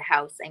to leave the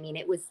house. I mean,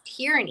 it was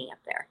tyranny up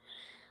there.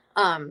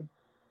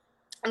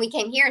 And we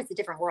came here, it's a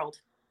different world.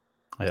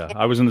 Yeah,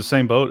 I was in the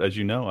same boat, as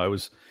you know. I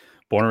was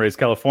born and raised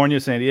California,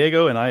 San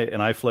Diego, and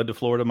I fled to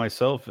Florida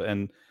myself.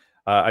 And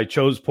I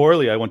chose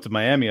poorly. I went to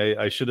Miami.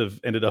 I should have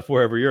ended up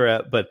wherever you're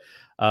at. But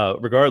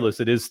regardless,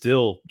 it is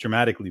still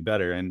dramatically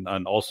better. And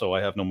also,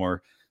 I have no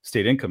more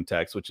state income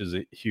tax, which is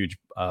a huge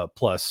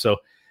plus. So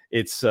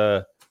it's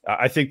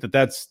I think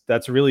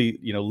that's really,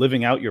 you know,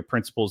 living out your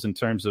principles in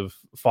terms of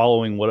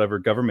following whatever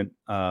government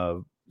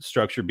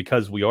structure,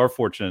 because we are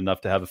fortunate enough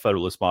to have a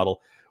federalist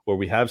model where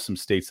we have some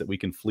states that we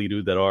can flee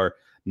to that are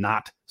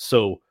not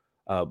so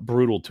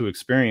brutal to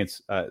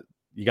experience.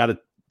 You got to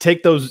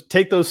take those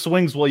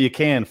swings while you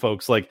can,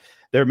 folks. Like,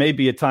 there may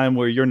be a time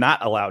where you're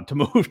not allowed to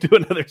move to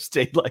another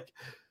state. Like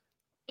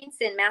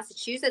in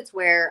Massachusetts,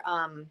 where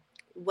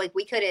like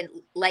we couldn't,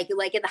 like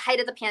at the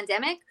height of the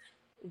pandemic,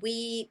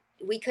 we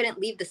couldn't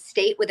leave the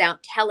state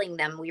without telling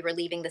them we were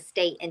leaving the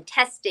state, and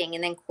testing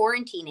and then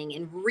quarantining,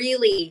 and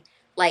really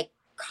like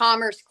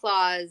Commerce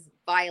Clause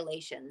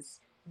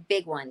violations,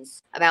 big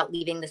ones about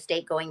leaving the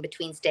state, going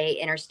between state,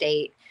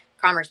 interstate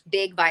commerce,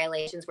 big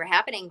violations were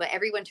happening, but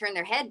everyone turned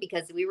their head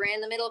because we were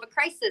in the middle of a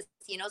crisis,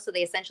 you know, so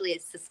they essentially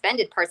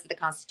suspended parts of the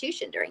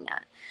Constitution during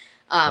that.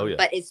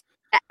 But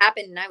that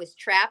happened and I was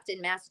trapped in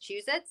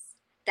Massachusetts.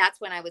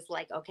 That's when I was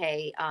like,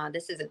 okay,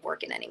 this isn't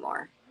working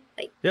anymore.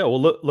 Like, yeah,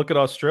 well, look at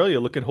Australia,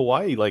 look at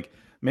Hawaii. Like,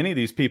 many of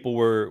these people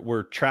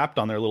were trapped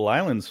on their little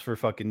islands for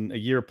fucking a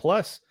year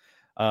plus.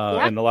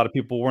 And a lot of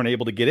people weren't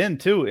able to get in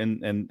too.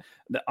 And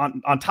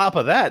on top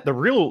of that, the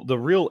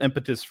real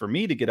impetus for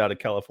me to get out of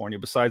California,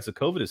 besides the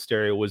COVID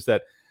hysteria, was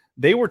that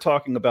they were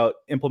talking about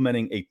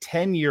implementing a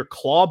 10-year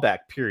clawback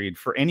period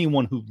for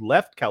anyone who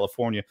left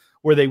California,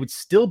 where they would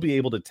still be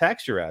able to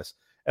tax your ass.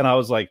 And I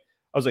was like,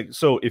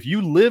 so if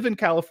you live in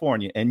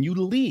California and you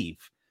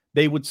leave,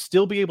 they would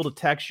still be able to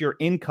tax your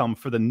income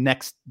for the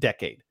next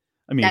decade.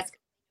 I mean,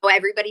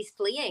 everybody's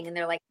fleeing, and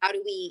they're like, how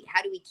do we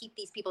keep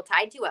these people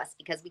tied to us,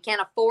 because we can't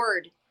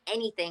afford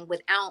anything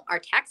without our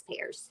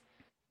taxpayers.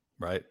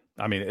 Right.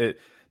 I mean, it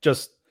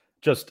just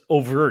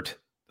overt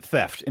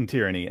theft and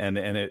tyranny, and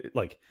it,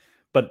 like,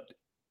 but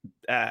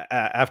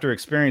after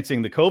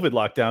experiencing the COVID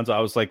lockdowns,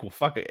 I was like, well,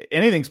 fuck it.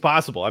 Anything's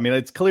possible. I mean,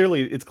 it's clear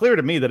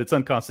to me that it's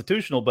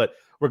unconstitutional, but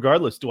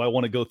regardless, do I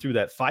want to go through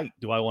that fight?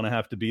 Do I want to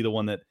have to be the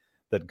one that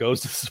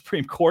goes to the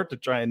Supreme Court to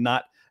try and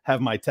not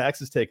have my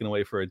taxes taken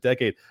away for a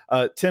decade?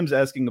 Tim's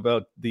asking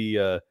about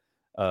the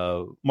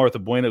Martha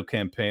Bueno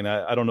campaign.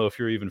 I don't know if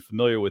you're even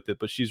familiar with it,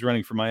 but she's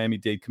running for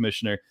Miami-Dade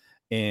commissioner,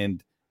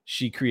 and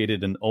she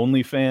created an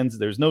OnlyFans.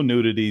 There's no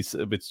nudities.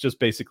 It's just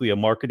basically a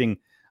marketing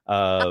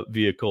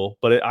vehicle.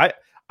 But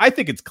I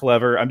think it's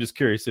clever. I'm just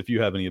curious if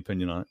you have any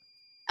opinion on it.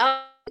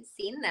 I've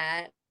seen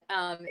that.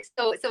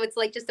 So it's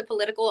like just a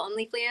political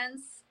OnlyFans.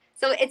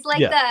 So it's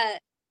like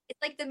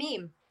it's like the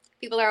meme.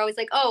 people are always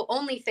like, oh,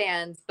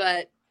 OnlyFans,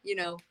 but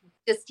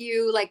just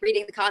you like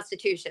reading the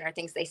Constitution are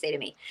things they say to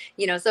me,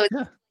 so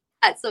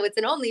so it's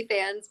an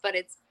OnlyFans, but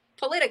it's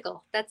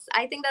political.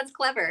 I think that's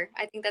clever.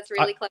 I think that's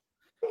really clever.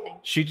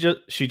 She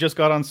just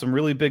got on some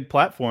really big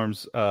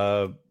platforms.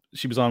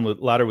 She was on with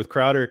Louder with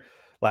Crowder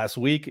last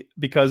week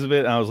because of it.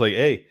 And I was like,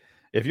 hey,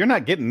 if you're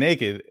not getting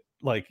naked,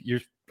 like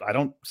I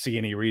don't see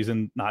any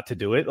reason not to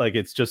do it. Like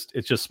it's just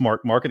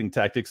smart marketing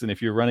tactics. And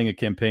if you're running a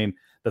campaign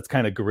that's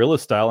kind of guerrilla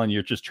style and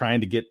you're just trying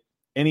to get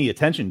any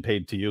attention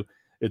paid to you,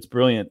 it's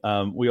brilliant.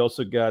 We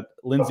also got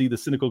Lindsay, the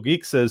Cynical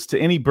Geek, says, to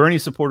any Bernie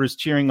supporters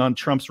cheering on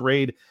Trump's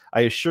raid,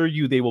 I assure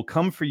you they will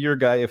come for your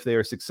guy if they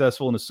are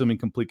successful in assuming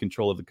complete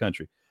control of the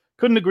country.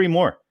 Couldn't agree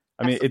more.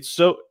 I mean, it's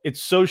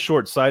so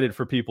short-sighted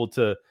for people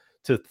to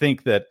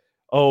think that,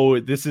 oh,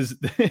 this is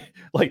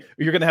like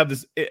you're going to have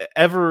this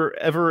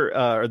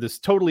or this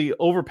totally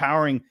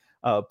overpowering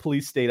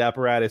police state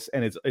apparatus,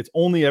 and it's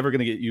only ever going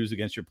to get used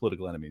against your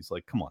political enemies.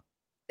 Like, come on.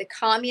 The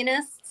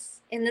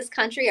communists in this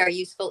country are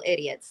useful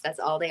idiots. That's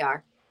all they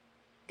are.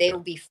 They will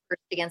be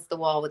first against the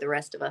wall with the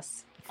rest of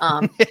us.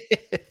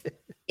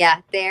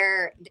 Yeah,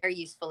 they're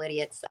useful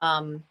idiots.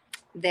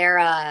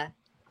 They're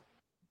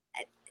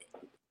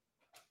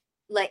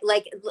like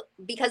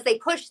because they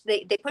push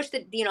the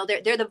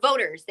they're the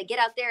voters. They get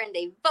out there and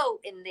they vote,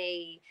 and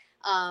they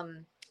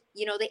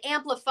they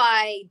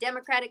amplify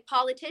Democratic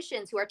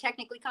politicians who are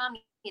technically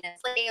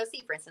communists, like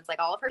AOC, for instance, like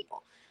all of her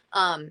people.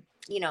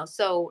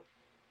 So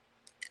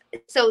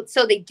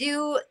they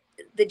do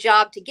the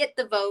job to get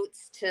the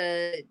votes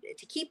to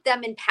keep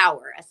them in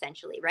power,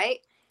 essentially, right?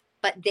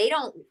 But they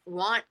don't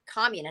want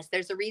communists.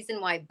 There's a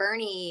reason why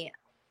Bernie,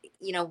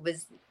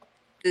 was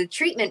the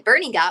treatment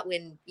Bernie got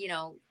when,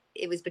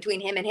 it was between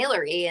him and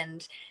Hillary.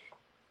 And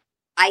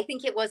I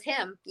think it was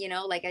him,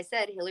 like I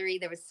said, Hillary,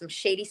 there was some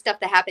shady stuff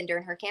that happened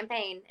during her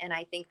campaign. And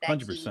I think that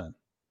 100%.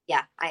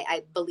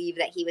 I believe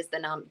that he was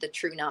the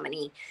true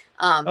nominee.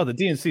 The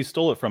DNC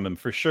stole it from him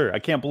for sure. I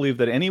can't believe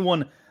that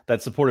anyone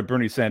that supported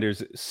Bernie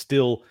Sanders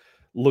still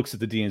looks at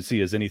the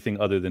DNC as anything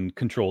other than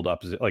controlled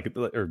opposition,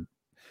 or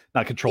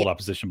not controlled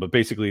opposition, but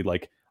basically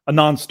like a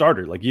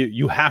non-starter. Like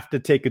you have to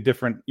take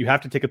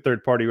a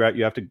third party route.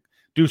 You have to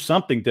do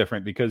something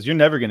different because you're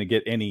never going to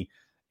get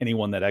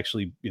anyone that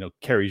actually,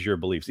 carries your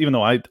beliefs, even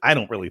though I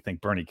don't really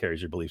think Bernie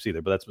carries your beliefs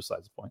either, but that's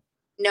besides the point.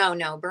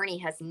 No, Bernie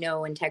has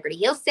no integrity.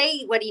 He'll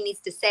say what he needs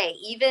to say.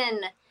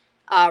 Even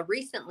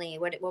recently,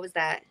 what was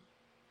that?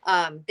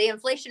 The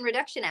Inflation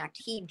Reduction Act,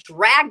 he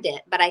dragged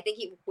it, but I think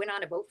he went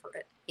on to vote for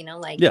it.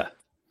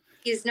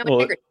 He's no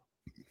integrity.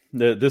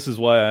 This is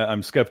why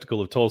I'm skeptical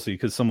of Tulsi,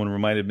 because someone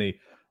reminded me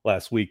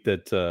last week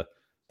that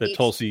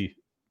Tulsi,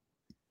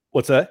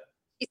 what's that?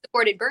 He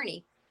supported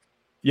Bernie.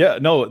 Yeah,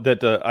 no,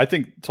 that I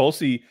think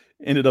Tulsi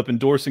ended up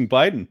endorsing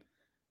Biden.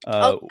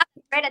 Right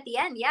at the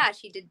end, yeah,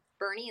 she did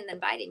Bernie and then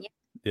Biden.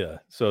 Yeah.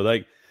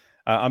 So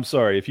I'm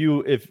sorry if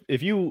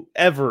you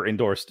ever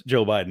endorsed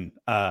Joe Biden,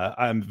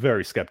 I'm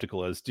very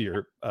skeptical as to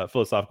your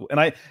philosophical. And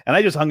I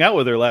just hung out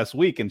with her last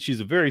week, and she's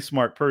a very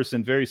smart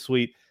person, very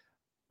sweet.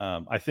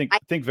 I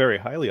think very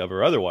highly of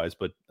her otherwise,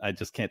 but I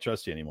just can't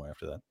trust you anymore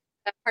after that.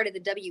 I'm part of the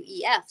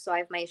WEF, so I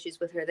have my issues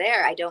with her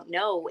there. I don't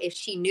know if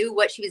she knew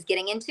what she was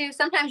getting into.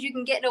 Sometimes you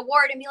can get an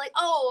award and be like,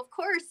 oh, of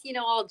course,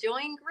 I'll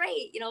join.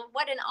 Great.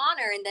 What an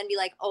honor. And then be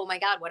like, oh my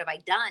God, what have I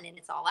done? And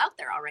it's all out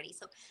there already.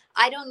 So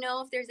I don't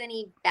know if there's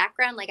any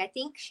background. Like, I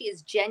think she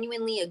is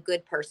genuinely a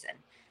good person.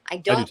 I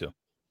do too.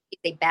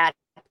 She's a bad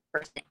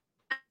person.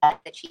 That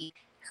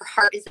her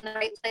heart is in the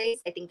right place.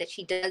 I think that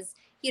she does,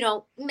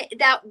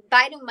 that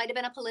Biden might have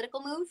been a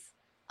political move.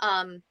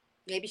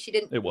 Maybe she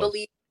didn't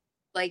believe,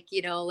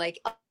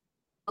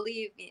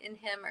 believe in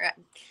him, or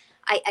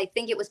I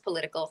think it was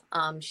political.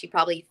 She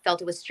probably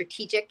felt it was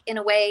strategic in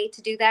a way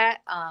to do that,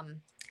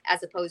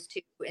 as opposed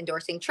to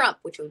endorsing Trump,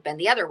 which would have been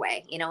the other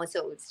way, and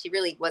so she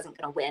really wasn't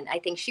going to win. I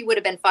think she would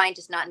have been fine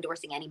just not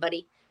endorsing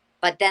anybody,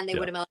 but then they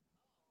would have been like,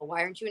 well,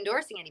 why aren't you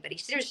endorsing anybody?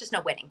 There's just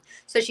no winning.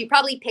 So she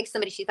probably picked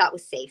somebody she thought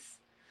was safe.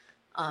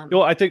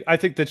 I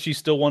think that she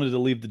still wanted to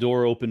leave the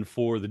door open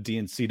for the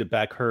DNC to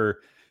back her,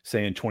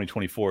 say in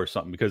 2024 or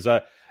something, because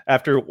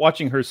after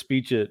watching her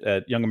speech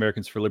at Young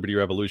Americans for Liberty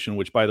Revolution,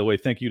 which, by the way,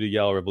 thank you to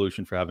Yale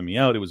Revolution for having me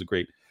out. It was a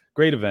great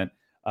event.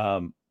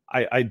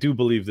 I do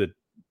believe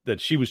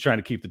that she was trying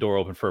to keep the door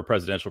open for a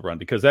presidential run,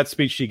 because that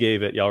speech she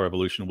gave at Yale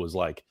Revolution was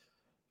like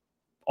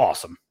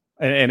awesome.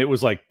 And it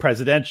was like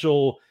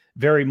presidential,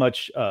 very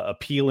much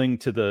appealing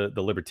to the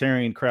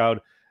libertarian crowd.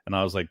 And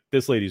I was like,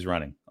 this lady's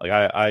running. Like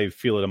I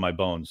feel it in my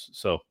bones.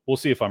 So we'll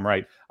see if I'm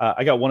right.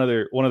 I got one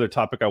other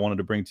topic I wanted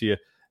to bring to you,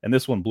 and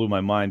this one blew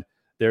my mind.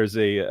 There's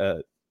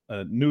a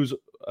news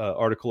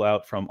article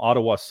out from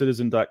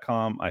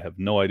OttawaCitizen.com. I have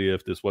no idea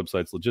if this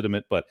website's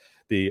legitimate, but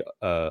the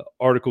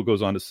article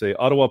goes on to say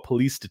Ottawa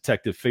police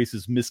detective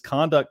faces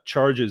misconduct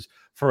charges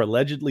for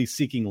allegedly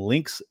seeking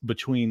links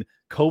between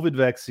COVID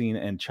vaccine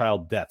and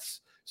child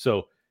deaths.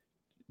 So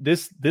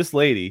this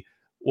lady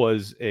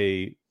was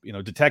a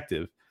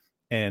detective,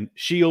 and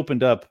she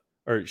opened up,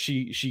 or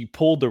she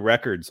pulled the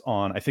records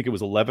on, I think it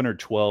was 11 or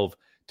 12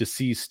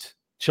 deceased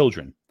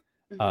children.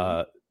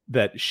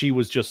 that she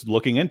was just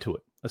looking into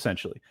it,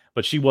 essentially,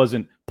 but she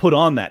wasn't put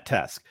on that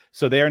task.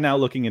 So they are now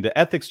looking into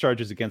ethics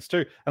charges against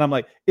her. And I'm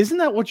like, isn't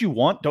that what you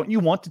want? Don't you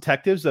want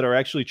detectives that are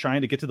actually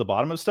trying to get to the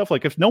bottom of stuff?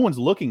 Like, if no one's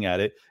looking at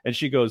it and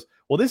she goes,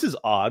 well, this is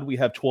odd. We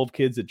have 12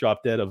 kids that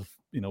drop dead of,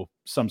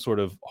 some sort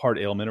of heart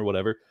ailment or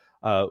whatever.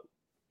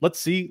 Let's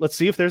see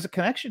if there's a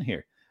connection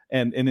here.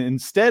 And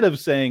instead of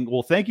saying,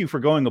 well, thank you for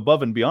going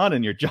above and beyond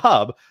in your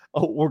job,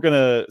 we're going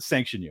to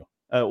sanction you.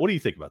 What do you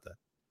think about that?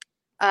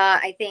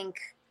 I think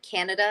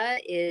Canada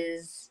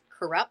is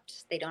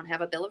corrupt. They don't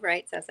have a Bill of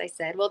Rights, as I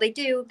said. Well, they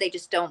do. They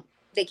just don't.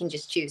 They can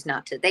just choose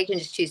not to. They can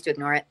just choose to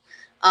ignore it.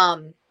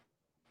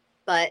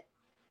 But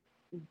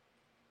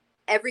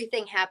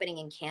everything happening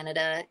in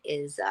Canada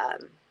is a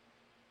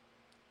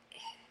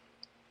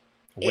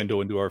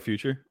window into our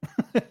future.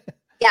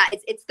 Yeah,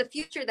 it's the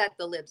future that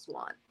the libs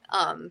want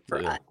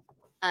for us.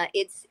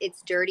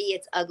 It's dirty,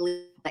 it's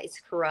ugly, it's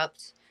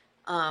corrupt,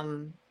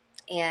 and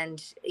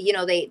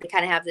they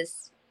kind of have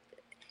this.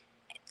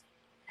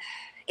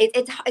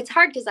 It's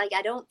hard because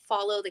I don't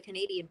follow the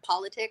Canadian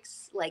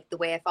politics like the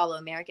way I follow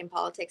American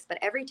politics, but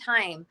every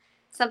time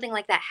something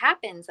like that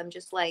happens, I'm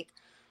just like,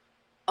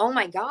 oh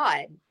my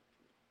God.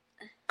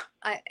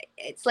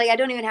 It's like I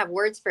don't even have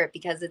words for it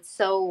because it's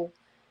so.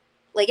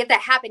 Like, if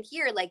that happened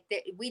here, like,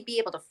 we'd be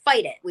able to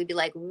fight it. We'd be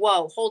like,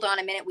 whoa, hold on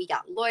a minute. We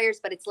got lawyers.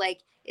 But it's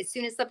like, as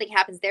soon as something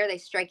happens there, they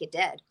strike it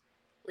dead.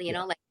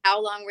 Like,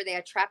 how long were they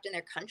trapped in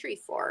their country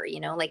for?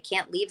 Like,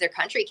 can't leave their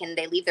country. Can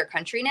they leave their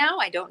country now?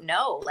 I don't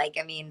know. Like,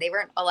 I mean, they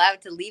weren't allowed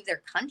to leave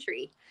their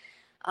country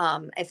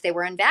if they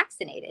were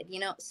unvaccinated,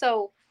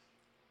 So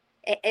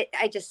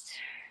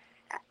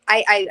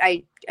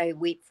I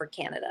weep for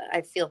Canada.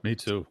 I feel. Me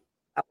too.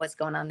 What's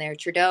going on there.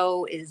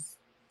 Trudeau is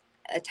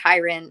a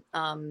tyrant.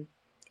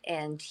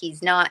 And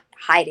he's not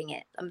hiding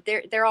it.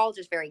 They're all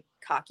just very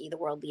cocky, the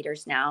world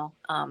leaders now.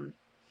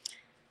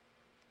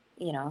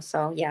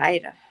 So yeah, I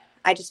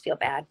just feel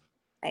bad.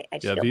 I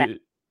just feel bad.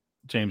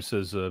 James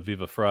says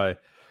Viva Fry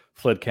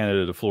fled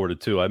Canada to Florida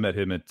too. I met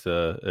him at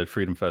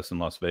Freedom Fest in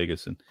Las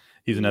Vegas, and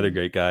he's another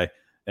great guy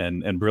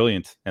and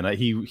brilliant. And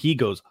he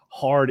goes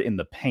hard in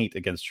the paint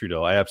against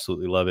Trudeau. I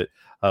absolutely love it.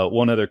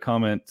 One other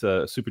comment,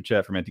 super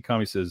chat from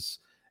Anti-Commie says,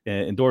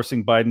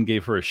 endorsing Biden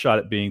gave her a shot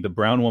at being the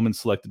brown woman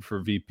selected for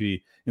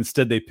VP.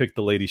 Instead, they picked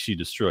the lady she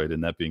destroyed,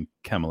 and that being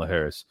Kamala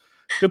Harris.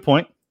 Good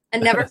point.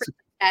 And never forget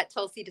that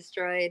Tulsi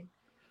destroyed.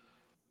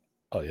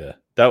 Oh yeah,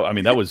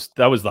 that was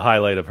the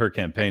highlight of her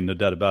campaign, no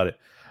doubt about it.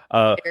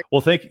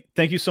 Well, thank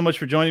you so much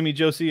for joining me,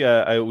 Josie.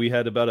 We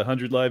had about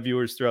 100 live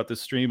viewers throughout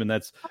this stream, and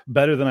that's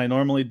better than I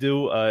normally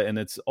do. And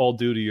it's all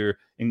due to your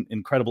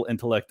incredible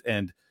intellect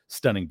and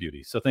stunning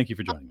beauty. So thank you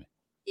for joining me.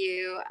 Thank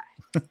you.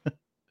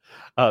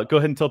 Go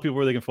ahead and tell people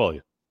where they can follow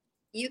you.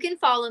 You can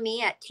follow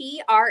me at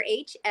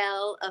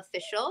TRHL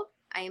Official.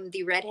 I am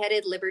the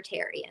redheaded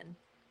libertarian.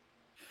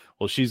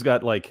 Well, she's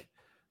got like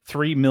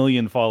 3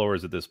 million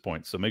followers at this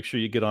point, so make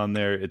sure you get on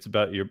there. It's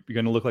about you're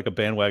going to look like a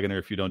bandwagoner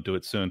if you don't do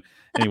it soon.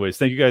 Anyways,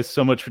 thank you guys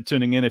so much for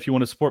tuning in. If you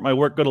want to support my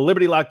work, go to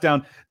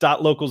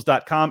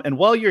libertylockdown.locals.com. And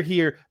while you're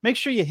here, make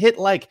sure you hit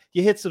like,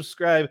 you hit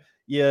subscribe,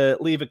 you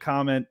leave a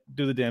comment,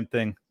 do the damn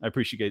thing. I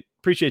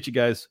appreciate you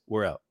guys.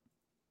 We're out.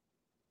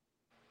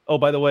 Oh,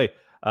 by the way,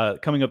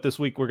 coming up this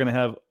week, we're going to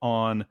have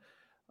on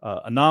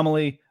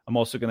Anomaly. I'm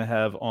also going to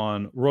have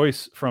on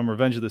Royce from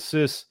Revenge of the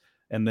Sis.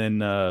 And then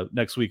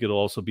next week, it'll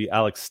also be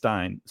Alex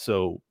Stein.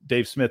 So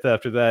Dave Smith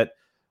after that,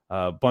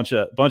 bunch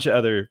of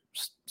other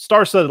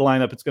star-studded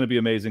lineup. It's going to be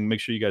amazing. Make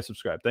sure you guys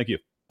subscribe. Thank you.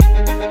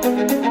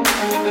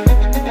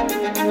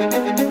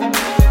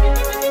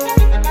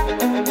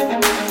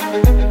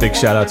 Big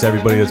shout out to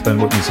everybody that's been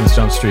with me since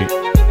Jump Street.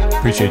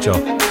 Appreciate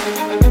y'all.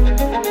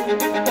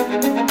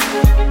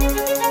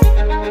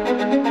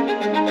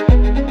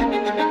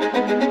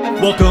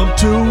 Welcome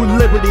to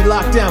Liberty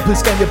Lockdown. Please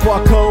scan your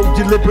barcode.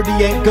 Your liberty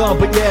ain't gone,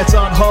 but yeah, it's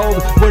on hold.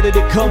 Where did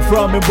it come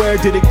from and where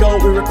did it go?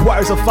 It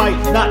requires a fight,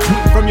 not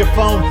tweeting from your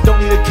phone.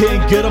 Don't need a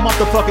king, get him off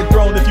the fucking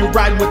throne. If you're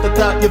riding with the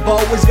thought, you've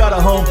always got a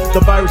home.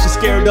 The virus you're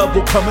scared of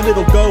will come and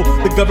it'll go.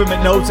 The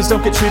government knows, just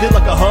don't get treated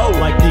like a hoe.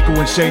 Like Nico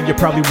and Shane, you're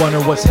probably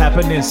wondering what's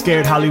happening.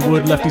 Scared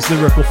Hollywood left these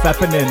lyrical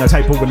fappening. A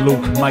typo with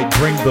Luke might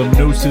bring them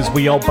nooses.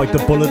 We all bite the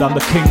bullet, I'm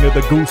the king of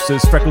the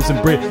gooses. Freckles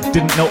and Brit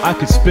didn't know I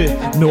could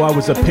spit. Knew I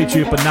was a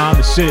patriot, but now I'm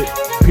the shit.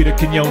 Peter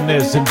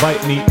Quinones,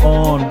 invite me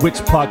on.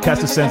 Which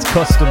podcaster sends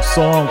custom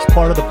songs?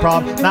 Part of the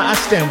problem? Nah, I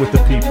stand with the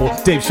people.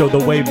 Dave showed the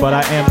way, but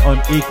I am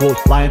unequal.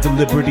 Lions of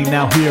Liberty,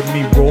 now hear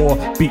me roar.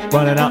 Beat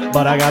running out,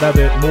 but I got a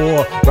bit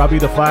more. Robbie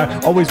the Fire,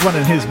 always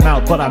running his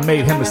mouth, but I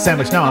made him a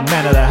sandwich, now I'm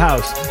man of the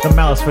house. The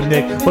malice for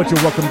Nick, but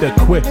you're welcome to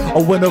quit.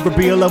 I went over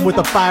BLM with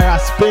the fire I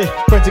spit.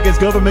 Friends against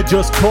government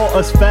just call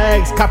us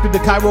fags. Copied the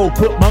Cairo,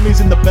 put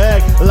mummies in the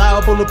bag.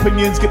 Liable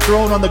opinions get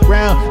thrown on the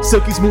ground.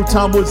 Silky smooth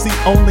Tom was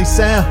the only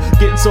sound.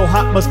 Getting so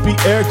hot must be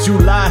Air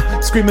July.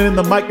 Screaming in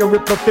the mic, a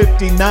rip for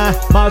 59.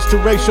 March to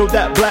ratio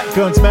that black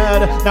guns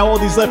matter. Now all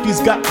these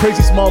lefties got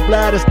crazy small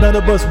bladders. None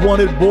of us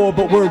wanted war,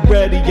 but we're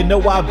ready. You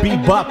know I be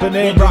bopping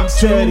and rock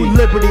steady.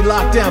 Liberty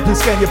lockdown, please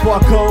scan your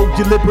barcode.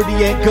 Your liberty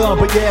ain't gone,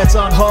 but yeah, it's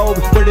on hold.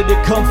 Where did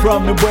it come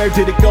from and where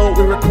did it go?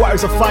 It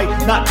requires a fight,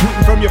 not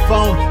tweeting from your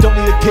phone. Don't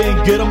need a king,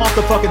 get him off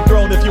the fucking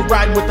throne. If you're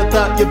riding with the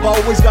thought, you've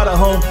always got a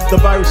home. The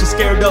virus you're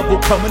scared of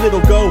will come and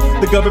it'll go.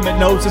 The government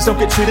knows, just don't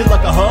get treated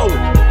like a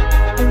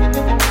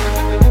hoe.